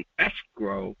because the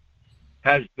escrow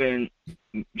has been.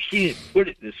 She didn't put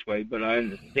it this way, but I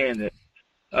understand it.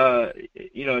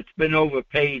 It's been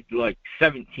overpaid like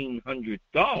 $1,700.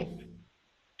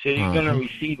 So you're going to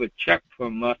receive a check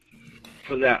from us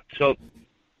for that. So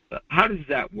how does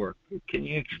that work? Can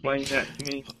you explain that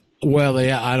to me? Well,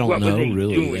 I don't know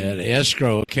really. They had an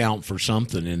escrow account for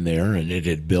something in there, and it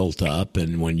had built up.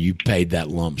 And when you paid that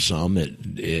lump sum,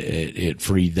 it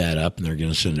freed that up, and they're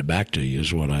going to send it back to you.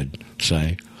 Is what I'd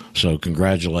say. So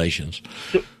congratulations.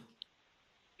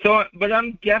 So, but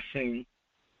I'm guessing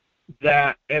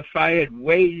that if I had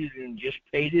waited and just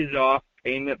paid it off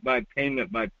payment by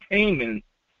payment by payment,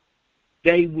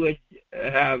 they would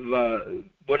have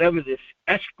whatever this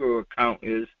escrow account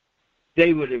is,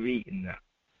 they would have eaten that.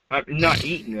 Not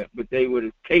eaten it, but they would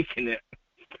have taken it.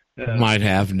 Might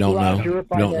have. Don't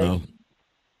know.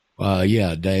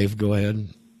 Yeah, Dave, go ahead.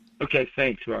 Okay,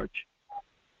 thanks, Raj.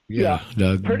 Yeah,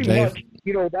 Doug. Pretty Dave? much,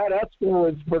 that escrow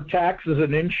is for taxes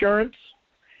and insurance.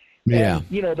 Yeah.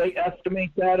 And, they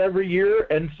estimate that every year,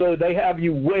 and so they have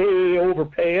you way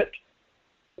overpay it.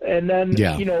 And then,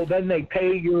 then they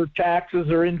pay your taxes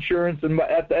or insurance, and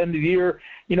at the end of the year,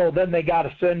 then they got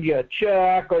to send you a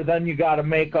check, or then you got to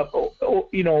make up,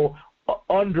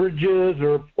 underages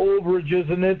or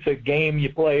overages, and it's a game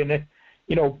you play. And,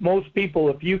 most people,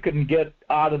 if you can get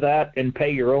out of that and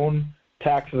pay your own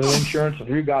taxes and insurance, if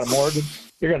you got a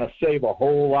mortgage, you're going to save a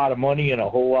whole lot of money and a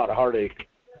whole lot of heartache.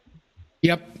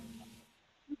 Yep.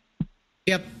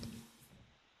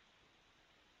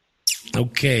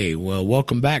 Okay, well,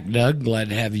 welcome back, Doug. Glad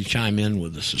to have you chime in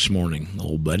with us this morning,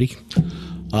 old buddy.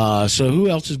 So who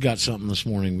else has got something this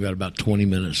morning? We've got about 20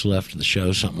 minutes left of the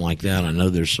show, something like that. I know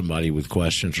there's somebody with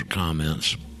questions or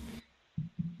comments.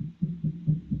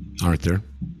 Aren't there?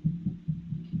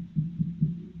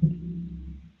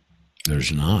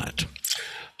 There's not.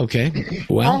 Okay.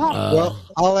 Well,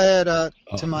 I'll add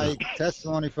to my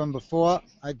testimony from before.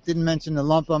 I didn't mention the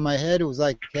lump on my head. It was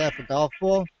like half a golf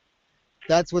ball.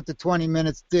 That's what the 20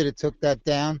 minutes did. It took that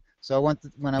down. So I went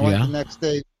the next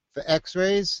day for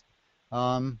X-rays.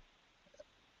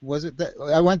 Was it that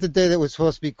I went the day that was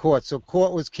supposed to be court? So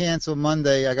court was canceled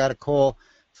Monday. I got a call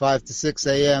 5 to 6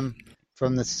 a.m.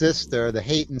 from the sister, the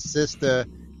Hayton sister,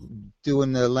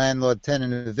 doing the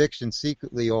landlord-tenant eviction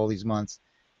secretly all these months,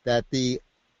 that the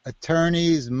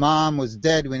attorney's mom was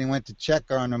dead when he went to check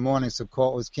her in the morning, so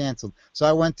court was canceled. So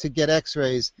I went to get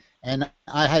X-rays, and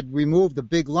I had removed a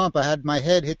big lump. I had my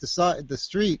head hit the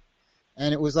street,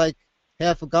 and it was like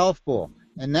half a golf ball.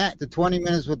 And the 20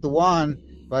 minutes with the wand,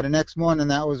 by the next morning,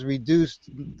 that was reduced,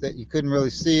 that you couldn't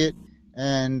really see it,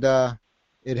 and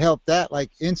it helped that like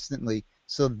instantly.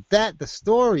 So the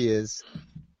story is,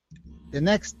 the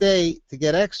next day to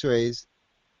get X-rays,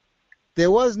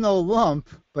 there was no lump,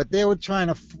 but they were trying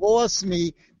to force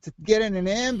me to get in an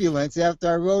ambulance after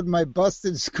I rode my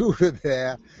busted scooter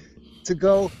there to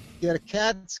go get a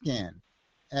CAT scan.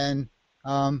 And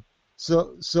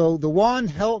so the wand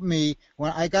helped me.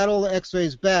 When I got all the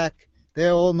X-rays back,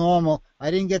 they're all normal. I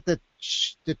didn't get the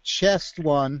chest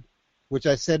one, which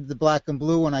I said the black and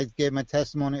blue when I gave my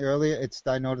testimony earlier.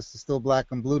 I noticed it's still black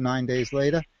and blue 9 days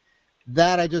later.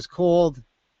 That I just called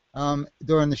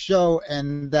during the show,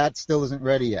 and that still isn't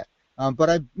ready yet. But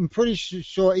I'm pretty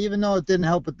sure, even though it didn't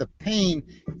help with the pain,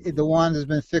 the wand has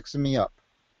been fixing me up.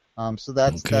 So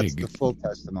that's Okay. the full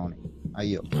testimony. I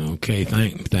yield. Okay,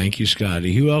 thank you,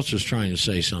 Scotty. Who else is trying to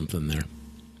say something there?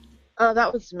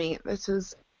 That was me. This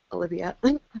is Olivia.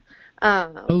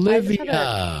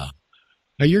 Olivia.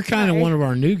 You're kind of one of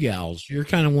our new gals. You're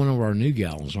kind of one of our new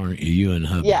gals, aren't you? You and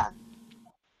hubby.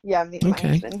 Yeah, me and my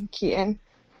husband, Keaton.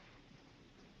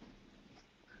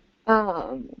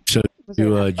 So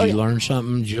did you learn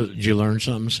something? Did you learn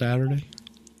something Saturday?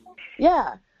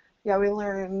 Yeah, we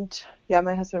learned. Yeah,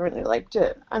 my husband really liked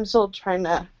it. I'm still trying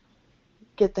to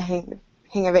get the hang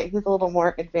of it. He's a little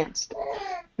more advanced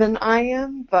than I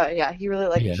am, but yeah, he really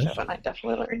liked the show, and I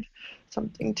definitely learned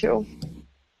something too.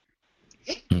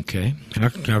 Okay, how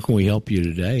can we help you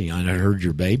today? I heard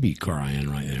your baby crying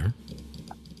right there.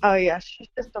 Oh yeah, she's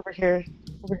just over here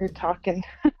talking.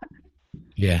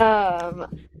 Yeah.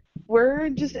 We're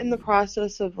just in the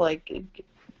process of like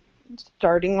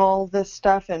starting all this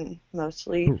stuff, and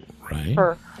mostly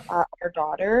for our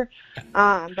daughter.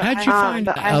 How'd you find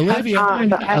Olivia?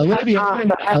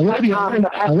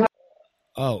 Olivia.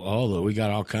 Oh, we got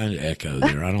all kinds of echo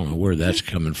there. I don't know where that's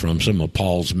coming from. Some of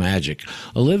Paul's magic.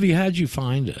 Olivia, how'd you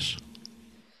find us?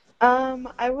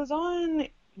 I was on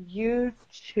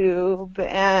YouTube,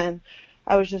 and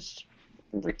I was just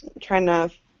trying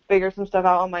to figure some stuff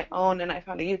out on my own, and I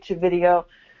found a YouTube video,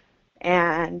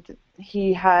 and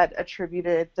he had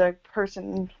attributed the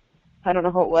person, I don't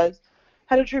know who it was,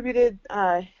 had attributed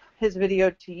his video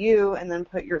to you, and then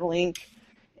put your link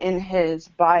in his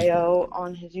bio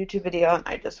on his YouTube video, and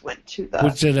I just went to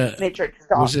the Matrix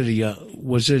shop. Was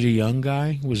it a young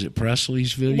guy? Was it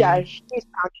Presley's video? Yeah,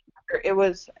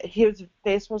 his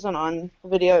face wasn't on the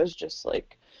video. It was just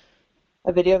like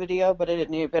a video, but I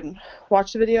didn't even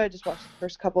watch the video. I just watched the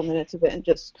first couple minutes of it and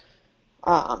just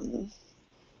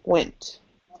went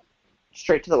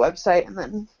straight to the website, and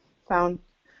then found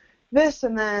this,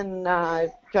 and then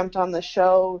jumped on the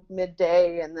show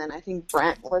midday, and then I think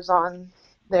Brent was on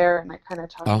there, and I kind of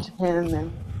talked to him,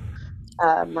 and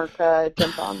Mirka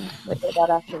jumped on later that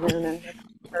afternoon, and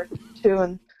her too,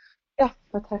 and yeah,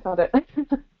 that's how I found it.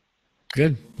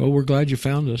 Good. Well, we're glad you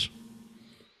found us.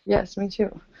 Yes, me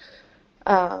too.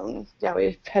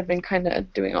 We had been kind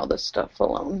of doing all this stuff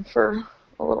alone for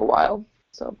a little while,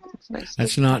 so it's nice.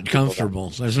 That's not comfortable.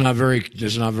 That's not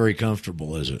very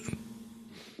comfortable, is it?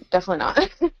 Definitely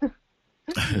not.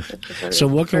 So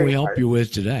what can we help you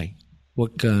with today?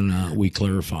 What can we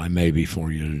clarify maybe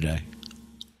for you today?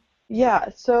 Yeah,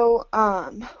 so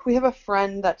we have a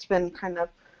friend that's been kind of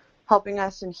helping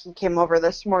us, and he came over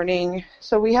this morning.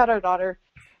 So we had our daughter,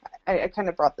 I kind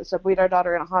of brought this up, we had our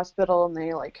daughter in a hospital, and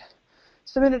they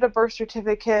submitted a birth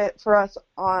certificate for us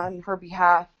on her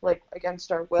behalf,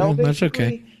 against our will. That's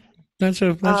okay. That's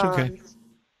okay.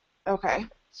 Okay.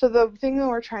 So the thing that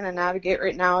we're trying to navigate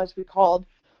right now is we called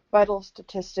Vital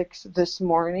Statistics this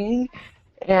morning,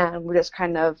 and we just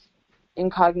kind of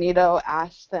incognito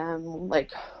asked them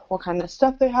what kind of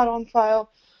stuff they had on file.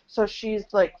 So she's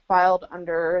filed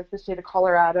under the state of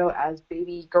Colorado as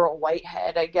baby girl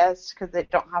Whitehead, I guess, because they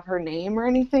don't have her name or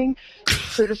anything.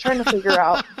 So we're just trying to figure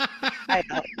out. I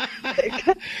know.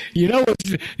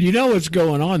 You know what's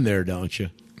going on there, don't you?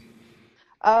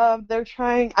 They're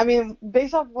trying. I mean,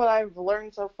 based off what I've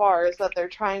learned so far, is that they're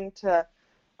trying to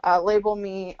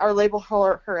label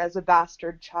her as a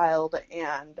bastard child,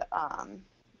 and I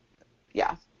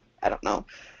don't know.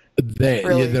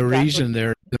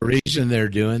 The reason they're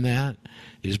doing that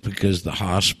is because the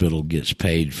hospital gets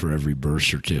paid for every birth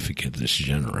certificate that's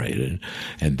generated,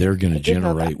 and they're going to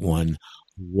generate one,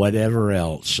 whatever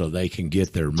else, so they can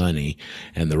get their money,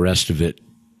 and the rest of it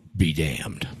be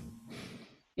damned.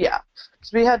 Yeah,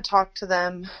 because we had talked to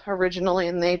them originally,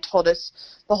 and they told us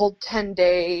the whole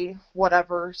 10-day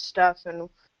whatever stuff, and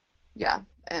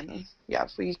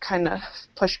we kind of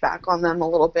pushed back on them a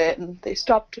little bit, and they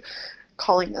stopped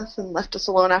calling us and left us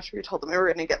alone after we told them we were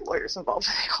going to get lawyers involved.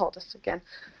 They called us again.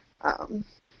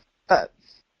 But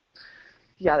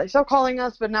yeah, they stopped calling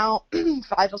us, but now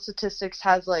Vital Statistics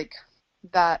has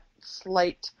that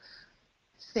slight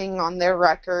thing on their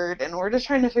record, and we're just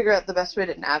trying to figure out the best way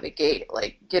to navigate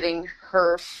getting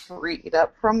her freed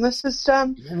up from the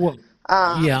system. Well,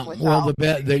 you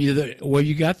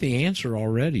got the answer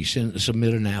already.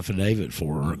 Submit an affidavit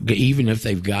for her. Even if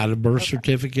they've got a birth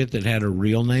certificate that had a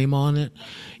real name on it,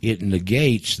 it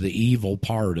negates the evil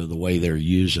part of the way they're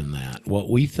using that. What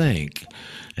we think,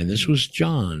 and this was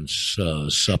John's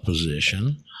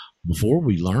supposition before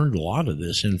we learned a lot of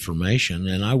this information,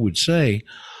 and I would say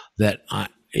that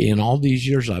in all these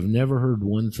years, I've never heard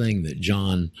one thing that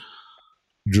John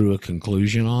drew a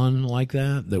conclusion on like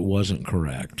that wasn't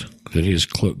correct, that his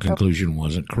conclusion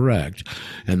wasn't correct.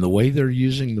 And the way they're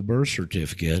using the birth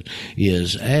certificate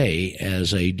is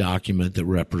as a document that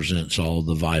represents all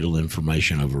the vital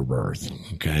information of her birth.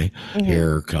 Okay. Mm-hmm.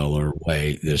 Hair, color,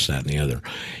 weight, this, that, and the other.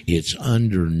 It's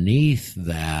underneath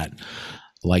that,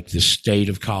 like the state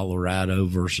of Colorado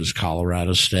versus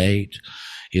Colorado State.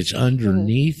 It's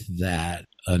underneath that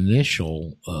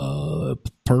initial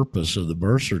purpose of the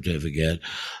birth certificate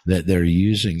that they're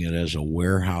using it as a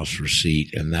warehouse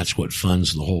receipt, and that's what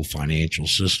funds the whole financial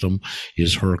system,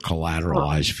 is her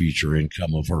collateralized future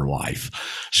income of her life.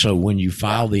 So when you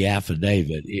file the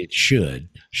affidavit, it should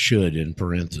in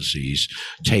parentheses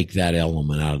take that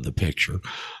element out of the picture.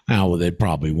 Now, they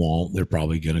probably won't. They're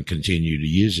probably going to continue to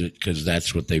use it because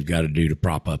that's what they've got to do to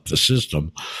prop up the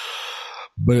system.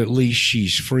 But at least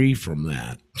she's free from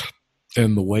that.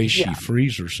 And the way she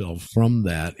frees herself from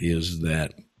that is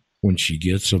that when she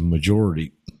gets a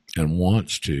majority and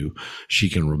wants to, she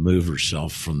can remove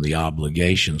herself from the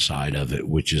obligation side of it,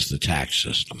 which is the tax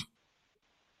system.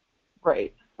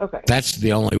 Right. Okay. That's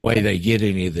the only way they get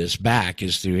any of this back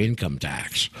is through income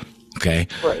tax. Okay.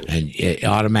 Right. And it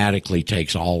automatically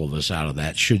takes all of us out of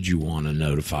that should you want to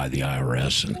notify the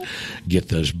IRS and get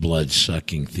those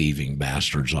blood-sucking, thieving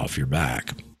bastards off your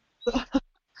back.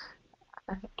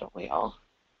 Don't we all?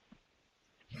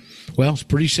 Well, it's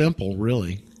pretty simple,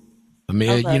 really. I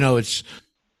mean, it's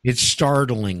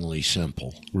startlingly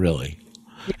simple, really.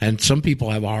 And some people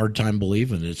have a hard time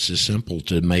believing it's as simple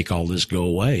to make all this go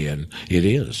away, and it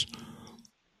is.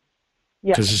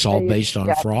 Because it's all based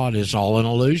on fraud. It's all an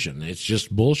illusion. It's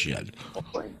just bullshit.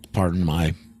 Pardon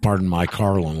my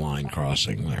Carlin line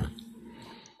crossing there.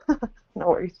 No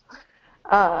worries.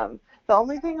 The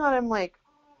only thing that I'm like,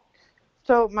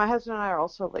 so my husband and I are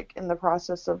also like in the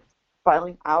process of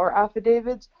filing our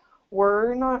affidavits.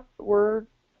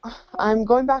 I'm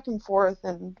going back and forth,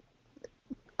 and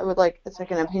I would like a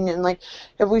second opinion, like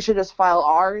if we should just file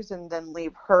ours and then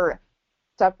leave her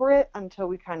separate until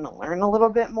we kind of learn a little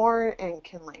bit more and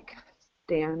can like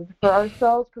stand for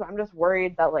ourselves, because I'm just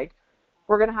worried that like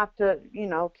we're gonna have to,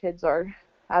 kids are,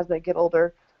 as they get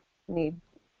older, need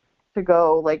to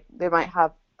go, like they might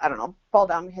have, I don't know, fall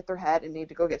down and hit their head and need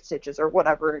to go get stitches or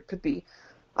whatever it could be,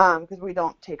 because we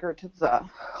don't take her to the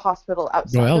hospital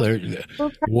outside.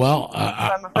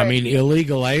 I mean,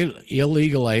 illegal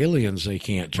aliens, they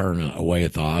can't turn away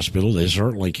at the hospital. They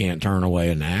certainly can't turn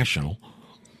away a national.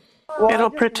 Well,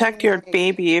 it'll protect your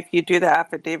baby if you do the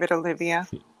affidavit, Olivia.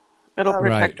 It'll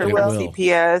protect her from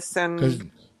CPS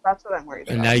and... That's what I'm worried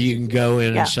about. And now you can go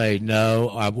in and say,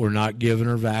 no, we're not giving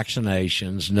her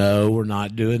vaccinations. No, we're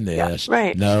not doing this. Yeah,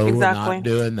 right. No, exactly. We're not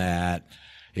doing that.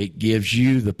 It gives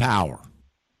you the power.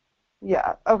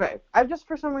 Yeah, okay. I'm just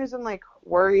for some reason like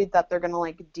worried that they're going to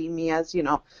like deem me as,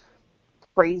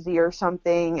 crazy or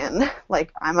something, and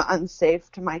like I'm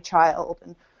unsafe to my child,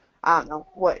 and I don't know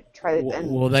what.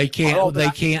 They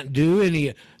can't do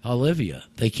any, Olivia.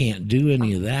 They can't do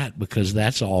any of that because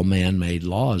that's all man-made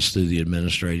laws through the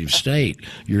administrative state.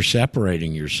 You're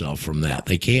separating yourself from that.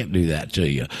 They can't do that to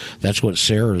you. That's what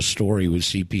Sarah's story with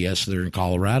CPS there in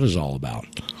Colorado is all about.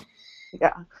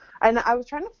 Yeah, and I was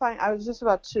trying to find. I was just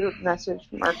about to message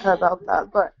Marka about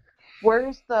that, but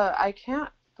where's the? I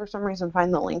can't for some reason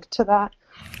find the link to that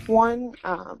one.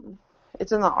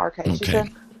 It's in the archives. Okay. You said?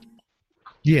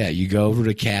 Yeah, you go over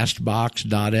to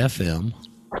castbox.fm,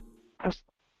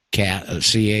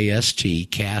 C-A-S-T,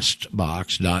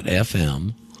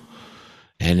 castbox.fm,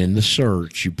 and in the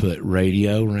search you put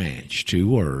Radio Ranch, 2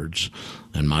 words,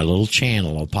 and my little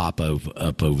channel will pop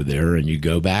up over there, and you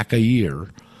go back a year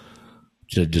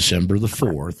to December the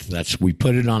 4th. We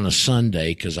put it on a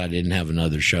Sunday because I didn't have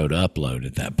another show to upload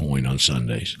at that point on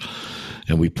Sundays.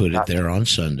 And we put it there on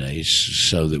Sundays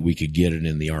so that we could get it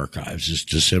in the archives. It's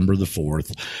December the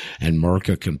 4th, and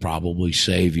Merca can probably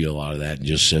save you a lot of that and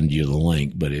just send you the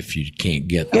link. But if you can't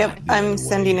get that... Yep, I'm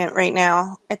sending it right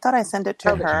now. I thought I sent it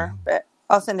to her, but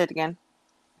I'll send it again.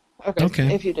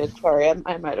 Okay. If you did, sorry,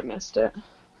 I might have missed it.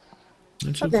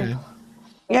 That's okay.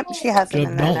 Yep, she has it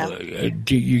in there now.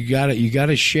 You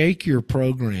gotta shake your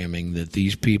programming that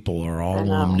these people are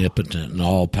all omnipotent and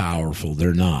all powerful.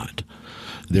 They're not.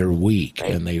 They're weak,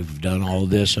 and they've done all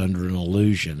this under an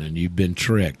illusion, and you've been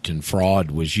tricked, and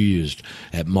fraud was used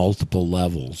at multiple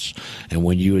levels. And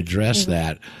when you address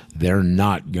that, they're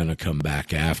not going to come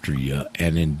back after you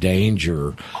and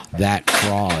endanger that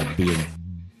fraud being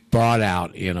brought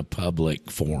out in a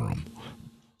public forum.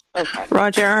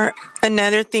 Roger,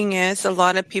 another thing is a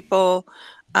lot of people,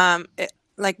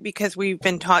 because we've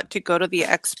been taught to go to the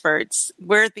experts.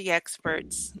 We're the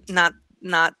experts, not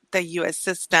not the U.S.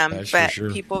 system. That's but for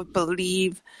sure. People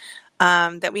believe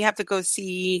that we have to go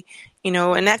see,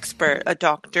 an expert, a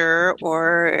doctor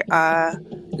or a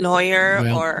lawyer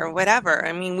or whatever.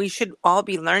 I mean, we should all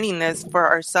be learning this for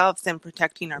ourselves and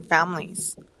protecting our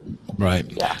families. Right.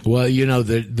 Yeah. Well,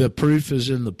 the proof is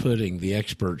in the pudding. The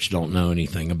experts don't know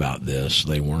anything about this.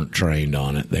 They weren't trained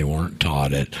on it. They weren't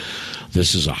taught it.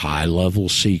 This is a high-level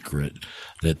secret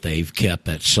that they've kept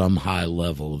at some high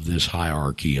level of this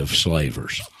hierarchy of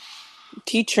slavers.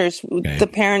 Teachers, okay.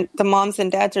 The moms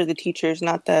and dads are the teachers,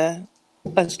 not a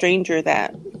stranger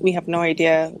that we have no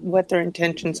idea what their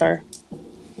intentions are.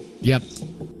 Yep.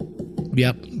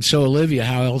 So, Olivia,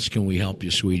 how else can we help you,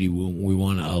 sweetie? We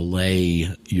want to allay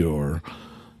your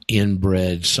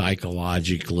inbred,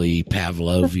 psychologically,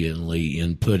 Pavlovianly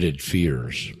inputted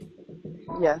fears.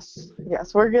 Yes,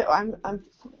 we're good.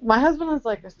 My husband is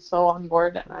like so on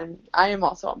board, and I am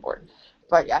also on board.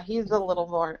 But yeah, he's a little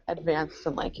more advanced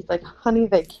and he's like, honey,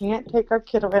 they can't take our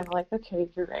kid away. I'm like, okay,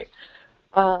 you're right.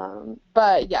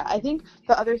 But yeah, I think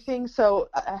the other thing. So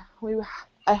that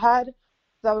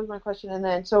was my question, and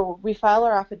then so we file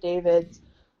our affidavits,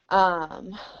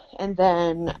 and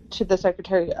then to the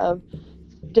Secretary of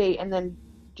State, and then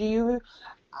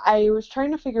I was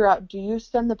trying to figure out, do you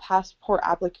send the passport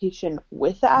application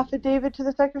with the affidavit to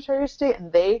the Secretary of State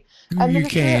and they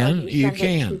administer it? You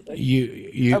can.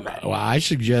 Okay. Well, I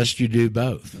suggest you do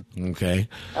both. Okay.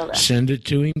 Send it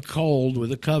to him cold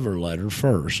with a cover letter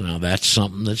first. Now, that's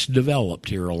something that's developed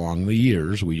here along the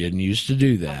years. We didn't used to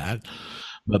do that.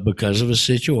 But because of a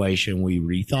situation, we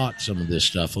rethought some of this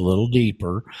stuff a little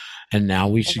deeper, and now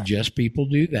we suggest people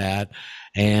do that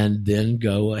and then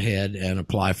go ahead and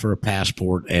apply for a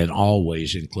passport and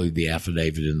always include the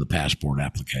affidavit in the passport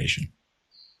application.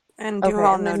 And do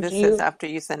all notices after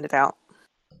you send it out.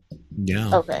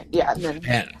 Yeah. Okay. Yeah. And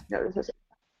then notices.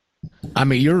 I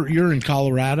mean, you're in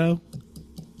Colorado?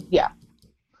 Yeah.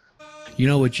 You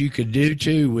know what you could do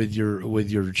too with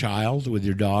your child, with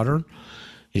your daughter,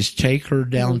 is take her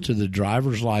down to the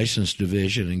driver's license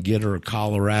division and get her a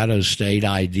Colorado state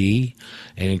ID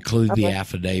and include the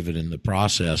affidavit in the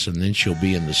process, and then she'll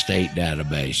be in the state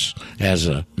database as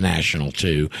a national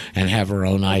too, and have her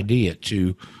own ID at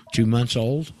 2 months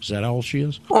old. Is that how old she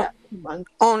is? Yeah.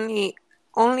 Only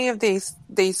if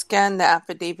they scan the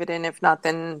affidavit, and if not,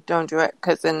 then don't do it,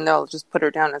 because then they'll just put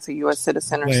her down as a U.S.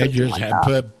 citizen or something like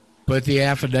that. Put the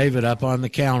affidavit up on the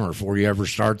counter before you ever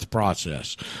start the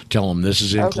process. Tell them this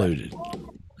is included.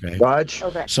 Okay. Raj?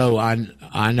 Okay. So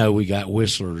I know we got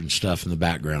Whistler and stuff in the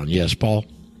background. Yes, Paul?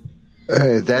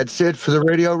 That's it for the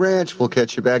Radio Ranch. We'll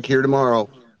catch you back here tomorrow.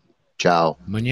 Ciao.